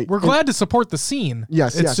 Right. We're glad to support the scene.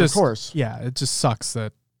 Yes, of course. Yeah, it just sucks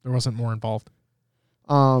that there wasn't more involved.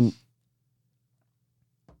 Also,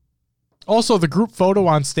 the group photo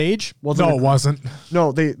on stage. Well, no, it wasn't.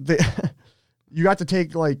 No, they you got to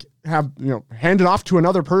take hand it off to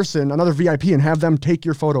another person, another VIP, and have them take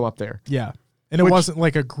your photo up there. Yeah, and it wasn't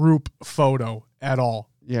like a group photo at all.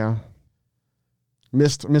 Yeah.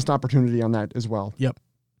 Missed opportunity on that as well. Yep.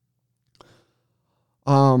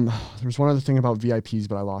 There's one other thing about VIPs,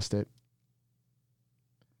 but I lost it.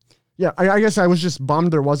 Yeah, I guess I was just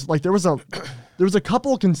bummed there was a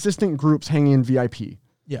couple consistent groups hanging in VIP.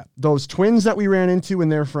 Yeah. Those twins that we ran into and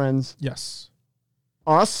their friends. Yes.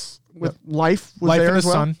 Us with Life was there as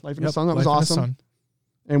well. Sun. Life in the Sun. That was awesome.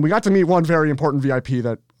 And we got to meet one very important VIP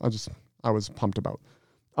that I was pumped about.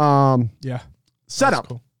 Yeah. Setup.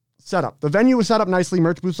 Cool. Setup. The venue was set up nicely,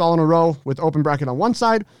 merch booths all in a row with open bracket on one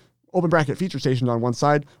side, open bracket feature stations on one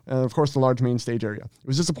side, and of course the large main stage area. It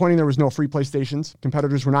was disappointing there was no free PlayStations.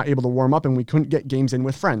 Competitors were not able to warm up and we couldn't get games in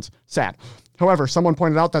with friends. Sad. However, someone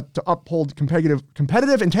pointed out that to uphold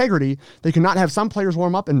competitive integrity, they could not have some players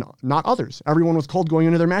warm up and not others. Everyone was cold going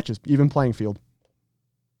into their matches, even playing field.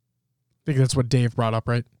 I think that's what Dave brought up,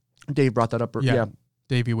 right? Dave brought that up. Yeah.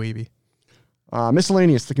 Davey Wavy.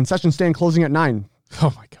 Miscellaneous. The concession stand closing at 9.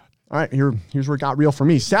 Oh my God. All right, here's where it got real for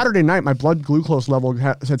me. Saturday night, my blood glucose level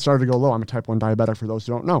had started to go low. I'm a type 1 diabetic, for those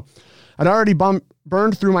who don't know. I'd already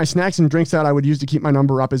burned through my snacks and drinks that I would use to keep my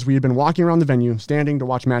number up as we had been walking around the venue, standing to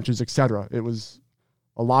watch matches, etc. It was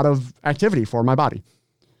a lot of activity for my body.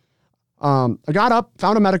 I got up,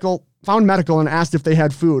 found medical, and asked if they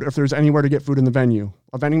had food, if there's anywhere to get food in the venue,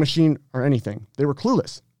 a vending machine, or anything. They were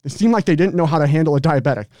clueless. They seemed like they didn't know how to handle a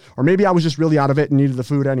diabetic. Or maybe I was just really out of it and needed the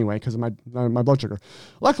food anyway because of my blood sugar.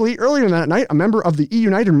 Luckily, earlier that night, a member of the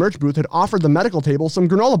E-United merch booth had offered the medical table some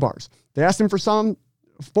granola bars. They asked him for some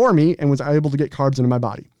for me and was able to get carbs into my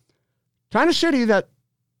body. Kind of shitty that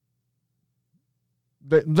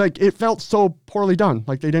Like, it felt so poorly done.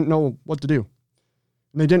 Like, they didn't know what to do.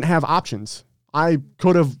 And they didn't have options. I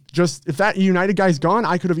could have just, if that United guy's gone,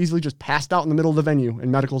 I could have easily just passed out in the middle of the venue.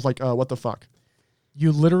 And medical's like, what the fuck?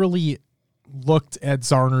 You literally looked at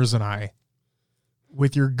Zarners and I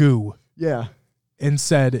with your goo. Yeah. And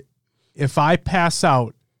said, if I pass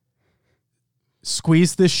out,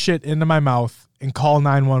 squeeze this shit into my mouth and call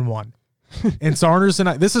 911. And Zarners and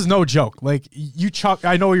I, this is no joke. Like, you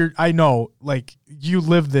I know, like, you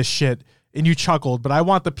live this shit and you chuckled, but I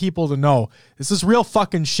want the people to know this is real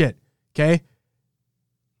fucking shit. Okay.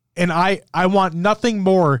 And I want nothing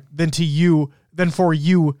more than for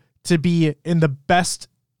you to be in the best,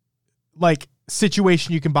 like,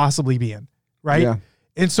 situation you can possibly be in. Right. Yeah.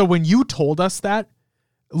 And so when you told us that,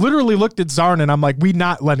 literally looked at Zarn and I'm like, we're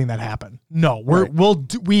not letting that happen. No,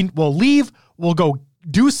 we'll leave. We'll go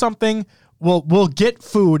do something. We'll get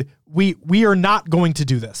food. We are not going to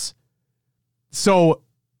do this. So,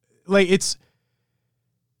 like,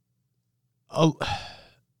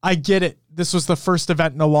 I get it. This was the first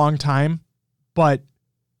event in a long time, but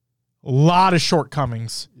a lot of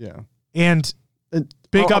shortcomings. Yeah. And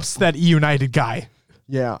big ups to that E-United guy.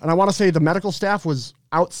 Yeah. And I want to say the medical staff was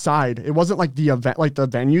outside. It wasn't like the event, like the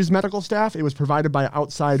venue's medical staff. It was provided by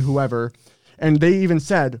outside whoever. And they even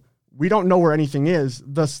said, we don't know where anything is.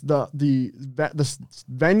 The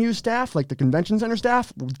venue staff, like the convention center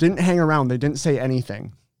staff, didn't hang around. They didn't say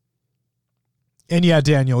anything. And yeah,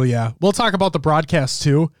 Daniel, yeah. We'll talk about the broadcast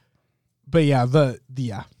too. But yeah,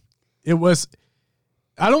 it was,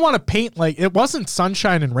 I don't want to paint like, it wasn't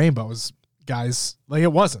sunshine and rainbows, guys. Like,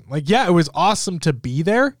 it wasn't. Like, yeah, it was awesome to be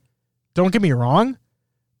there. Don't get me wrong.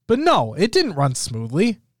 But no, it didn't run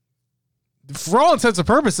smoothly. For all intents and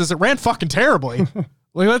purposes, it ran fucking terribly.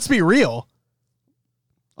 Like, let's be real.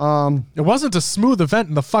 It wasn't a smooth event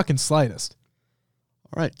in the fucking slightest.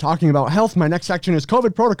 All right, talking about health, my next section is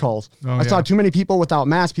COVID protocols. I saw too many people without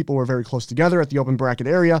masks. People were very close together at the open bracket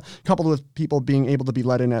area, coupled with people being able to be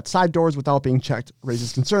let in at side doors without being checked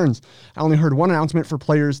raises concerns. I only heard one announcement for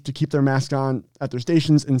players to keep their mask on at their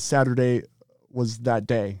stations, and Saturday was that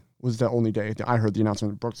day, was the only day that I heard the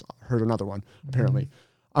announcement. Brooks heard another one, apparently.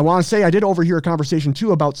 I want to say I did overhear a conversation,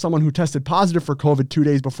 too, about someone who tested positive for COVID 2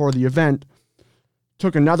 days before the event,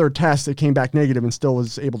 took another test that came back negative, and still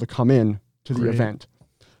was able to come in to the event.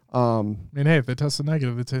 I mean, hey, if they tested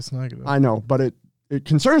negative, it tastes negative. I know, but it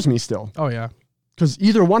concerns me still. Oh, yeah. Because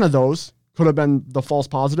either one of those could have been the false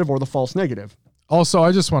positive or the false negative. Also,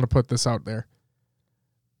 I just want to put this out there.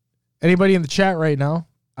 Anybody in the chat right now,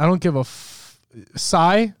 I don't give a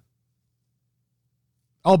sigh.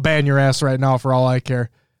 I'll ban your ass right now for all I care.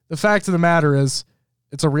 The fact of the matter is,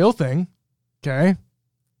 it's a real thing, okay?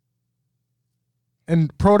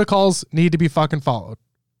 And protocols need to be fucking followed.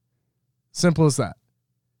 Simple as that.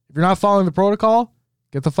 If you're not following the protocol,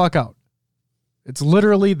 get the fuck out. It's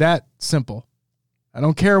literally that simple. I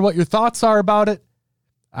don't care what your thoughts are about it.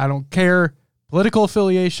 I don't care political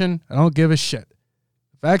affiliation. I don't give a shit.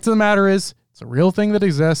 The fact of the matter is, it's a real thing that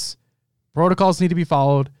exists. Protocols need to be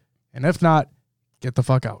followed. And if not, get the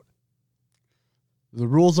fuck out. The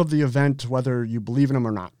rules of the event, whether you believe in them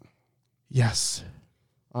or not. Yes.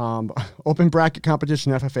 Open bracket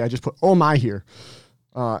competition, FFA. I just put, oh my, here.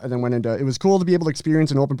 And then went into, it was cool to be able to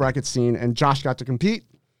experience an open bracket scene, and Josh got to compete.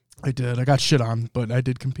 I did. I got shit on, but I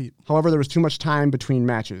did compete. However, there was too much time between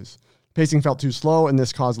matches. Pacing felt too slow, and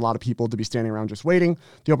this caused a lot of people to be standing around just waiting.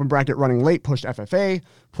 The open bracket running late pushed FFA,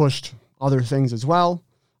 pushed other things as well.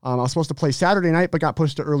 I was supposed to play Saturday night, but got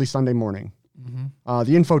pushed to early Sunday morning. Mm-hmm.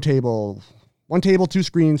 The info table, 1 table, 2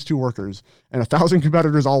 screens, 2 workers, and 1,000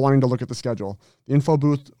 competitors all wanting to look at the schedule. The info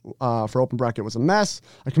booth for open bracket was a mess.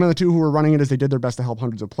 I commend the 2 who were running it as they did their best to help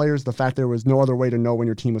hundreds of players. The fact there was no other way to know when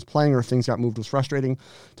your team was playing or if things got moved was frustrating.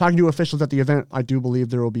 Talking to officials at the event, I do believe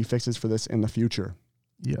there will be fixes for this in the future.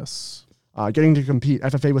 Yes. Getting to compete,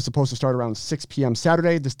 FFA was supposed to start around 6 p.m.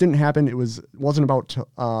 Saturday. This didn't happen. It wasn't about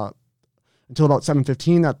until about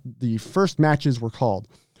 7:15 that the first matches were called.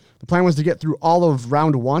 The plan was to get through all of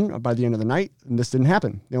round 1 by the end of the night, and this didn't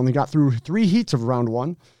happen. They only got through 3 heats of round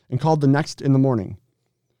 1 and called the next in the morning.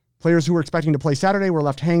 Players who were expecting to play Saturday were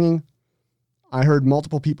left hanging. I heard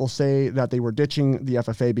multiple people say that they were ditching the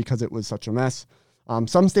FFA because it was such a mess.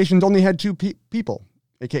 Some stations only had 2 people,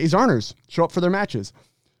 aka Zarners, show up for their matches.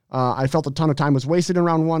 I felt a ton of time was wasted in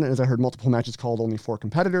round 1, and as I heard multiple matches called, only 4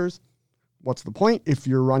 competitors. What's the point if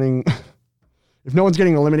you're running... If no one's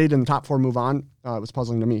getting eliminated and the top 4 move on, it was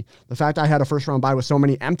puzzling to me. The fact I had a first round bye with so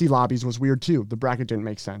many empty lobbies was weird too. The bracket didn't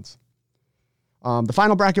make sense. The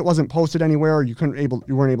final bracket wasn't posted anywhere. You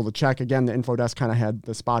weren't able to check. Again, the info desk kind of had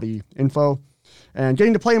the spotty info. And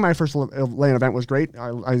getting to play in my first LAN event was great.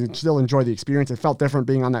 I still enjoy the experience. It felt different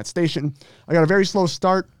being on that station. I got a very slow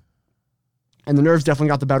start, and the nerves definitely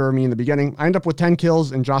got the better of me in the beginning. I ended up with 10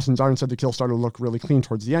 kills, and Jocelyn Zarden said the kill started to look really clean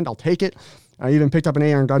towards the end. I'll take it. I even picked up an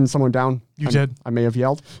AR and gunned someone down. You did. I may have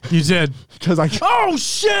yelled. You did. Because oh,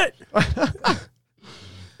 shit!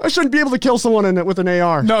 I shouldn't be able to kill someone with an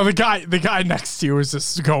AR. No, the guy next to you was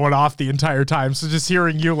just going off the entire time. So just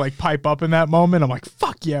hearing you like pipe up in that moment, I'm like,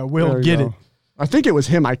 fuck yeah, we'll get it. I think it was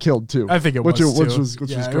him I killed too. I think it was too. Which was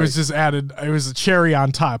great. It was just added. It was a cherry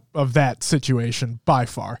on top of that situation by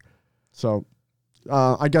far. So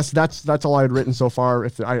I guess that's all I had written so far.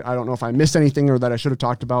 If I don't know if I missed anything or that I should have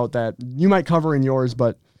talked about that you might cover in yours,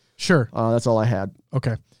 but sure. That's all I had.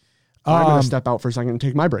 Okay. I'm going to step out for a second and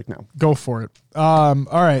take my break now. Go for it. All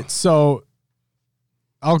right. So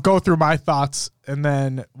I'll go through my thoughts and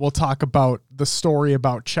then we'll talk about the story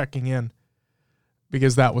about checking in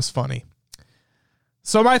because that was funny.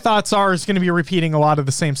 So my thoughts are it's going to be repeating a lot of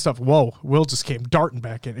the same stuff. Whoa, Will just came darting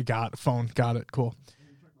back in. Got phone. Got it. Cool.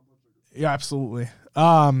 Yeah, absolutely.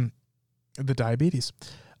 The diabetes.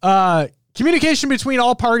 Communication between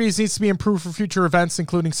all parties needs to be improved for future events,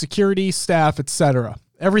 including security, staff, etc.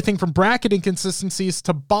 Everything from bracket inconsistencies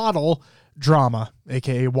to bottle drama,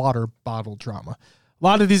 aka water bottle drama. A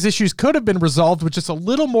lot of these issues could have been resolved with just a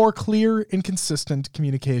little more clear and consistent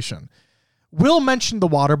communication. Will mentioned the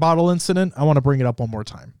water bottle incident. I want to bring it up one more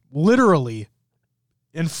time. Literally,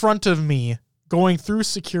 in front of me, going through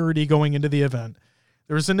security, going into the event,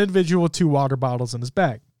 there was an individual with 2 water bottles in his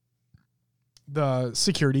bag. The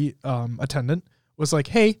security attendant was like,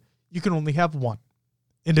 hey, you can only have 1.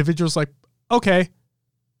 Individual's like, okay,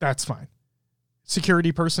 that's fine.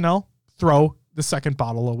 Security personnel throw the second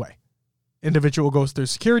bottle away. Individual goes through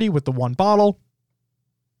security with the 1 bottle,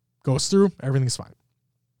 goes through, everything's fine.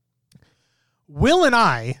 Will and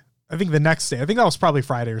I think the next day, I think that was probably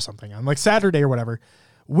Friday or something, on like Saturday or whatever,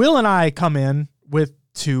 Will and I come in with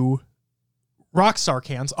 2 Rockstar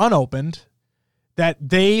cans unopened that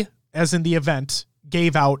they, as in the event,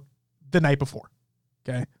 gave out the night before.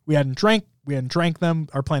 Okay. We hadn't drank them.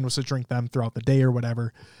 Our plan was to drink them throughout the day or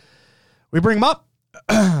whatever. We bring them up.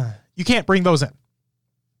 You can't bring those in.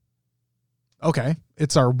 Okay.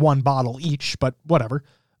 It's our 1 bottle each, but whatever.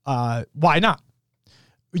 Why not?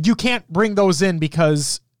 You can't bring those in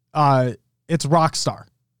because it's Rockstar.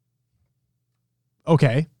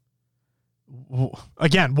 Okay.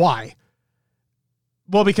 Again, why?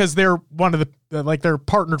 Well, because they're one of the, they're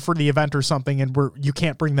partnered for the event or something and you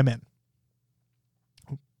can't bring them in.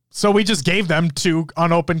 So we just gave them 2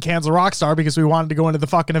 unopened cans of Rockstar because we wanted to go into the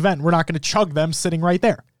fucking event. We're not going to chug them sitting right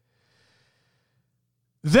there.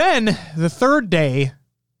 Then the 3rd day,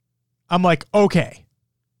 I'm like, okay.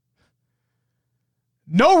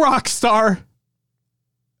 No Rockstar.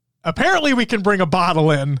 Apparently we can bring a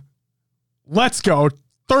bottle in. Let's go.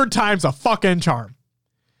 3rd time's a fucking charm.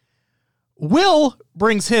 Will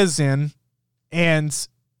brings his in and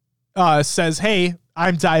says, hey,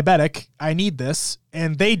 I'm diabetic. I need this.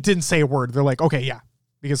 And they didn't say a word. They're like, okay, yeah.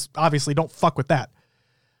 Because obviously don't fuck with that.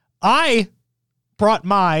 I brought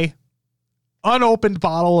my unopened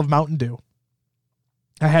bottle of Mountain Dew.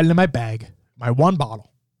 I had it in my bag, my 1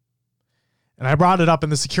 bottle. And I brought it up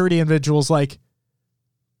and the security individual's like,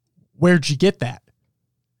 where'd you get that?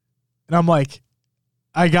 And I'm like,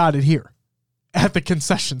 I got it here at the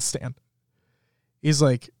concession stand. He's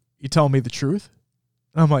like, you telling me the truth?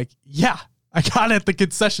 And I'm like, yeah, I got it at the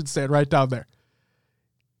concession stand right down there.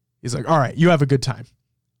 He's like, all right, you have a good time.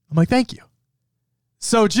 I'm like, thank you.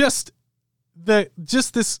 So just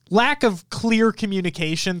this lack of clear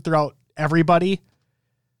communication throughout everybody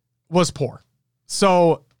was poor.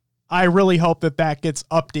 So I really hope that gets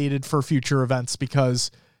updated for future events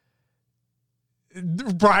because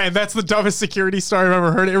Brian, that's the dumbest security story I've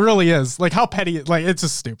ever heard. It really is. Like how petty, like it's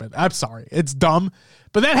just stupid. I'm sorry. It's dumb,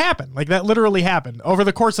 but that happened. Like that literally happened. Over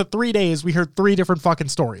the course of 3 days, we heard 3 different fucking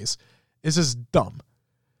stories. It's just dumb.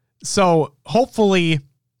 So hopefully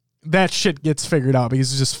that shit gets figured out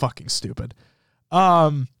because it's just fucking stupid.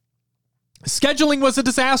 Scheduling was a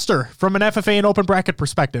disaster from an FFA and open bracket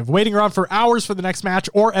perspective. Waiting around for hours for the next match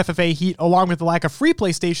or FFA heat, along with the lack of free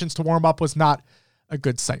PlayStations to warm up, was not a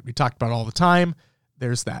good sight. We talked about it all the time.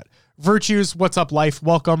 There's that. Virtues, what's up, life?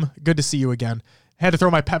 Welcome. Good to see you again. Had to throw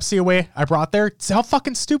my Pepsi away. I brought there. How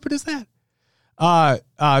fucking stupid is that?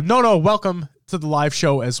 No, welcome to the live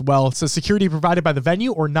show as well. It says security provided by the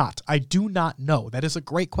venue or not? I do not know. That is a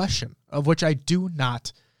great question, of which I do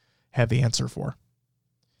not have the answer for.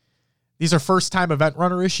 These are first-time event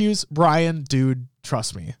runner issues. Brian, dude,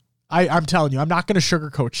 trust me. I'm telling you, I'm not going to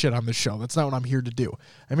sugarcoat shit on this show. That's not what I'm here to do.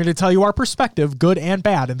 I'm here to tell you our perspective, good and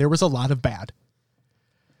bad, and there was a lot of bad.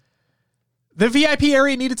 The VIP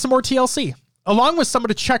area needed some more TLC, along with someone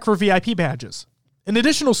to check for VIP badges. An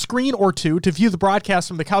additional screen or two to view the broadcast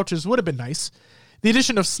from the couches would have been nice. The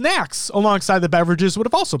addition of snacks alongside the beverages would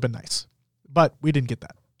have also been nice, but we didn't get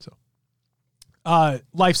that. So,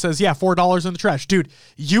 Life says, yeah, $4 in the trash. Dude,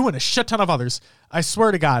 you and a shit ton of others. I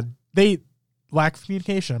swear to God, they lack of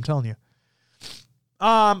communication. I'm telling you.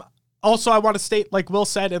 Also, I want to state, like Will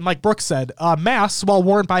said and like Brooks said, masks, while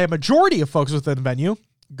worn by a majority of folks within the venue,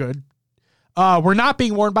 good, were not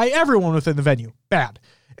being worn by everyone within the venue. Bad.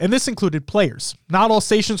 And this included players. Not all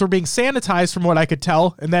stations were being sanitized from what I could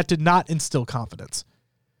tell, and that did not instill confidence.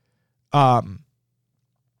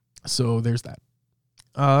 So there's that.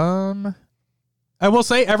 I will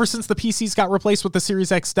say, ever since the PCs got replaced with the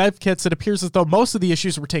Series X dev kits, it appears as though most of the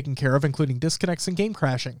issues were taken care of, including disconnects and game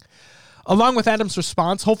crashing. Along with Adam's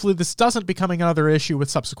response, hopefully this doesn't become another issue with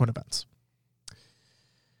subsequent events.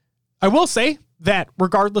 I will say that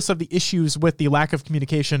regardless of the issues with the lack of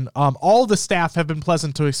communication, all the staff have been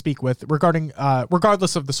pleasant to speak with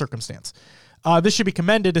regardless of the circumstance. This should be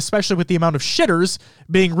commended, especially with the amount of shitters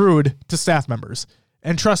being rude to staff members.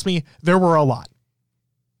 And trust me, there were a lot.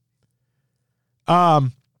 I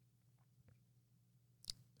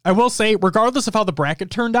will say, regardless of how the bracket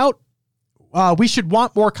turned out, we should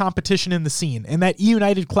want more competition in the scene, and that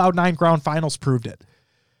United Cloud9 Ground Finals proved it.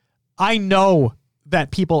 I know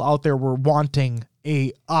that people out there were wanting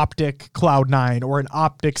a Optic Cloud9 or an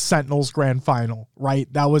Optic Sentinels Grand Final, right?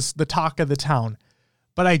 That was the talk of the town.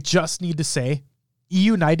 But I just need to say,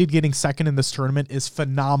 United getting second in this tournament is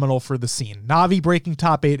phenomenal for the scene. Na'Vi breaking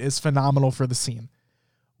top 8 is phenomenal for the scene.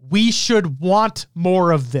 We should want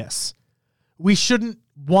more of this. We shouldn't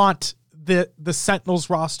want the Sentinels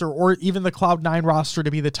roster or even the Cloud9 roster to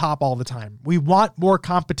be the top all the time. We want more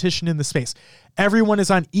competition in the space. Everyone is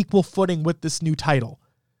on equal footing with this new title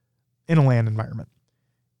in a LAN environment.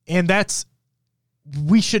 And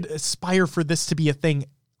we should aspire for this to be a thing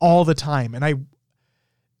all the time. And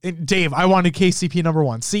Dave, I wanted KCP number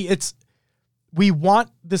 1. See, we want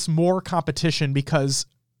this more competition because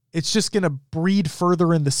it's just going to breed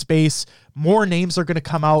further in the space. More names are going to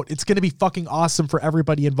come out. It's going to be fucking awesome for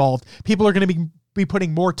everybody involved. People are going to be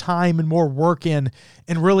putting more time and more work in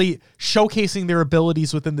and really showcasing their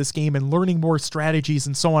abilities within this game and learning more strategies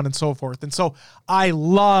and so on and so forth. And so I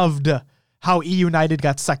loved how E United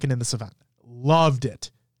got second in this event. Loved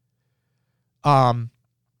it.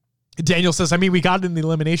 Daniel says, we got it in the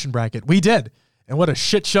elimination bracket. We did. And what a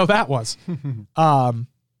shit show that was.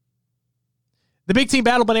 The Big Team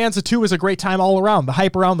Battle Bonanza 2 was a great time all around. The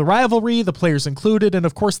hype around the rivalry, the players included, and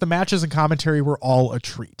of course the matches and commentary were all a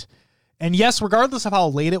treat. And yes, regardless of how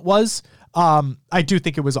late it was, I do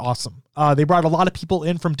think it was awesome. They brought a lot of people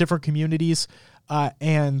in from different communities,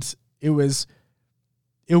 and it was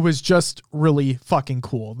just really fucking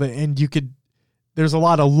cool. And there's a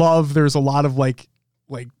lot of love. There's a lot of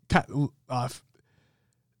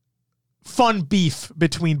fun beef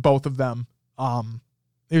between both of them.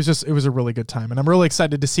 It was a really good time, and I'm really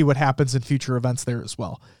excited to see what happens in future events there as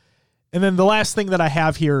well. And then the last thing that I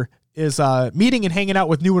have here is meeting and hanging out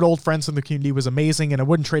with new and old friends in the community was amazing, and I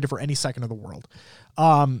wouldn't trade it for any second of the world.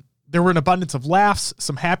 There were an abundance of laughs,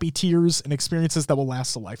 some happy tears, and experiences that will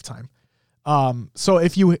last a lifetime. So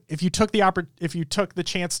if you took the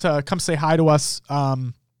chance to come say hi to us,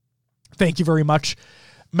 thank you very much.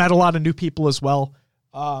 Met a lot of new people as well.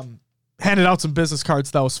 Handed out some business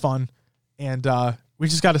cards. That was fun. And we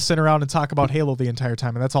just got to sit around and talk about Halo the entire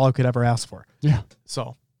time, and that's all I could ever ask for. Yeah.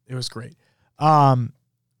 So it was great.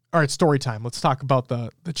 All right, story time. Let's talk about the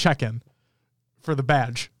check-in for the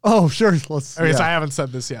badge. Oh, sure. So I haven't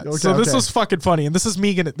said this yet. Okay, this was fucking funny, and this is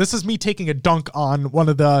me taking a dunk on one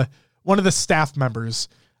of the staff members.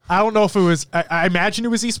 I don't know if it was. I imagine it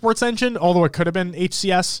was Esports Engine, although it could have been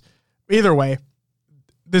HCS. Either way,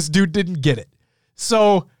 this dude didn't get it.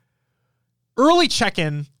 So early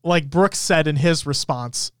check-in, like Brooks said in his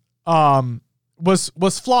response,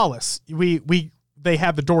 was flawless. They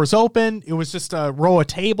had the doors open. It was just a row of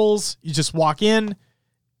tables. You just walk in,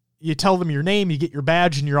 you tell them your name, you get your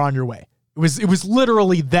badge, and you're on your way. It was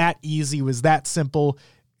literally that easy. It was that simple.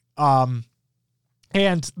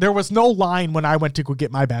 And there was no line when I went to go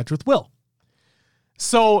get my badge with Will.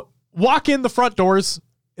 So walk in the front doors.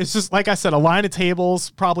 It's just, like I said, a line of tables,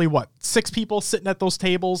 probably 6 people sitting at those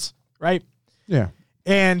tables, right? Yeah.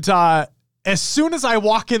 And as soon as I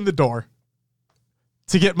walk in the door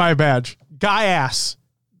to get my badge, guy asks,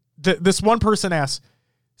 this one person asks,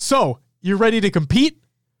 so you ready to compete?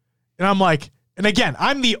 And I'm like, And again,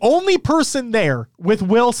 I'm the only person there with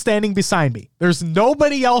Will standing beside me. There's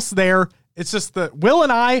nobody else there. It's just the Will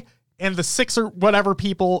and I and the 6 or whatever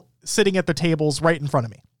people sitting at the tables right in front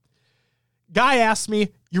of me. Guy asked me,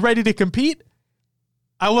 "You ready to compete?"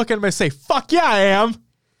 I look at him and say, "Fuck yeah, I am."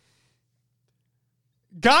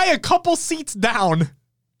 Guy a couple seats down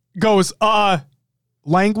goes,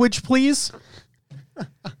 language, please.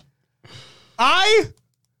 I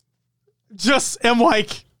just am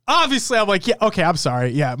like, obviously I'm like, yeah, okay, I'm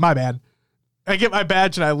sorry. Yeah, my bad. I get my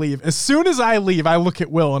badge and I leave. As soon as I leave, I look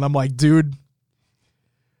at Will and I'm like, dude,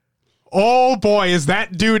 oh boy, is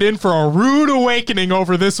that dude in for a rude awakening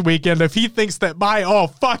over this weekend if he thinks that my, oh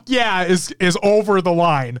fuck yeah, is over the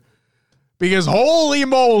line. Because holy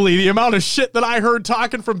moly, the amount of shit that I heard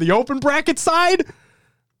talking from the open bracket side,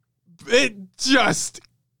 it just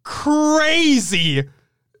crazy.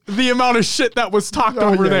 The amount of shit that was talked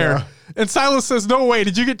over there. And Silas says, "No way,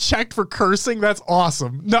 did you get checked for cursing? That's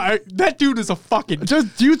awesome." No, that dude is a fucking... Do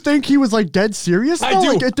you think he was like dead serious? I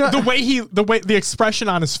do. Like, the expression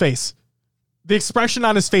on his face. The expression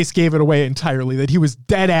on his face gave it away entirely that he was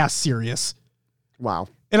dead ass serious. Wow.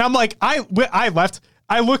 And I'm like, I left.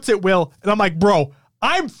 I looked at Will and I'm like, bro,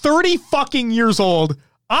 I'm 30 fucking years old.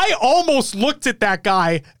 I almost looked at that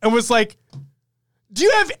guy and was like, do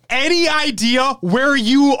you have any idea where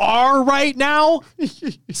you are right now?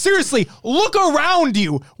 Seriously, look around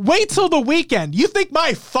you. Wait till the weekend. You think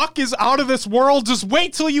my fuck is out of this world? Just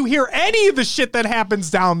wait till you hear any of the shit that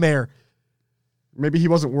happens down there. Maybe he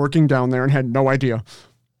wasn't working down there and had no idea.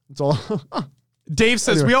 That's all. Dave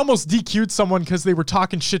says, we almost DQ'd someone because they were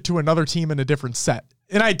talking shit to another team in a different set.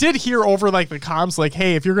 And I did hear over like the comms, like,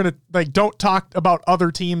 hey, if you're going to like, don't talk about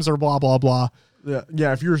other teams or blah, blah, blah.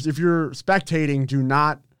 Yeah. If you're spectating, do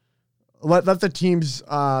not let the teams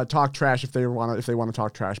talk trash if they want to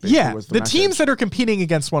talk trash. Yeah. The teams that are competing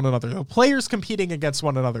against one another, the players competing against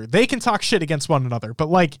one another, they can talk shit against one another, but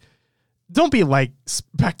like, don't be like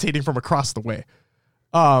spectating from across the way.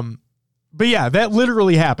 But yeah, that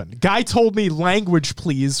literally happened. Guy told me language,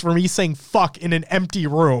 please, for me saying fuck in an empty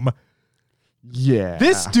room. Yeah.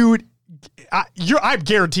 This dude, I'm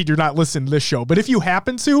guaranteed you're not listening to this show, but if you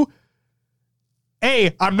happen to,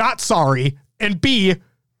 A, I'm not sorry, and B,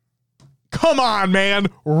 come on, man.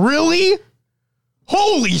 Really?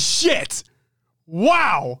 Holy shit.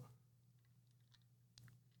 Wow.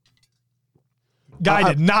 Guy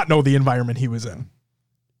did not know the environment he was in.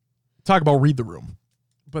 Talk about read the room.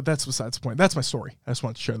 But that's besides the point. That's my story. I just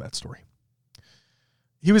wanted to share that story.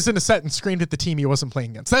 He was in a set and screamed at the team he wasn't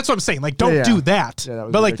playing against. That's what I'm saying. Like, don't do that. Yeah,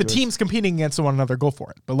 that but like ridiculous. the teams competing against one another, go for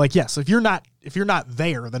it. But like, yes, if you're not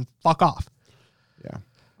there, then fuck off. Yeah.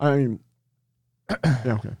 I mean, yeah.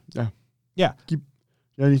 Okay. Yeah. Yeah.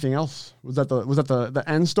 Anything else? Was that the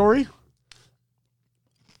end story?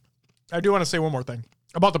 I do want to say one more thing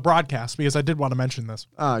about the broadcast because I did want to mention this.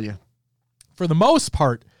 Yeah. For the most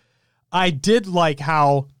part, I did like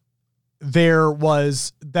how there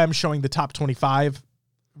was them showing the top 25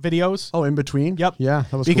 videos. Oh, in between? Yep. Yeah,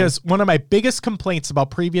 that was because cool. one of my biggest complaints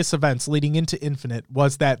about previous events leading into Infinite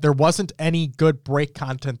was that there wasn't any good break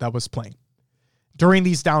content that was playing during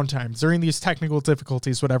these downtimes, during these technical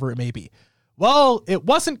difficulties, whatever it may be. Well, it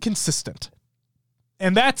wasn't consistent,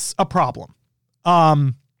 and that's a problem.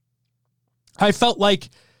 I felt like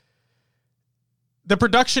the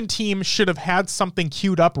production team should have had something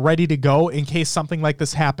queued up, ready to go in case something like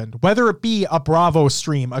this happened. Whether it be a Bravo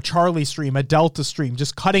stream, a Charlie stream, a Delta stream,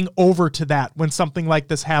 just cutting over to that when something like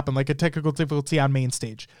this happened, like a technical difficulty on main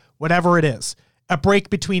stage, whatever it is, a break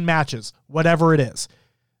between matches, whatever it is.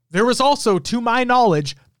 There was also, to my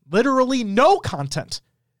knowledge, literally no content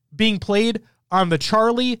being played on the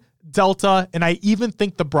Charlie, Delta, and I even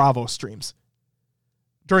think the Bravo streams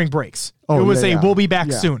during breaks. It was we'll be back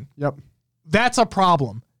soon. Yep. That's a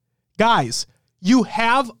problem. Guys, you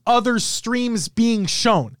have other streams being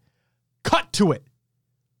shown. Cut to it.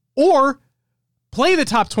 Or play the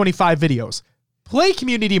top 25 videos. Play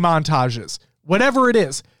community montages. Whatever it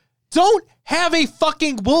is. Don't have a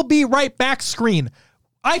fucking we'll be right back screen.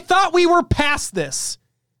 I thought we were past this.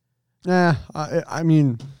 Yeah, I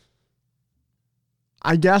mean,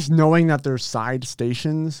 I guess knowing that there's side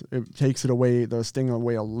stations, it takes the sting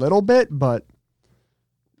away a little bit, but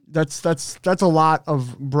that's a lot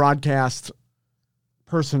of broadcast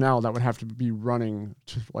personnel that would have to be running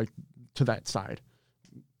to that side.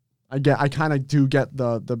 I kind of do get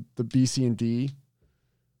the B, C, and D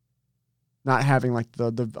not having like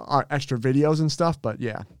the extra videos and stuff, but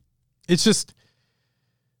yeah, it's just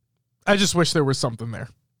I just wish there was something there.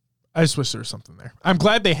 I'm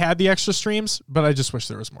glad they had the extra streams, but I just wish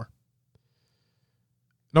there was more.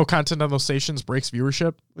 No content on those stations breaks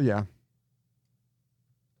viewership. Yeah.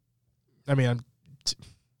 I mean,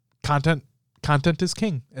 content is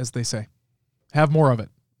king, as they say. Have more of it.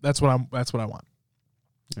 That's what I want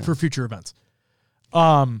for future events.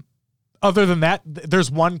 Other than that, there's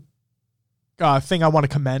one thing I want to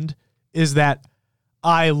commend is that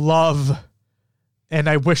I love, and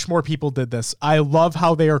I wish more people did this. I love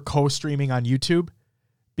how they are co-streaming on YouTube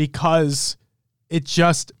because it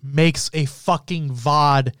just makes a fucking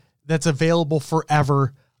VOD that's available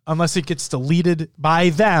forever unless it gets deleted by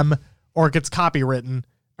them or it gets copywritten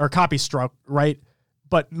or copy struck, right?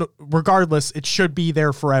 But regardless, it should be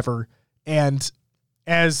there forever. And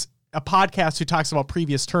as a podcast who talks about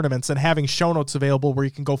previous tournaments and having show notes available where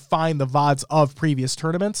you can go find the VODs of previous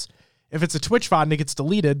tournaments, if it's a Twitch VOD and it gets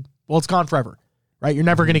deleted, well, it's gone forever, right? You're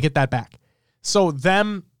never going to get that back. So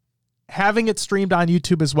them having it streamed on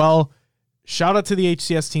YouTube as well, shout out to the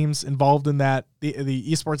HCS teams involved in that,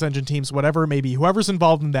 the Esports Engine teams, whatever it may be, whoever's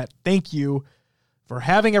involved in that, thank you for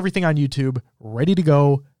having everything on YouTube ready to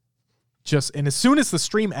go. And as soon as the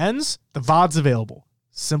stream ends, the VOD's available.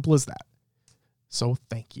 Simple as that. So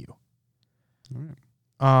thank you. All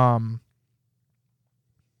right.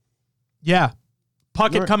 Yeah.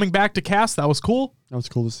 Puckett coming back to cast, that was cool. That was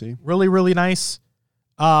cool to see. Really, really nice.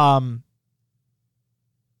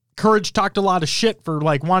 Courage talked a lot of shit for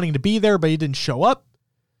like wanting to be there, but he didn't show up.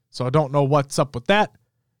 So I don't know what's up with that.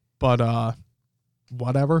 But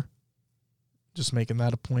whatever. Just making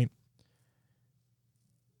that a point.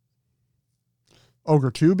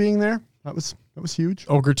 Ogre 2 being there, that was huge.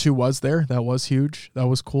 Ogre 2 was there. That was huge. That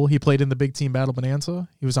was cool. He played in the Big Team Battle Bonanza.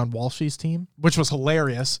 He was on Walshy's team, which was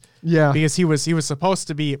hilarious. Yeah. Because he was supposed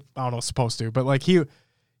to be, I don't know, supposed to, but like he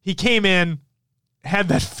came in, had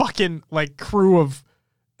that fucking like crew of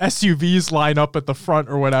SUVs line up at the front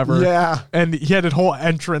or whatever. Yeah. And he had a whole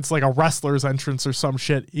entrance, like a wrestler's entrance or some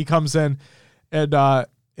shit. He comes in and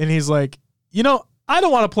he's like, I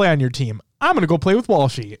don't want to play on your team. I'm going to go play with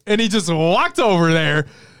Walshy. And he just walked over there. And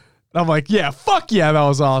I'm like, yeah, fuck yeah, that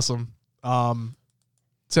was awesome.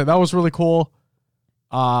 So that was really cool.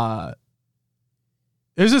 It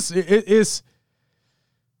is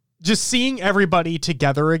just seeing everybody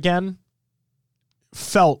together again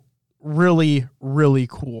felt really, really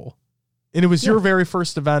cool. And it was your very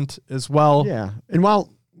first event as well. Yeah. And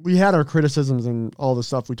while we had our criticisms and all the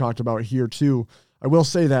stuff we talked about here too, I will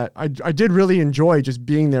say that I did really enjoy just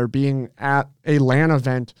being there, being at a LAN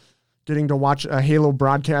event, getting to watch a Halo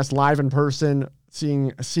broadcast live in person,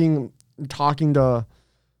 seeing, talking to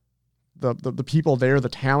the people there, the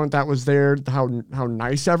talent that was there, how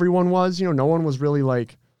nice everyone was. No one was really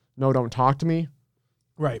like, no, don't talk to me.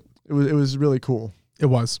 Right. It was really cool. It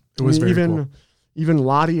was very cool. Even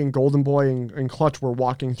Lottie and Golden Boy and Clutch were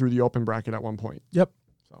walking through the open bracket at one point. Yep.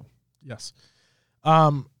 So yes.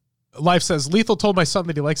 Life says, Lethal told my son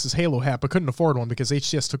that he likes his Halo hat, but couldn't afford one because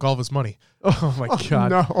HCS took all of his money. Oh my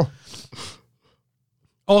God. No.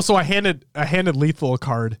 Also, I handed Lethal a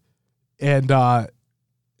card and I'm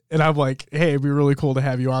like, hey, it'd be really cool to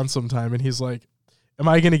have you on sometime. And he's like, am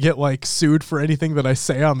I going to get like sued for anything that I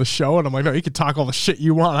say on the show? And I'm like, no, you can talk all the shit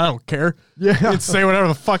you want. I don't care. Yeah. You can say whatever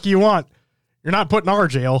the fuck you want. You're not putting our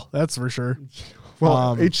jail. That's for sure.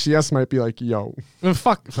 Well, HCS might be like, yo.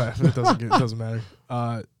 Fuck. It doesn't matter.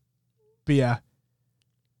 But yeah.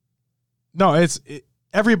 No,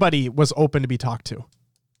 everybody was open to be talked to.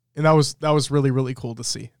 And that was really, really cool to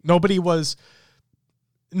see. Nobody was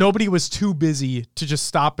too busy to just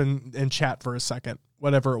stop and chat for a second,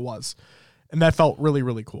 whatever it was. And that felt really,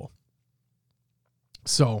 really cool.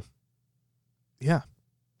 So, yeah.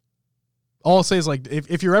 All I'll say is, like,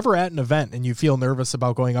 if you're ever at an event and you feel nervous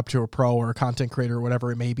about going up to a pro or a content creator or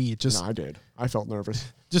whatever it may be, just... No, I did. I felt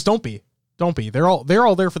nervous. Just don't be. Don't be. They're all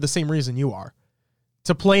there for the same reason you are.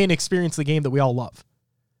 To play and experience the game that we all love.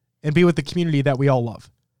 And be with the community that we all love.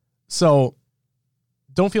 So,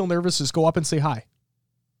 don't feel nervous. Just go up and say hi.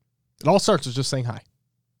 It all starts with just saying hi.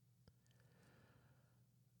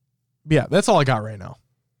 But yeah, that's all I got right now.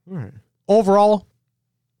 All right. Overall,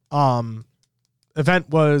 event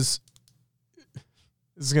was...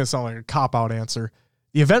 This is going to sound like a cop-out answer.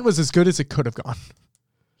 The event was as good as it could have gone.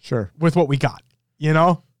 Sure. With what we got,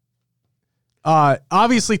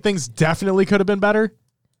 Obviously, things definitely could have been better.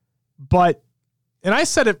 But, and I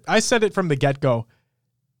said it from the get-go.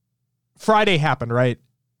 Friday happened, right?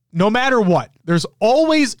 No matter what, there's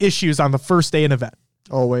always issues on the first day of an event.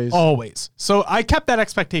 Always. So I kept that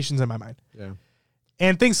expectations in my mind. Yeah.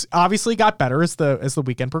 And things obviously got better as the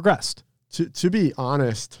weekend progressed. To be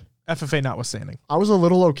honest, FFA notwithstanding, I was a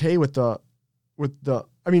little okay with the.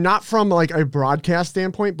 I mean, not from like a broadcast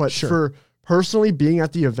standpoint, but for personally being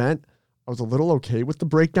at the event, was a little okay with the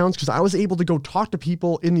breakdowns because I was able to go talk to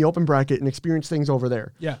people in the open bracket and experience things over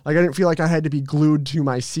there. Yeah. Like I didn't feel like I had to be glued to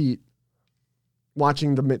my seat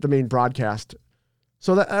watching the main broadcast.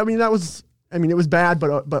 So it was bad,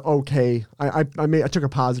 but okay. I took a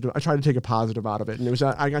positive. I tried to take a positive out of it, and it was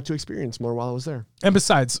I got to experience more while I was there. And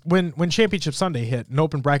besides, when Championship Sunday hit and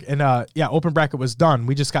open bracket was done,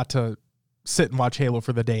 we just got to sit and watch Halo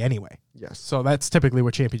for the day anyway. Yes. So that's typically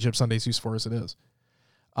what Championship Sunday is used for, as it is.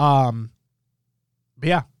 But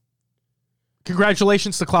yeah.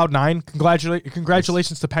 Congratulations to Cloud9.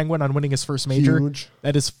 Congratulations to Penguin on winning his first major. Huge.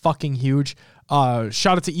 That is fucking huge. Shout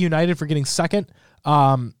out to United for getting second.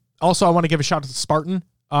 Also, I want to give a shout out to Spartan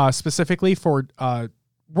specifically for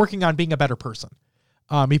working on being a better person.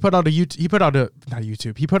 He put out a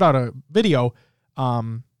video.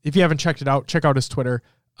 If you haven't checked it out, check out his Twitter.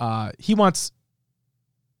 He needs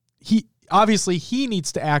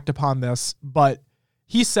to act upon this, but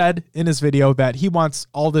he said in his video that he wants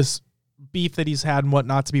all this beef that he's had and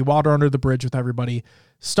whatnot to be water under the bridge with everybody.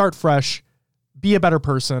 Start fresh, be a better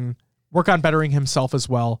person, work on bettering himself as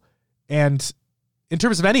well. And in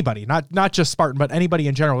terms of anybody, not just Spartan, but anybody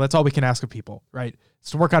in general, that's all we can ask of people, right?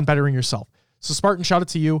 It's to work on bettering yourself. So Spartan, shout out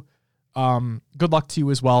to you. Good luck to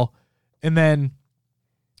you as well. And then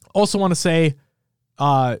also want to say,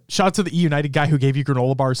 shout out to the United guy who gave you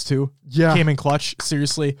granola bars too. Yeah. Came in clutch.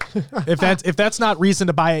 Seriously. if that's not reason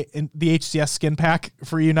to buy the HCS skin pack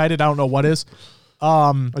for United, I don't know what is.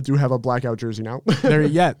 I do have a blackout jersey now.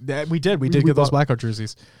 We did get those blackout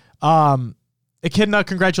jerseys. Echidna,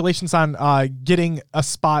 congratulations on getting a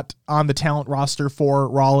spot on the talent roster for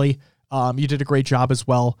Raleigh. You did a great job as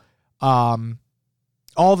well.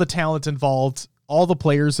 All the talent involved, all the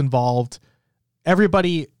players involved,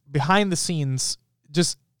 everybody behind the scenes,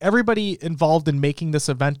 just everybody involved in making this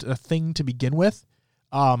event a thing to begin with.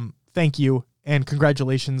 Thank you and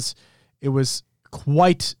congratulations. It was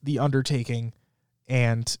quite the undertaking.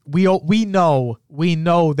 And we know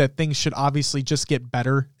that things should obviously just get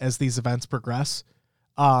better as these events progress.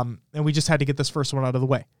 And we just had to get this first one out of the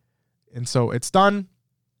way. And so it's done.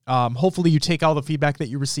 Hopefully you take all the feedback that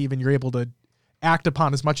you receive and you're able to act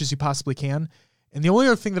upon as much as you possibly can. And the only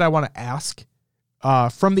other thing that I want to ask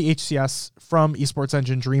from the HCS, from Esports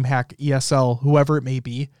Engine, DreamHack, ESL, whoever it may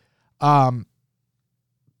be as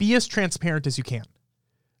transparent as you can.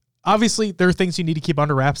 Obviously, there are things you need to keep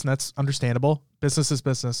under wraps, and that's understandable. Business is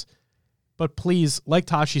business. But please, like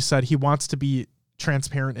Tashi said, he wants to be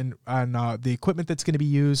transparent on the equipment that's going to be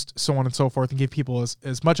used, so on and so forth, and give people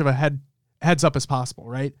as much of a heads up as possible,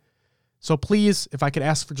 right? So please, if I could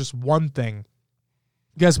ask for just one thing,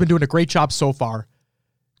 you guys have been doing a great job so far.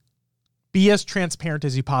 Be as transparent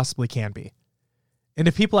as you possibly can be. And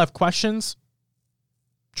if people have questions,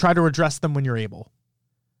 try to address them when you're able.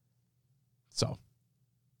 So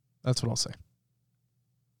that's what I'll say.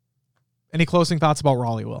 Any closing thoughts about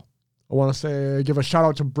Raleigh, Will? I want to give a shout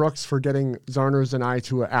out to Brooks for getting Zarners and I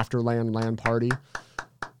to an after LAN party.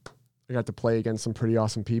 I got to play against some pretty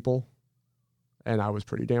awesome people, and I was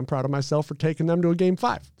pretty damn proud of myself for taking them to a game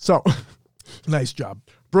 5. So nice job.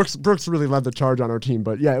 Brooks really led the charge on our team,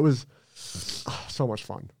 but yeah, it was so much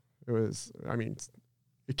fun.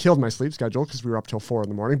 It killed my sleep schedule because we were up till 4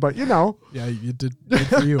 a.m, but Yeah, you did good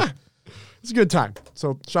for you. It's a good time.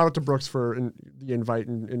 So shout out to Brooks for the invite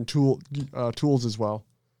and Tools as well.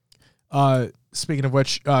 Speaking of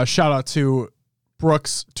which, shout out to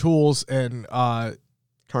Brooks, Tools, and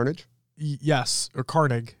Carnage. Yes, or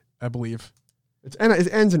Carnig, I believe. It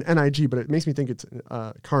ends in NIG, but it makes me think it's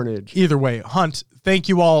Carnage. Either way, Hunt, thank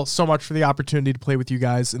you all so much for the opportunity to play with you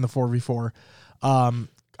guys in the 4v4.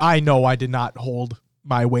 I know I did not hold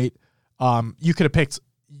my weight.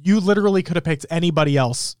 You literally could have picked anybody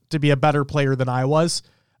else to be a better player than I was.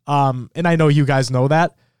 And I know you guys know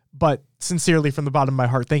that, but sincerely from the bottom of my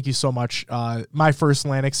heart, thank you so much. My first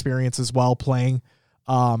LAN experience as well playing.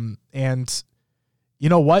 And you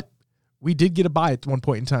know what? We did get a bye at one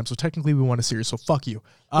point in time, so technically we won a series, so fuck you.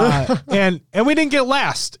 And we didn't get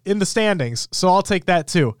last in the standings, so I'll take that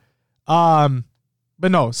too. But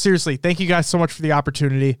no, seriously, thank you guys so much for the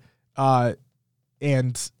opportunity.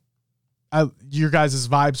 And your guys'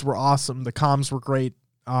 vibes were awesome. The comms were great.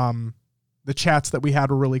 The chats that we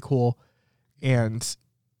had were really cool. And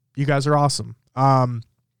you guys are awesome.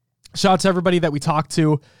 Shout out to everybody that we talked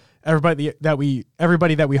to, everybody that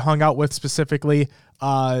we hung out with specifically.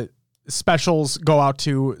 Specials go out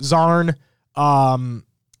to Zarn,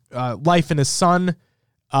 Life and his son,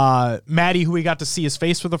 Maddie, who we got to see his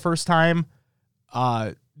face for the first time.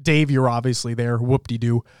 Dave, you're obviously there.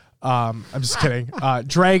 Whoop-de-doo. I'm just kidding.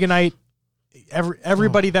 Dragonite,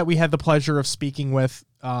 everybody that we had the pleasure of speaking with.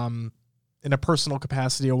 in a personal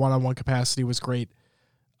capacity, a one-on-one capacity was great.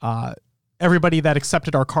 Everybody that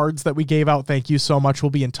accepted our cards that we gave out, thank you so much. We'll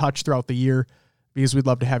be in touch throughout the year because we'd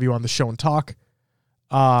love to have you on the show and talk.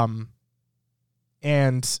 And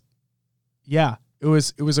yeah, it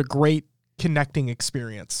was a great connecting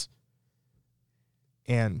experience.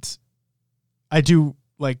 And I do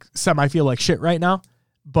like semi feel like shit right now,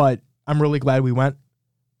 but I'm really glad we went.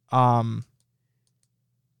 Some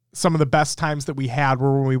of the best times that we had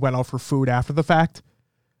were when we went out for food after the fact.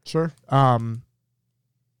 Sure. And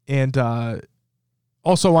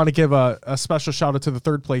also want to give a special shout out to the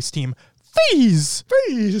third place team. Fees.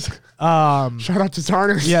 Shout out to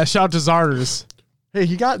Zarners. Yeah, shout out to Zarners. Hey,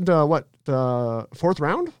 he got the fourth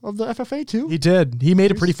round of the FFA too? He did. He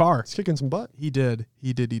made it pretty far. He's kicking some butt. He did.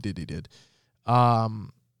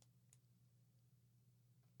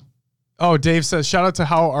 Oh, Dave says, shout out to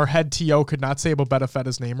how our head TO could not say Bobetta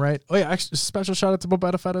Fetta's name right. Oh, yeah, actually, special shout out to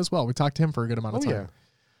Bobetta Fetta as well. We talked to him for a good amount of time.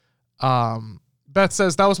 Yeah. Beth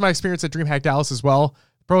says, that was my experience at DreamHack Dallas as well.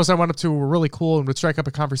 Pros I went up to were really cool and would strike up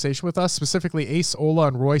a conversation with us. Specifically, Ace, Ola,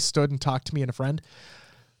 and Roy stood and talked to me and a friend.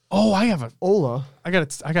 Oh, I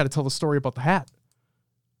gotta tell the story about the hat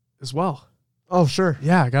as well. Oh, sure.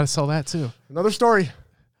 Yeah, I gotta sell that too. Another story.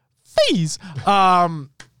 Fees.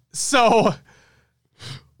 So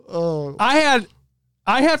I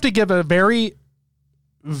have to give a very,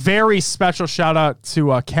 very special shout out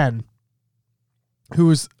to Ken,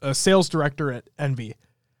 who's a sales director at Envy.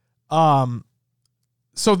 So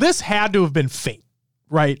this had to have been fate,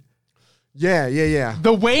 right? Yeah.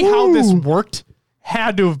 The way how this worked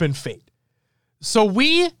had to have been fate. So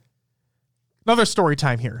another story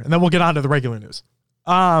time here, and then we'll get on to the regular news.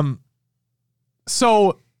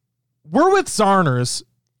 So we're with Zarners,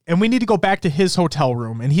 and we need to go back to his hotel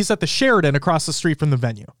room, and he's at the Sheraton across the street from the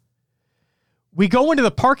venue. We go into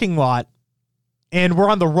the parking lot, and we're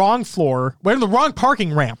on the wrong floor. We're in the wrong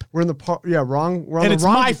parking ramp. We're in the wrong. We're on And the it's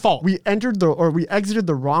wrong, my fault. We exited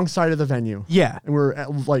the wrong side of the venue. Yeah. And we're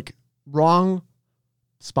at like wrong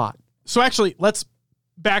spot. So actually, let's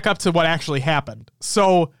back up to what actually happened.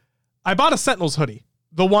 So I bought a Sentinels hoodie,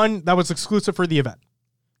 the one that was exclusive for the event.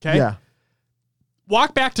 Okay. Yeah.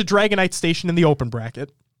 Walk back to Dragonite Station in the open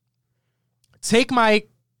bracket. I take my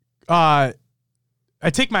hat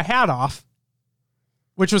off,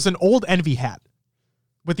 which was an old Envy hat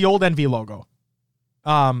with the old Envy logo.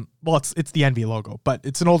 Well, it's the Envy logo, but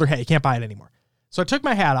it's an older hat. You can't buy it anymore. So I took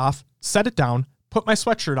my hat off, set it down, put my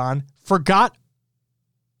sweatshirt on, forgot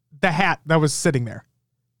the hat that was sitting there,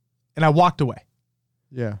 and I walked away.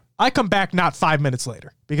 Yeah. I come back not 5 minutes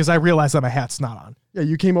later because I realized that my hat's not on. Yeah,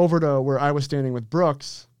 you came over to where I was standing with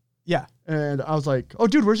Brooks. Yeah. And I was like, oh,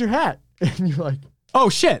 dude, where's your hat? And you're like, oh,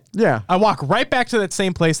 shit. Yeah. I walk right back to that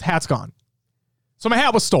same place. Hat's gone. So my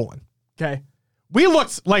hat was stolen. Okay.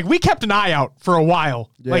 We kept an eye out for a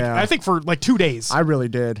while. Yeah. Like, I think for like 2 days. I really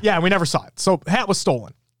did. Yeah, we never saw it. So hat was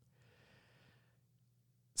stolen.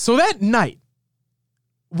 So that night,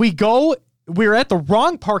 we're at the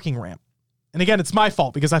wrong parking ramp. And again, it's my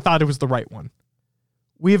fault because I thought it was the right one.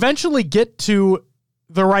 We eventually get to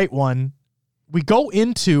the right one. We go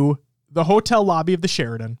into the hotel lobby of the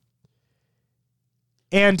Sheraton.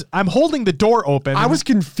 And I'm holding the door open. I was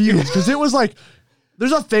confused because it was like,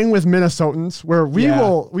 there's a thing with Minnesotans where we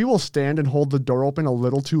will stand and hold the door open a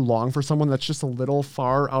little too long for someone that's just a little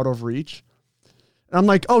far out of reach. And I'm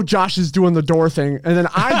like, oh, Josh is doing the door thing. And then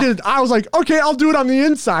I was like, okay, I'll do it on the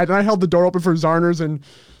inside. And I held the door open for Zarners and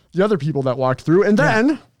the other people that walked through. And then.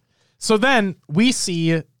 Yeah. So then we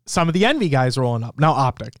see some of the Envy guys rolling up. Now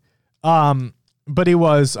Optic. But he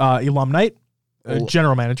was Alumnite,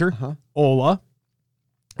 general manager, Ola,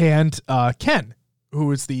 and Ken,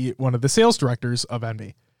 who is one of the sales directors of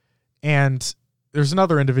Envy. And there's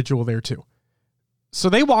another individual there too. So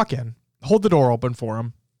they walk in, hold the door open for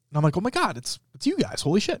him. And I'm like, oh my God, it's you guys.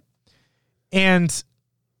 Holy shit. And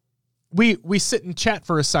we sit and chat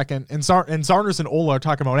for a second, and Zarners and Ola are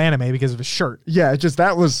talking about anime because of his shirt. Yeah,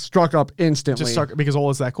 that was struck up instantly. Just struck because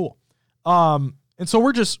Ola's that cool. And so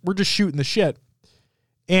we're just shooting the shit.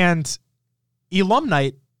 And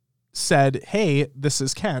Alumnite said, hey, this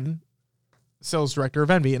is Ken, sales director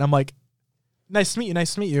of Envy. And I'm like, nice to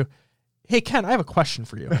meet you. Hey, Ken, I have a question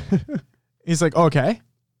for you. He's like, okay.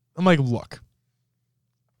 I'm like, look,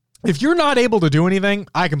 if you're not able to do anything,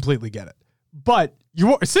 I completely get it. But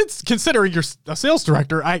since considering you're a sales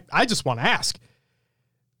director, I just want to ask.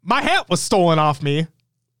 My hat was stolen off me.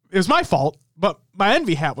 It was my fault, but my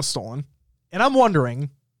Envy hat was stolen. And I'm wondering,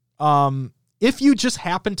 if you just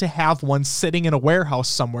happen to have one sitting in a warehouse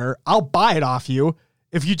somewhere, I'll buy it off you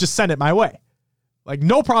if you just send it my way. Like,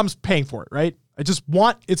 no problems paying for it, right? It's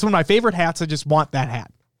one of my favorite hats. I just want that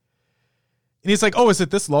hat. And he's like, oh, is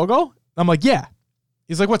it this logo? I'm like, yeah.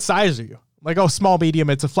 He's like, what size are you? I'm like, oh, small, medium.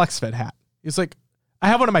 It's a flex fit hat. He's like, I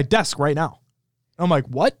have one on my desk right now. I'm like,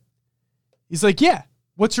 what? He's like, yeah.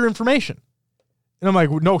 What's your information? And I'm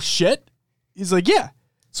like, no shit. He's like, yeah.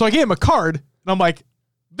 So I gave him a card, and I'm like,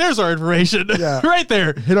 there's our information right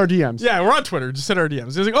there. Hit our DMs. Yeah, we're on Twitter. Just hit our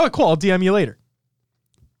DMs. He's like, oh, cool. I'll DM you later.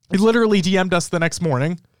 He literally DM'd us the next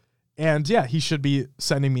morning, and yeah, he should be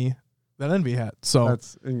sending me that Envy hat. So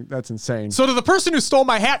that's insane. So to the person who stole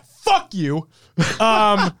my hat, fuck you.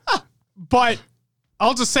 But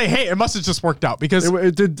I'll just say, hey, it must have just worked out because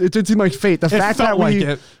it did seem like fate. The fact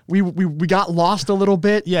that we got lost a little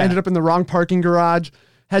bit, ended up in the wrong parking garage,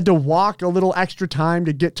 had to walk a little extra time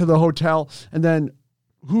to get to the hotel, and then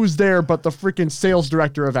who's there but the freaking sales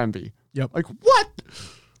director of Envy? Yep. Like, what?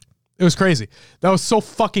 It was crazy. That was so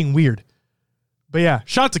fucking weird. But yeah,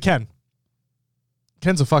 shout out to Ken.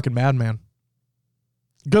 Ken's a fucking madman.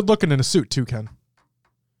 Good looking in a suit too, Ken.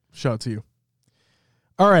 Shout out to you.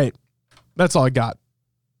 All right. That's all I got.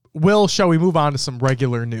 Will, shall we move on to some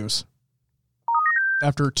regular news?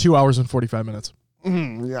 After 2 hours and 45 minutes.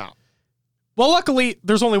 Yeah. Well, luckily,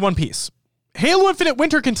 there's only one piece. Halo Infinite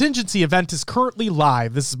Winter Contingency event is currently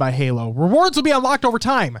live. This is by Halo. Rewards will be unlocked over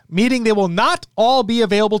time, meaning they will not all be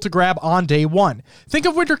available to grab on day one. Think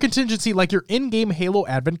of Winter Contingency like your in-game Halo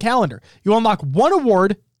Advent calendar. You unlock one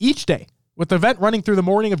award each day, with the event running through the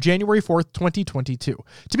morning of January 4th, 2022.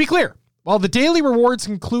 To be clear, while the daily rewards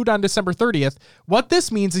conclude on December 30th, what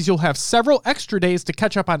this means is you'll have several extra days to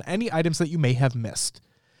catch up on any items that you may have missed.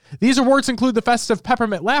 These awards include the festive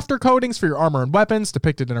peppermint laughter coatings for your armor and weapons,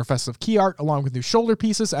 depicted in our festive key art, along with new shoulder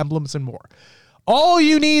pieces, emblems, and more. All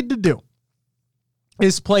you need to do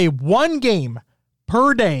is play one game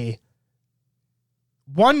per day.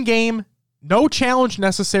 One game, no challenge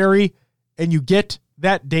necessary, and you get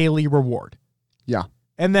that daily reward. Yeah.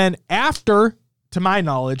 And then after, to my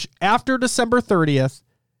knowledge, after December 30th,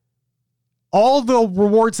 all the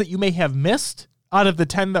rewards that you may have missed out of the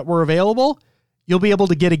 10 that were available, you'll be able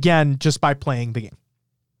to get again just by playing the game.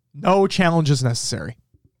 No challenges necessary.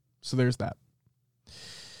 So there's that.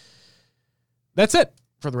 That's it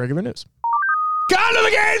for the regular news. Got to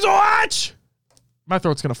the games to watch! My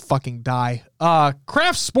throat's going to fucking die.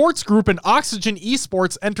 Craft Sports Group and Oxygen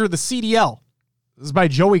Esports enter the CDL. This is by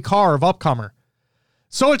Joey Carr of Upcomer.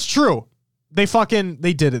 So it's true. They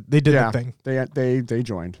did it. They did the thing. They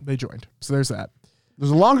joined. They joined. So there's that.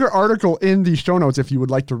 There's a longer article in the show notes if you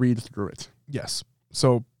would like to read through it. Yes.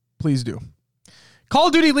 So please do. Call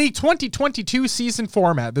of Duty League 2022 season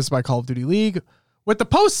format. This is by Call of Duty League. With the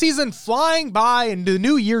postseason flying by and the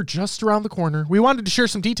new year just around the corner, we wanted to share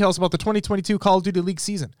some details about the 2022 Call of Duty League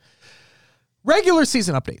season. Regular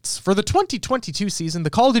season updates. For the 2022 season, the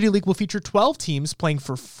Call of Duty League will feature 12 teams playing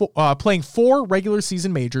four regular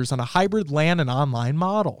season majors on a hybrid LAN and online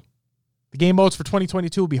model. The game modes for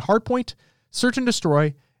 2022 will be Hardpoint, Search and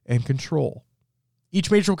Destroy, and Control. Each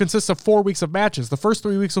major will consist of 4 weeks of matches. The first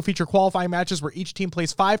 3 weeks will feature qualifying matches where each team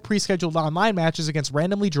plays 5 pre-scheduled online matches against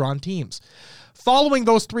randomly drawn teams. Following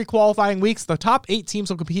those 3 qualifying weeks, the top 8 teams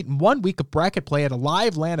will compete in 1 week of bracket play at a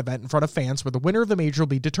live LAN event in front of fans where the winner of the major will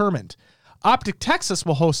be determined. Optic Texas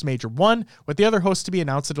will host Major 1, with the other hosts to be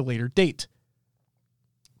announced at a later date.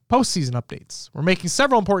 Postseason updates. We're making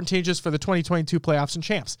several important changes for the 2022 playoffs and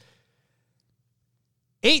champs.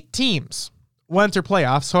 8 teams will enter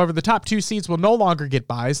playoffs. However, the top 2 seeds will no longer get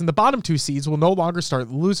buys, and the bottom 2 seeds will no longer start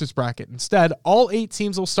the losers bracket. Instead, all 8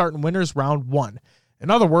 teams will start in winners round 1. In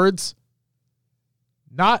other words,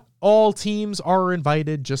 not all teams are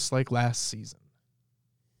invited, just like last season.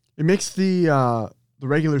 It makes the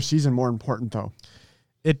regular season more important, though.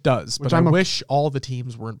 It does, but I wish all the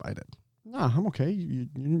teams were invited. Nah, I'm okay. You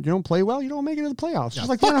don't play well, you don't make it to the playoffs. Just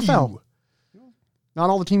like the NFL. Not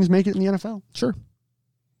all the teams make it in the NFL. Sure.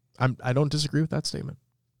 I don't disagree with that statement.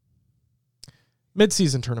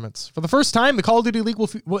 Mid-season tournaments. For the first time, the Call of Duty League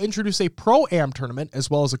will introduce a Pro-Am tournament as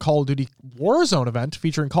well as a Call of Duty Warzone event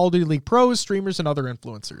featuring Call of Duty League pros, streamers, and other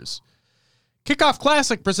influencers. Kickoff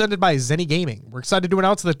Classic presented by Zenny Gaming. We're excited to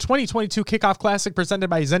announce the 2022 Kickoff Classic presented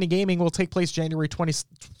by Zenny Gaming will take place January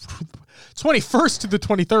 21st to the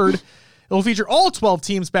 23rd. It will feature all 12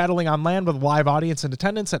 teams battling on LAN with a live audience and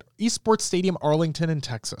attendance at Esports Stadium Arlington in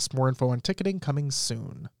Texas. More info on ticketing coming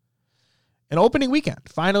soon. An opening weekend.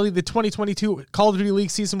 Finally, the 2022 Call of Duty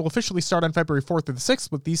League season will officially start on February 4th through the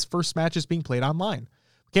 6th, with these first matches being played online.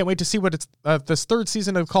 Can't wait to see what this third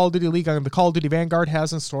season of Call of Duty League on the Call of Duty Vanguard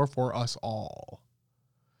has in store for us all.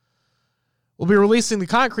 We'll be releasing the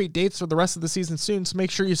concrete dates for the rest of the season soon, so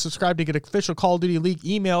make sure you subscribe to get official Call of Duty League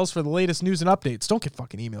emails for the latest news and updates. Don't get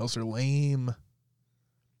fucking emails, they're lame.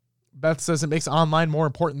 Beth says it makes online more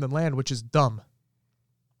important than land, which is dumb.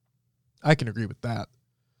 I can agree with that.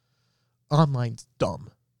 Online's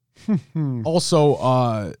dumb.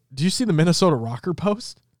 Also, do you see the Minnesota Rocker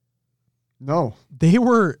post? No. They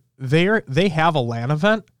were there. They have a LAN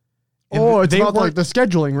event. It's about like the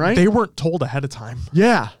scheduling, right? They weren't told ahead of time.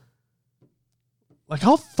 Yeah. Like,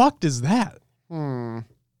 how fucked is that?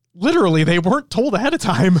 Literally, they weren't told ahead of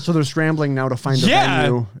time. So they're scrambling now to find a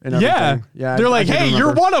venue and everything. Yeah. They're like, hey,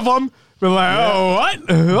 you're one of them. We're like, oh,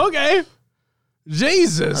 what? Okay.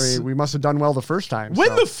 Jesus. I mean, we must have done well the first time.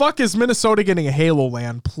 When the fuck is Minnesota getting a Halo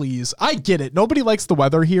LAN, please? I get it. Nobody likes the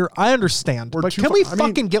weather here. I understand. But can we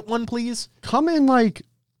fucking get one, please? Come in like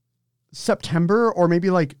September or maybe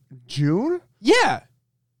like June? Yeah.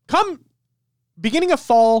 Come beginning of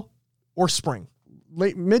fall or spring.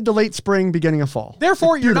 Mid to late spring, beginning of fall.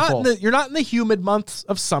 Therefore, you're not in the humid months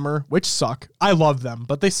of summer, which suck. I love them,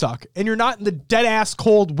 but they suck. And you're not in the dead ass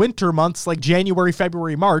cold winter months like January,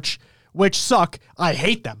 February, March, which suck. I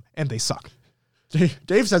hate them, and they suck.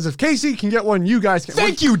 Dave says if Casey can get one, you guys can.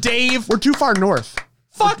 Thank you, Dave. We're too far north.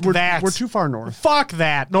 Fuck that. We're too far north. Fuck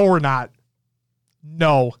that. No, we're not.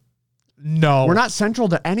 No. We're not central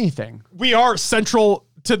to anything. We are central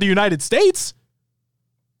to the United States.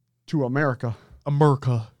 To America. I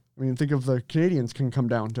mean, think of the Canadians can come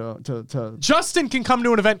down to Justin can come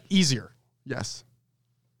to an event easier. Yes.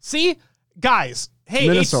 See? Guys, hey,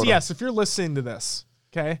 Minnesota. HCS, if you're listening to this,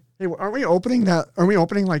 okay? Hey, aren't we opening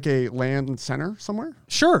like a LAN center somewhere?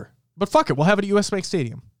 Sure. But fuck it. We'll have it at US Bank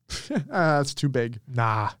Stadium. That's too big.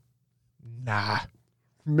 Nah.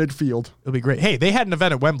 Midfield. It'll be great. Hey, they had an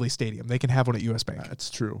event at Wembley Stadium. They can have one at US Bank. That's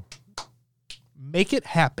true. Make it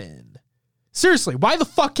happen. Seriously, why the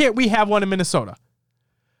fuck can't we have one in Minnesota?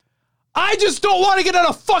 I just don't want to get on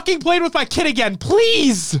a fucking plane with my kid again,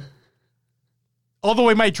 please. Although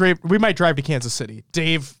we might drive to Kansas City.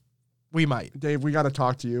 Dave, we might. Dave, we got to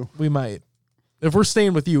talk to you. We might. If we're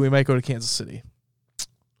staying with you, we might go to Kansas City.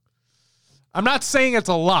 I'm not saying it's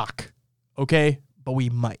a lock, okay? But we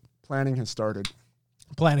might. Planning has started.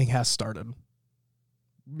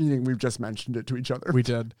 Meaning we've just mentioned it to each other. We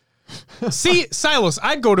did. See, Silas,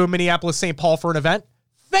 I'd go to Minneapolis, St. Paul for an event.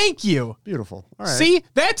 Thank you. Beautiful. All right. See,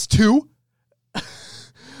 that's two.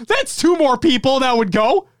 That's two more people that would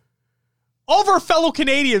go. All of our fellow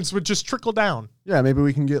Canadians would just trickle down. Yeah, maybe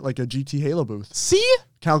we can get like a GT Halo booth. See?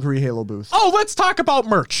 Calgary Halo booth. Oh, let's talk about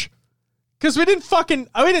merch. Because we didn't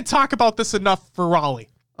talk about this enough for Raleigh.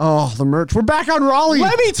 Oh, the merch. We're back on Raleigh.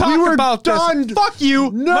 Let me talk about this. Fuck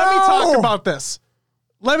you. No. Let me talk about this.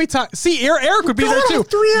 See, Eric would be there too.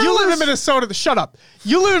 You live in Minnesota. Shut up.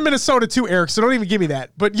 You live in Minnesota too, Eric, so don't even give me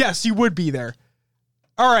that. But yes, you would be there.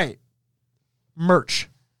 All right. Merch.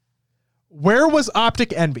 Where was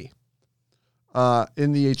Optic Envy?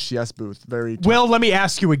 In the HCS booth. Well, let me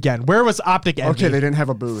ask you again. Where was Optic Envy? Okay, they didn't have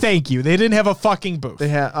a booth. Thank you. They didn't have a fucking booth. They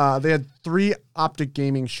had 3 Optic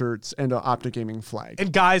Gaming shirts and an Optic Gaming flag.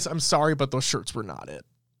 And guys, I'm sorry, but those shirts were not it.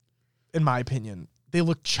 In my opinion, they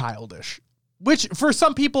look childish. Which, for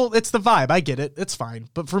some people, it's the vibe. I get it. It's fine.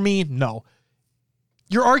 But for me, no.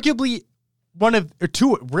 You're arguably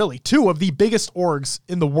two of the biggest orgs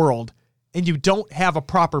in the world, and you don't have a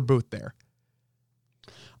proper booth there.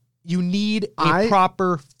 You need a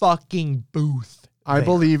proper fucking booth. I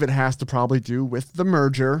believe it has to probably do with the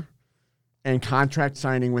merger and contract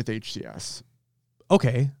signing with HCS.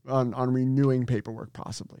 Okay. On renewing paperwork,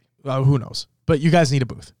 possibly. Who knows? But you guys need a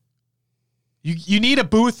booth. You need a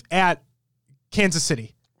booth at Kansas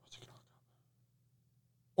City.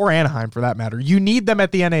 Or Anaheim, for that matter. You need them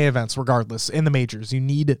at the NA events, regardless, in the majors. You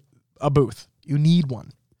need a booth. You need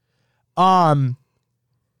one.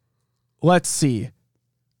 Let's see.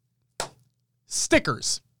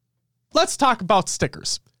 Stickers. Let's talk about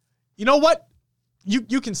stickers. You know what?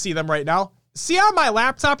 You can see them right now. See on my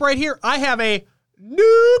laptop right here, I have a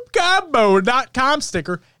noobcombo.com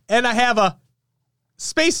sticker, and I have a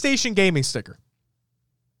Space Station Gaming sticker.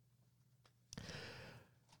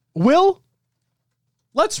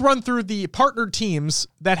 Let's run through the partner teams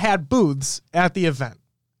that had booths at the event.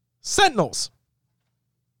 Sentinels.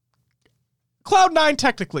 Cloud9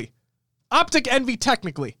 technically. Optic Envy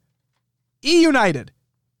technically. E-United.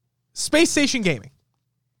 Space Station Gaming.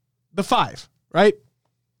 The 5, right?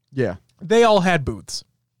 Yeah. They all had booths.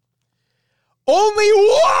 Only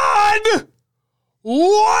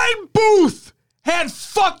one booth had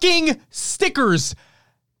fucking stickers.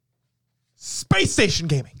 Space Station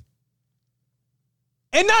Gaming.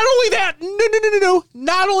 And not only that, no.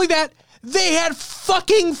 Not only that, they had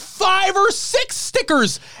fucking 5 or 6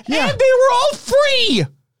 stickers. Yeah. And they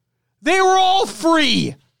were all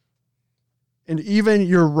free. And even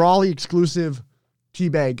your Raleigh exclusive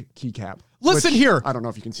teabag keycap. Listen here. I don't know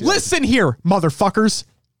if you can see Listen here, motherfuckers.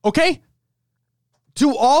 Okay?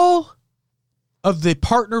 To all of the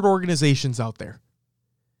partnered organizations out there,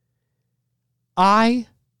 I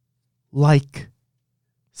like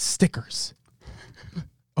stickers.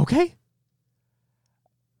 Okay?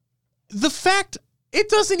 The fact, it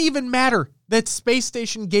doesn't even matter that Space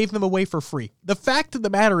Station gave them away for free. The fact of the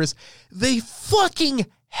matter is, they fucking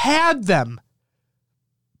had them.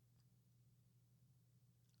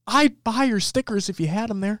 I'd buy your stickers if you had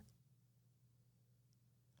them there.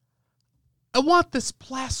 I want this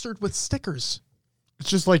plastered with stickers. It's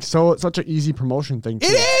just like such an easy promotion thing.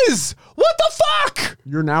 It is! What the fuck?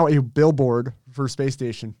 You're now a billboard for Space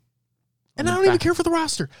Station. And I don't even care for the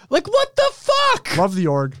roster. Like, what the fuck? Love the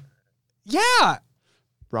org. Yeah.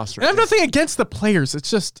 Roster. And I have nothing against the players. It's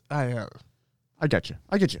just, I get you.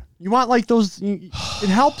 You want like those, it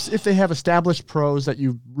helps if they have established pros that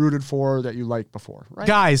you've rooted for, that you liked before, right?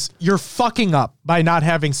 Guys, you're fucking up by not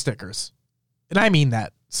having stickers. And I mean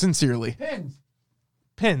that sincerely.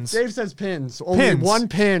 Pins. Dave says pins. Only one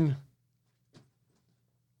pin.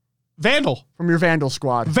 Vandal. From your Vandal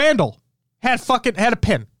squad. Vandal had a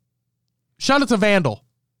pin. Shout out to Vandal.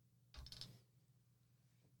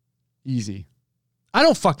 Easy. I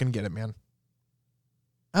don't fucking get it, man.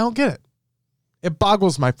 I don't get it. It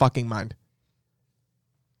boggles my fucking mind.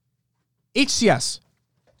 HCS.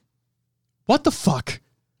 What the fuck?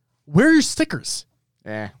 Where are your stickers?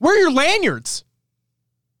 Yeah. Where are your lanyards?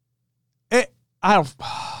 I don't...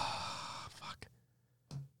 fuck.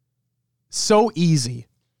 So easy.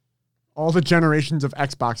 All the generations of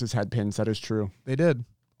Xboxes had pins. That is true. They did.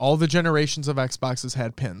 All the generations of Xboxes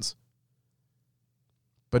had pins.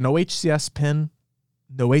 But no HCS pin,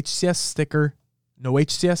 no HCS sticker, no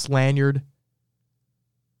HCS lanyard.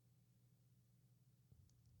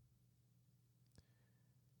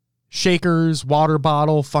 Shakers, water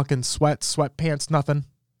bottle, fucking sweatpants, nothing.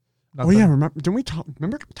 Oh yeah,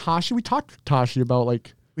 remember Tashi? We talked to Tashi about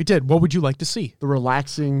like... We did. What would you like to see? The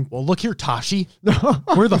relaxing... Well, look here, Tashi.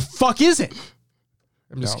 Where the fuck is it?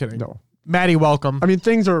 I'm just kidding. No. Maddie, welcome. I mean,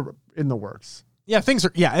 things are in the works. Yeah, things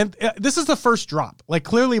are... Yeah, and this is the first drop. Like,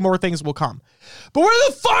 clearly more things will come. But where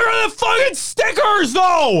the fuck are the fucking stickers,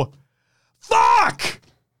 though? Fuck!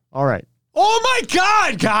 All right. Oh my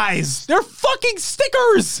God, guys! They're fucking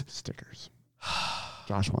stickers! Stickers.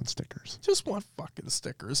 Josh wants stickers. Just want fucking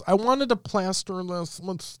stickers. I wanted to plaster this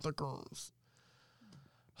with stickers.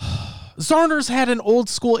 Zarner's had an old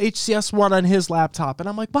school HCS one on his laptop, and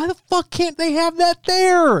I'm like, why the fuck can't they have that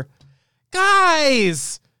there?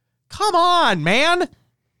 Guys! Come on, man!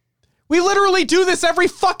 We literally do this every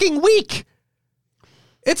fucking week!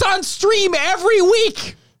 It's on stream every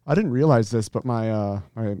week! I didn't realize this, but my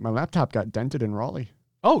laptop got dented in Raleigh.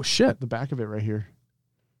 Oh, shit. The back of it right here.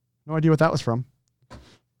 No idea what that was from.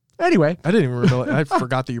 Anyway. I didn't even remember. I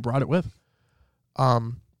forgot that you brought it with. I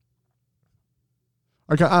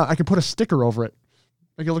could put a sticker over it.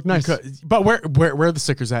 Make it look nice. But where are the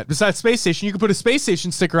stickers at? Besides Space Station, you could put a Space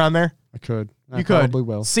Station sticker on there. I could. You probably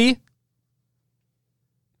will. See?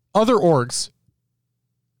 Other orgs.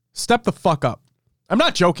 Step the fuck up. I'm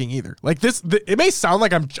not joking either. Like this, it may sound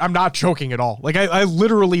like I'm not joking at all. Like I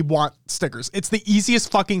literally want stickers. It's the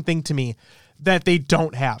easiest fucking thing to me that they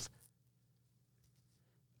don't have.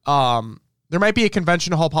 There might be a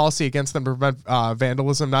convention hall policy against them to prevent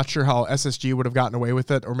vandalism. Not sure how SSG would have gotten away with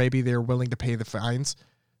it, or maybe they're willing to pay the fines.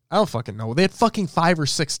 I don't fucking know. They had fucking 5 or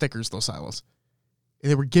 6 stickers, those silos.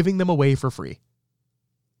 And they were giving them away for free.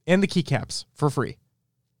 And the keycaps for free.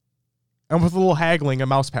 And with a little haggling, a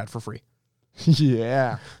mouse pad for free.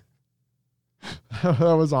 Yeah. That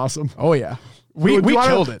was awesome. Oh, yeah. We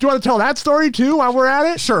killed it. Do you want to tell that story, too, while we're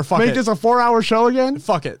at it? Sure, fuck it. Make this a 4-hour show again?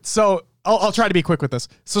 Fuck it. So, I'll try to be quick with this.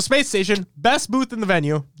 So, Space Station, best booth in the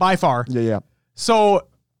venue, by far. Yeah. So,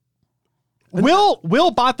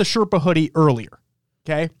 Will bought the Sherpa hoodie earlier.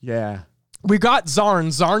 Okay? Yeah. We got Zarn.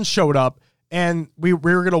 Zarn showed up, and we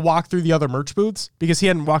were going to walk through the other merch booths because he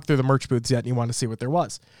hadn't walked through the merch booths yet, and he wanted to see what there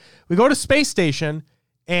was. We go to Space Station,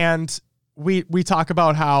 and we talk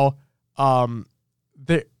about how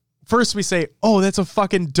first we say, oh, that's a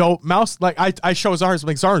fucking dope mouse. Like, I show Zarns, I'm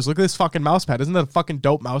like, Zarns, look at this fucking mouse pad. Isn't that a fucking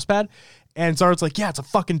dope mouse pad? And Zarn's like, yeah, it's a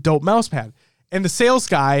fucking dope mouse pad. And the sales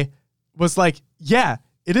guy was like, yeah,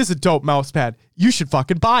 it is a dope mouse pad. You should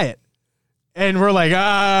fucking buy it. And we're like,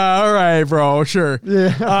 all right, bro, sure.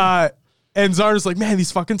 Yeah. And Zarn's like, man,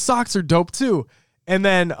 these fucking socks are dope too. And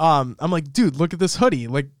then I'm like, dude, look at this hoodie.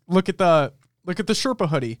 Like, look at the Sherpa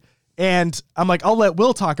hoodie. And I'm like, I'll let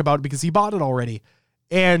Will talk about it because he bought it already.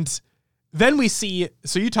 And then we see,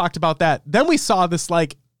 so you talked about that. Then we saw this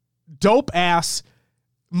like dope ass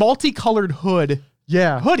multicolored hood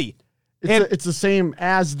Yeah. hoodie. It's the same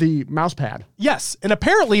as the mouse pad. Yes, and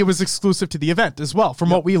apparently it was exclusive to the event as well,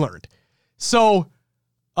 from what we learned. So,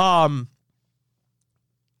 the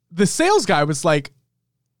sales guy was like,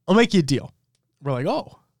 "I'll make you a deal." We're like,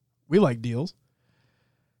 "Oh, we like deals.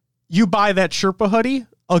 You buy that Sherpa hoodie,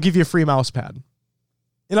 I'll give you a free mouse pad."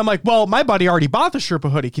 And I'm like, "Well, my buddy already bought the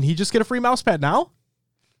Sherpa hoodie. Can he just get a free mouse pad now?"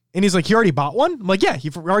 And he's like, "He already bought one?" I'm like, "Yeah,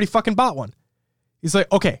 he already fucking bought one." He's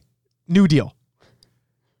like, "Okay, new deal.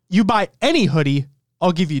 You buy any hoodie,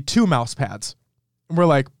 I'll give you 2 mouse pads." And we're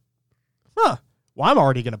like, "Huh, well, I'm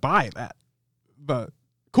already going to buy that. The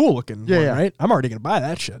cool looking one, right? I'm already going to buy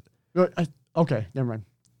that shit." Okay, never mind.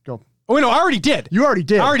 Go. Oh, no, I already did. You already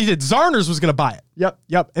did. I already did. Zarners was going to buy it.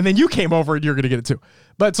 Yep. And then you came over and you're going to get it too.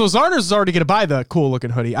 But so Zarners is already going to buy the cool looking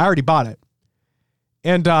hoodie. I already bought it.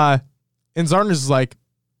 And Zarners is like,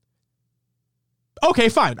 "Okay,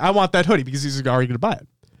 fine. I want that hoodie," because he's already going to buy it.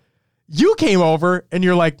 You came over and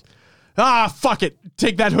you're like, "Fuck it.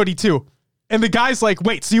 Take that hoodie too." And the guy's like,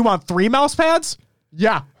 "Wait, so you want 3 mouse pads?"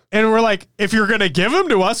 Yeah. And we're like, "If you're going to give them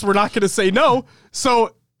to us, we're not going to say no."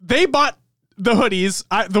 So they bought the hoodies,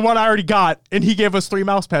 the one I already got, and he gave us 3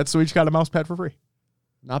 mouse pads. So we each got a mouse pad for free.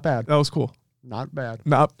 Not bad. That was cool. Not bad.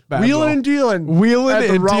 Not bad. Wheeling and dealing. Wheeling at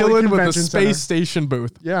the and Raleigh dealing with the Convention space Center. station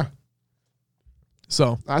booth. Yeah.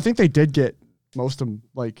 So I think they did get most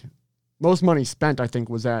money spent, I think,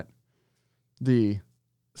 was at the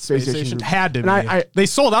space station. had to be. And they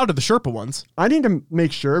sold out of the Sherpa ones. I need to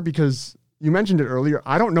make sure, because you mentioned it earlier.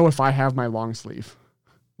 I don't know if I have my long sleeve,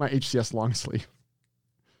 my HCS long sleeve.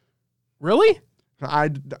 Really?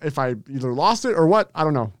 If I either lost it or what, I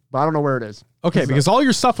don't know. But I don't know where it is. Okay, because all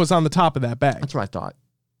your stuff was on the top of that bag. That's what I thought.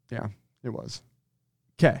 Yeah, it was.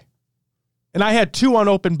 Okay. And I had 2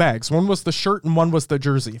 unopened bags. One was the shirt and one was the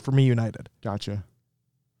jersey for Me United. Gotcha.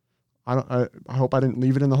 I hope I didn't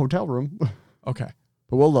leave it in the hotel room. Okay.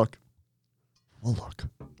 But we'll look. We'll look.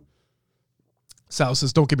 Sal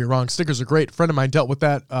says, "Don't get me wrong. Stickers are great. A friend of mine dealt with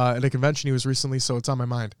that at a convention he was recently, so it's on my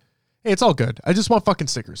mind." Hey, it's all good. I just want fucking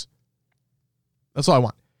stickers. That's all I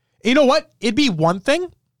want. And you know what? It'd be one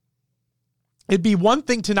thing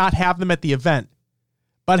to not have them at the event,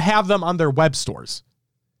 but have them on their web stores.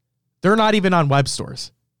 They're not even on web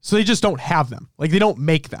stores. So they just don't have them. Like, they don't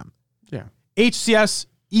make them. Yeah. HCS,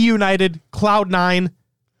 E United, Cloud9,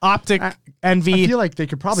 Optic, Envy. I feel like they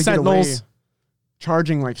could probably Sentinels. get away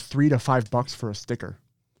charging like $3 to $5 for a sticker,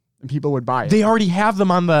 and people would buy it. They already have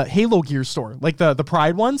them on the Halo Gear store, like the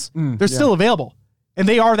Pride ones. They're still available, and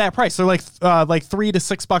they are that price. They're like $3 to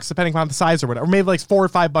 $6 depending on the size or whatever, or maybe like $4 or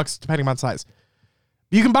 $5 depending on size.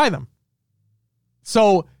 You can buy them.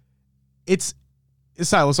 So it's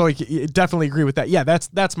Silas. So I definitely agree with that. Yeah,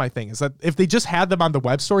 that's my thing. Is that if they just had them on the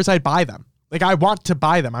web stores, I'd buy them. Like, I want to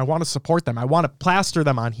buy them. I want to support them. I want to plaster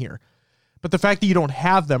them on here. But the fact that you don't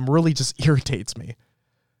have them really just irritates me.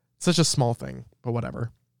 It's such a small thing, but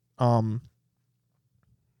whatever.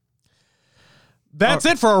 That's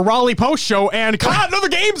it for our Raleigh post show and another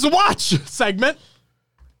games to watch segment.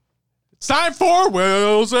 It's time for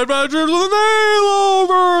Will's Adventures with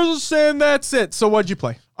Haloverse, and that's it. So what'd you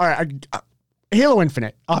play? All right, Halo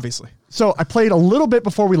Infinite. Obviously. So I played a little bit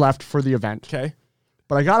before we left for the event. Okay.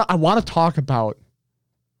 But I want to talk about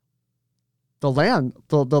the land,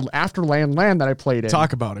 the after land that I played in.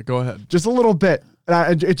 Talk about it. Go ahead. Just a little bit.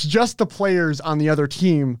 It's just the players on the other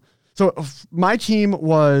team. So my team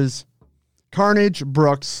was Carnage,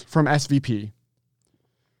 Brooks from SVP,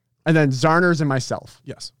 and then Zarners and myself.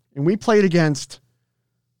 Yes. And we played against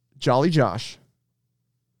Jolly Josh,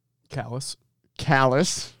 Callus,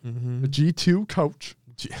 the G2 coach.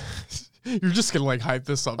 You're just gonna like hype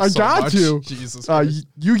this up. I so got much. to. Jesus Christ.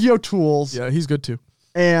 Yu-Gi-Oh! Tools. Yeah, he's good too.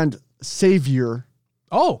 And Savior.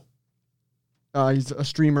 Oh. He's a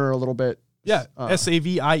streamer a little bit. Yeah.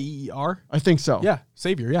 Savieer. I think so. Yeah.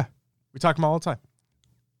 Savior. Yeah. We talk about him all the time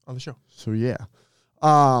on the show. So yeah.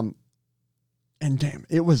 And damn,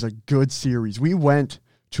 it was a good series. We went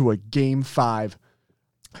to a game 5.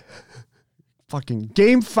 Fucking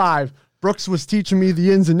game 5. Brooks was teaching me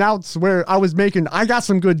the ins and outs where I got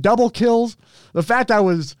some good double kills. The fact I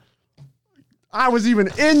was even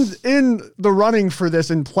in the running for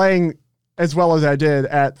this and playing as well as I did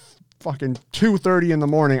at fucking 2:30 in the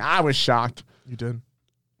morning, I was shocked. You did.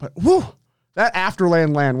 But whoo, that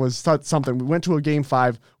Afterland land was something. We went to a game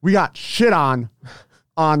 5. We got shit on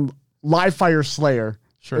Live Fire Slayer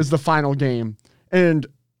is the final game. And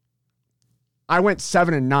I went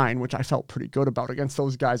 7-9, which I felt pretty good about against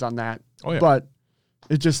those guys on that. Oh, yeah. But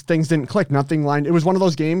it just, things didn't click. Nothing lined. It was one of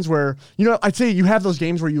those games where, I'd say you have those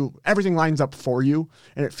games where everything lines up for you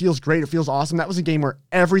and it feels great. It feels awesome. That was a game where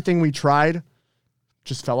everything we tried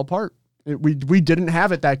just fell apart. We didn't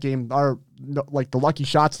have it that game. Like the lucky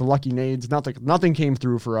shots, the lucky nades, nothing came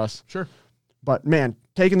through for us. Sure. But man,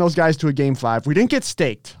 taking those guys to a game 5, we didn't get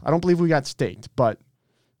staked. I don't believe we got staked, but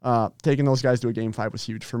taking those guys to a game 5 was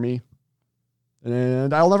huge for me,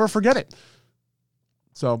 and I'll never forget it.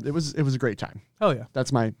 So it was a great time. Hell yeah.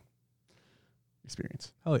 That's my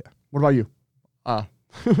experience. Hell yeah. What about you? I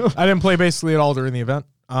didn't play basically at all during the event.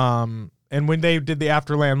 And when they did the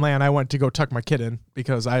Afterland LAN, I went to go tuck my kid in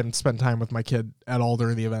because I hadn't spent time with my kid at all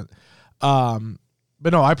during the event.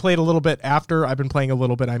 But no, I played a little bit after. I've been playing a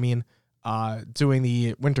little bit. I mean, doing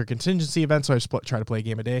the winter contingency event, so I just try to play a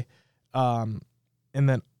game a day. And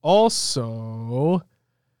then also,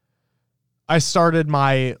 I started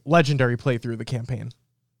my legendary playthrough of the campaign.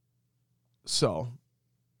 So,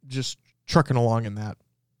 just trucking along in that.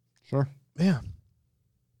 Sure. Yeah.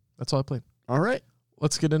 That's all I played. All right.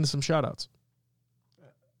 Let's get into some shout-outs.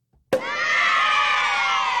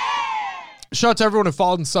 Shout out to everyone who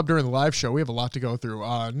followed and subbed during the live show. We have a lot to go through.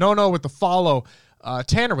 No with the follow.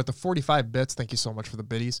 Tanner with the 45 bits. Thank you so much for the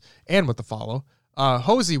biddies. And with the follow.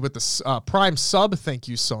 Hosey with the prime sub. Thank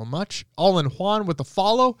you so much. All-in Juan with the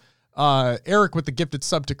follow. Eric with the gifted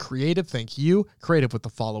sub to Creative. Thank you. Creative with the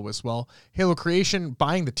follow as well. Halo Creation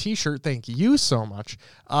buying the t-shirt. Thank you so much.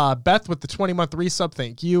 Beth with the 20-month resub.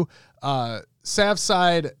 Thank you.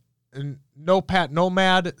 Savside, No Pat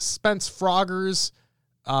Nomad, Spence Froggers,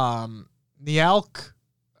 Nialk,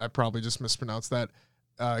 I probably just mispronounced that.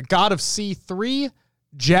 God of C3,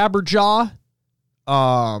 Jabberjaw.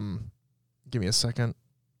 Give me a second.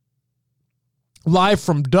 Live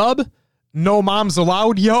from Dub, No Moms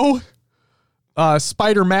Allowed, yo.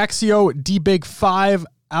 Spider Maxio, D Big 5,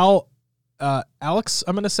 Alex,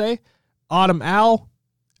 I'm gonna say, Autumn Al,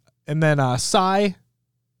 and then Psy.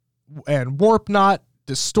 And Warpnot,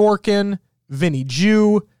 Distorkin, Vinny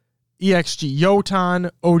Jew, EXG Yotan,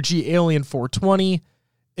 OG Alien 420,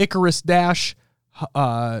 Icarus Dash,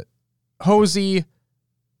 Hosey,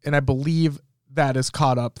 and I believe that is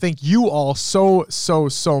caught up. Thank you all so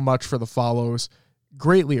much for the follows.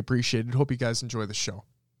 Greatly appreciated. Hope you guys enjoy the show.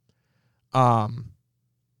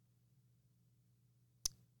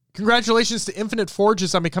 Congratulations to Infinite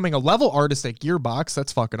Forges on becoming a level artist at Gearbox.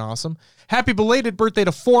 That's fucking awesome. Happy belated birthday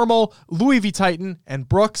to Formal, Louis V. Titan, and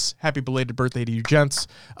Brooks. Happy belated birthday to you gents.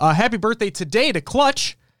 Happy birthday today to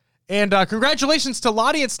Clutch. And congratulations to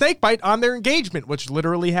Lottie and Snakebite on their engagement, which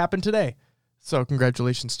literally happened today. So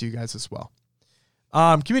congratulations to you guys as well.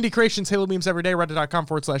 Community creations, Halo memes every day,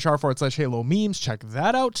 reddit.com/r/Halo memes. Check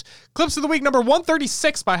that out. Clips of the week, number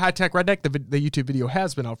 136 by High Tech Redneck. The YouTube video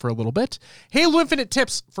has been out for a little bit. Halo Infinite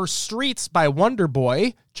tips for Streets by Wonder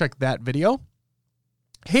Boy. Check that video.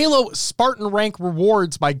 Halo Spartan Rank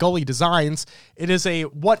rewards by Gully Designs. It is a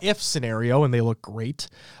what if scenario, and they look great.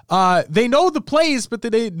 They know the plays, but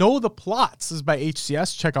they know the plots. This is by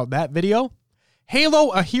HCS. Check out that video. Halo,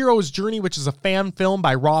 A Hero's Journey, which is a fan film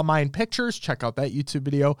by Raw Mind Pictures. Check out that YouTube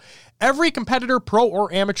video. Every competitor, pro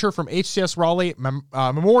or amateur from HCS Raleigh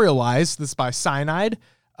memorialized. This is by Cyanide.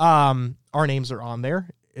 Our names are on there.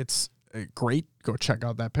 It's great. Go check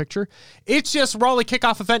out that picture. HCS Raleigh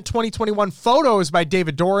Kickoff Event 2021 photos by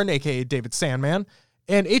David Doran, a.k.a. David Sandman.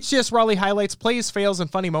 And HCS Raleigh highlights, plays, fails,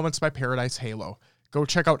 and funny moments by Paradise Halo. Go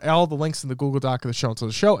check out all the links in the Google Doc of the show notes of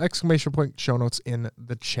the show, ! Show notes in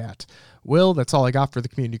the chat. Will, that's all I got for the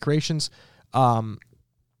community creations. The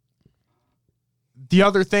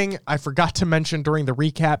other thing I forgot to mention during the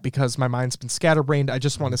recap because my mind's been scatterbrained, I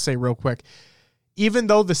just want to say real quick, even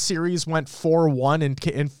though the series went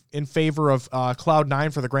 4-1 in favor of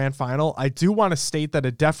Cloud9 for the grand final, I do want to state that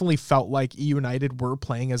it definitely felt like E United were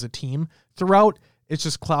playing as a team throughout. It's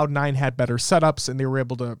just Cloud9 had better setups and they were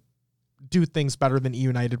able to do things better than E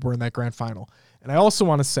United were in that grand final. And I also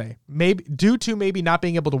want to say, maybe due to maybe not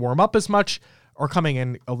being able to warm up as much or coming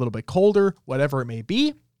in a little bit colder, whatever it may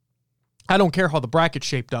be, I don't care how the bracket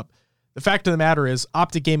shaped up. The fact of the matter is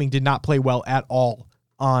Optic Gaming did not play well at all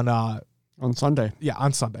on Sunday. Yeah,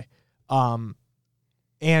 on Sunday.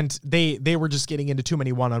 And they were just getting into too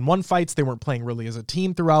many one-on-one fights. They weren't playing really as a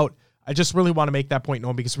team throughout. I just really want to make that point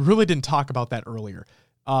known because we really didn't talk about that earlier.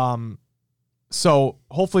 So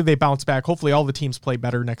hopefully they bounce back. Hopefully all the teams play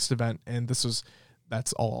better next event. And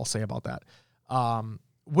that's all I'll say about that.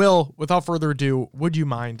 Will, without further ado, would you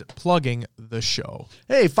mind plugging the show?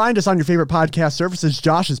 Hey, find us on your favorite podcast services,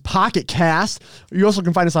 Josh's Pocket Cast. You also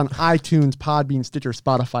can find us on iTunes, Podbean, Stitcher,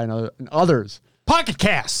 Spotify, and others. Pocket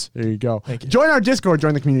Cast. There you go. Thank you. Join our Discord.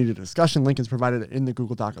 Join the community discussion. Link is provided in the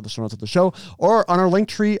Google Doc of the show notes of the show or on our link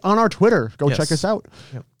tree on our Twitter. Go check us out.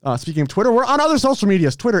 Yep. Speaking of Twitter, we're on other social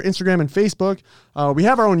medias, Twitter, Instagram, and Facebook. We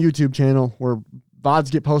have our own YouTube channel. We're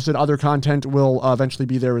VODs get posted. Other content will eventually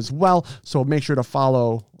be there as well. So make sure to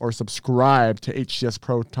follow or subscribe to HCS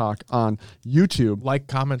Pro Talk on YouTube. Like,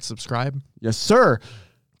 comment, subscribe. Yes, sir.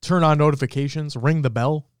 Turn on notifications. Ring the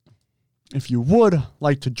bell. If you would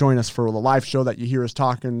like to join us for the live show that you hear us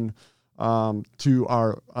talking to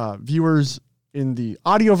our viewers in the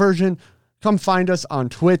audio version, come find us on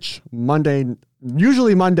Twitch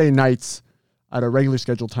usually Monday nights at a regular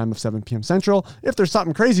scheduled time of 7 p.m. Central. If there's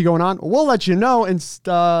something crazy going on, we'll let you know and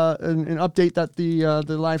update that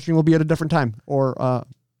the live stream will be at a different time or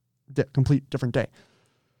complete different day.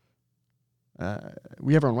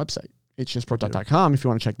 We have our own website, hcsprotalk.com, if you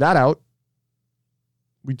want to check that out.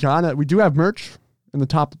 We do have merch in the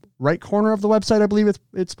top right corner of the website. I believe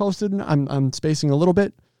it's posted. I'm spacing a little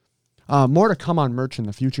bit. More to come on merch in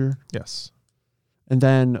the future. Yes. And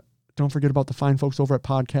then don't forget about the fine folks over at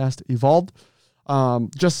Podcast Evolved.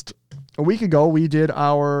 Just a week ago, we did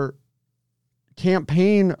our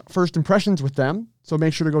campaign first impressions with them. So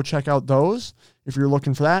make sure to go check out those if you're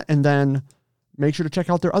looking for that. And then make sure to check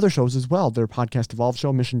out their other shows as well. Their Podcast Evolved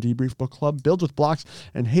show, Mission Debrief Book Club, Builds with Blocks,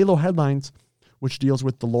 and Halo Headlines, which deals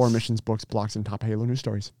with the lore, missions, books, blocks, and top Halo news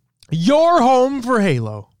stories. Your home for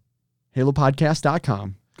Halo.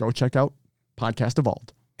 HaloPodcast.com. Go check out Podcast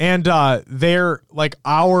Evolved. And their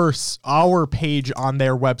our page on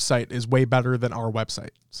their website is way better than our website.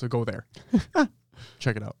 So go there.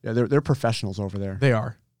 Check it out. Yeah, they're professionals over there. They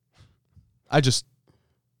are. I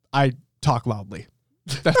talk loudly.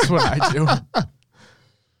 That's what I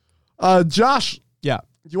do. Josh. Yeah.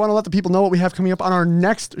 Do you want to let the people know what we have coming up on our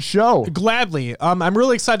next show? Gladly. I'm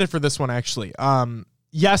really excited for this one, actually.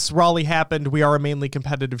 Yes, Raleigh happened. We are a mainly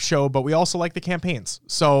competitive show, but we also like the campaigns.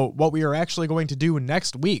 So what we are actually going to do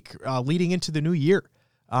next week, leading into the new year,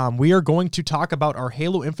 we are going to talk about our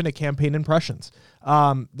Halo Infinite campaign impressions.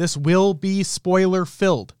 This will be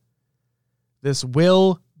spoiler-filled.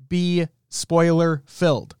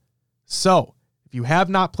 So if you have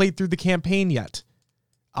not played through the campaign yet,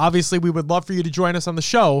 obviously we would love for you to join us on the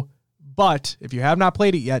show, but if you have not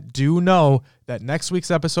played it yet, do know that next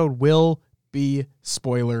week's episode will be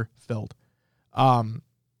spoiler filled. So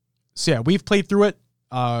yeah, we've played through it.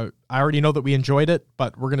 I already know that we enjoyed it,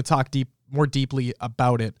 but we're going to talk more deeply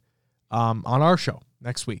about it on our show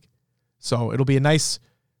next week. So it'll be a nice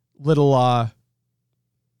little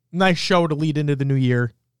nice show to lead into the new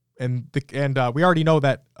year. And we already know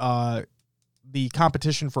that the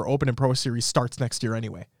competition for Open and Pro Series starts next year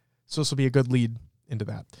anyway. So this will be a good lead into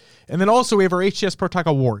that. And then also we have our HCS Pro Talk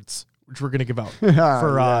Awards, which we're going to give out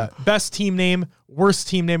for best team name, worst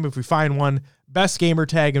team name if we find one, best gamer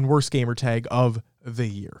tag, and worst gamer tag of the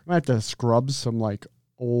year. I have to scrub some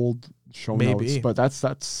old show notes, but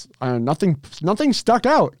that's nothing stuck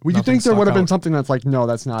out. Would you think there would have been something that's no,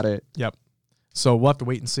 that's not it? Yep. So we'll have to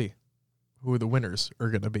wait and see who the winners are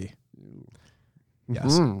going to be.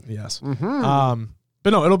 Yes. Mm-hmm. Yes. Mm-hmm. But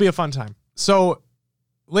no, it'll be a fun time. So,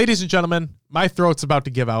 ladies and gentlemen, my throat's about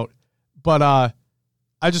to give out, but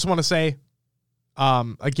I just want to say,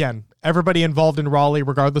 again, everybody involved in Raleigh,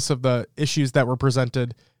 regardless of the issues that were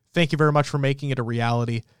presented, thank you very much for making it a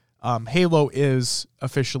reality. Halo is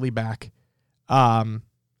officially back, and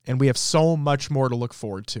we have so much more to look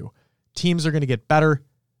forward to. Teams are going to get better.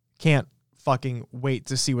 Can't fucking wait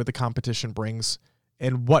to see what the competition brings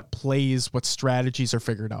and what plays, what strategies are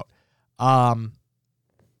figured out.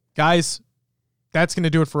 Guys, that's going to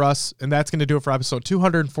do it for us, and that's going to do it for episode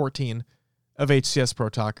 214 of HCS Pro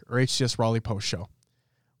Talk, or HCS Raleigh Post Show.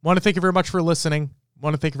 Want to thank you very much for listening.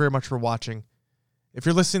 Want to thank you very much for watching. If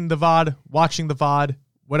you're listening to the VOD, watching the VOD,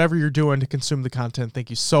 whatever you're doing to consume the content, thank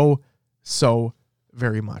you so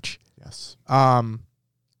very much. Yes.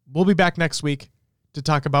 We'll be back next week to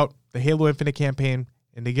talk about the Halo Infinite campaign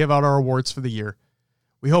and to give out our awards for the year.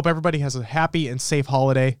 We hope everybody has a happy and safe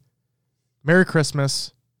holiday. Merry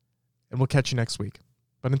Christmas, and we'll catch you next week.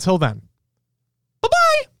 But until then,